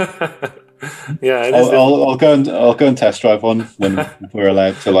 cool. Yeah, I'll go and test drive one when we're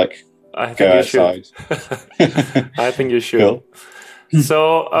allowed to go outside. I think you should. Cool.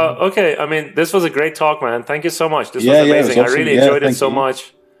 So okay, I mean, this was a great talk, man. Thank you so much. This was amazing. It was awesome. I really enjoyed it so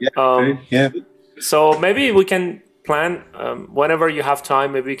much. Yeah. So maybe we can plan whenever you have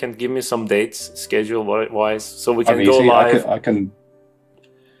time. Maybe you can give me some dates, schedule wise, so we can go live. I can.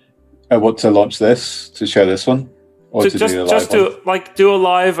 I want to launch this to show this one, or to do a live to do a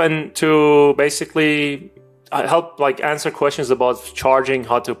live and to basically help answer questions about charging,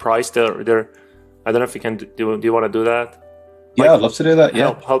 how to price their. I don't know if you can do. Do you want to do that? Yeah, I'd love to do that.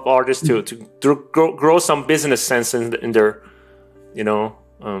 Yeah, help artists to grow some business sense in their,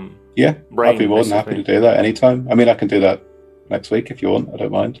 yeah, brain, I'd be more than happy to do that anytime. I mean, I can do that next week if you want. I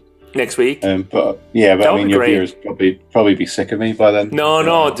don't mind. Next week? But I mean, your viewers probably be sick of me by then.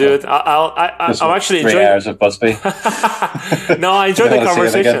 No, dude. I'm actually enjoying 3 hours of Busby. No, I enjoyed the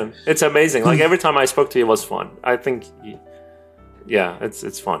conversation. It's amazing. Every time I spoke to you, it was fun. I think,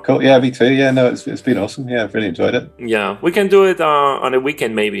 it's fun. Cool. Yeah, me too. Yeah, no, it's been awesome. Yeah, I've really enjoyed it. Yeah, we can do it on a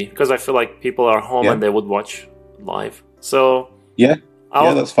weekend maybe because I feel like people are home and they would watch live. So yeah,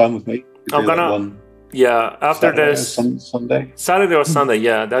 that's fine with me. I'm gonna. Yeah, after Saturday this Saturday or Sunday,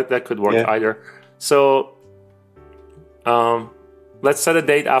 yeah, that could work either. So, let's set a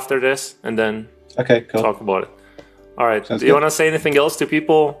date after this and then talk about it. All right. Do you want to say anything else to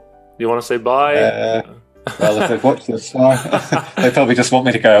people? Do you want to say bye? Well, if they've watched this, they probably just want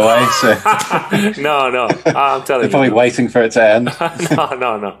me to go away. So. No, I'm telling you. They're probably waiting for it to end.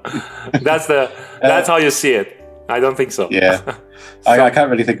 No. That's how you see it. I don't think so. Yeah. I can't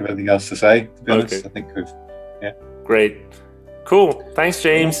really think of anything else to say, to be honest. I think Great. Cool. Thanks,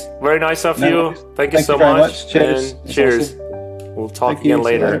 James. Very nice of you. Thank you so much. Cheers. And cheers. Awesome. We'll talk again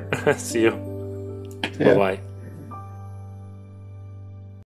later. See you. Bye-bye.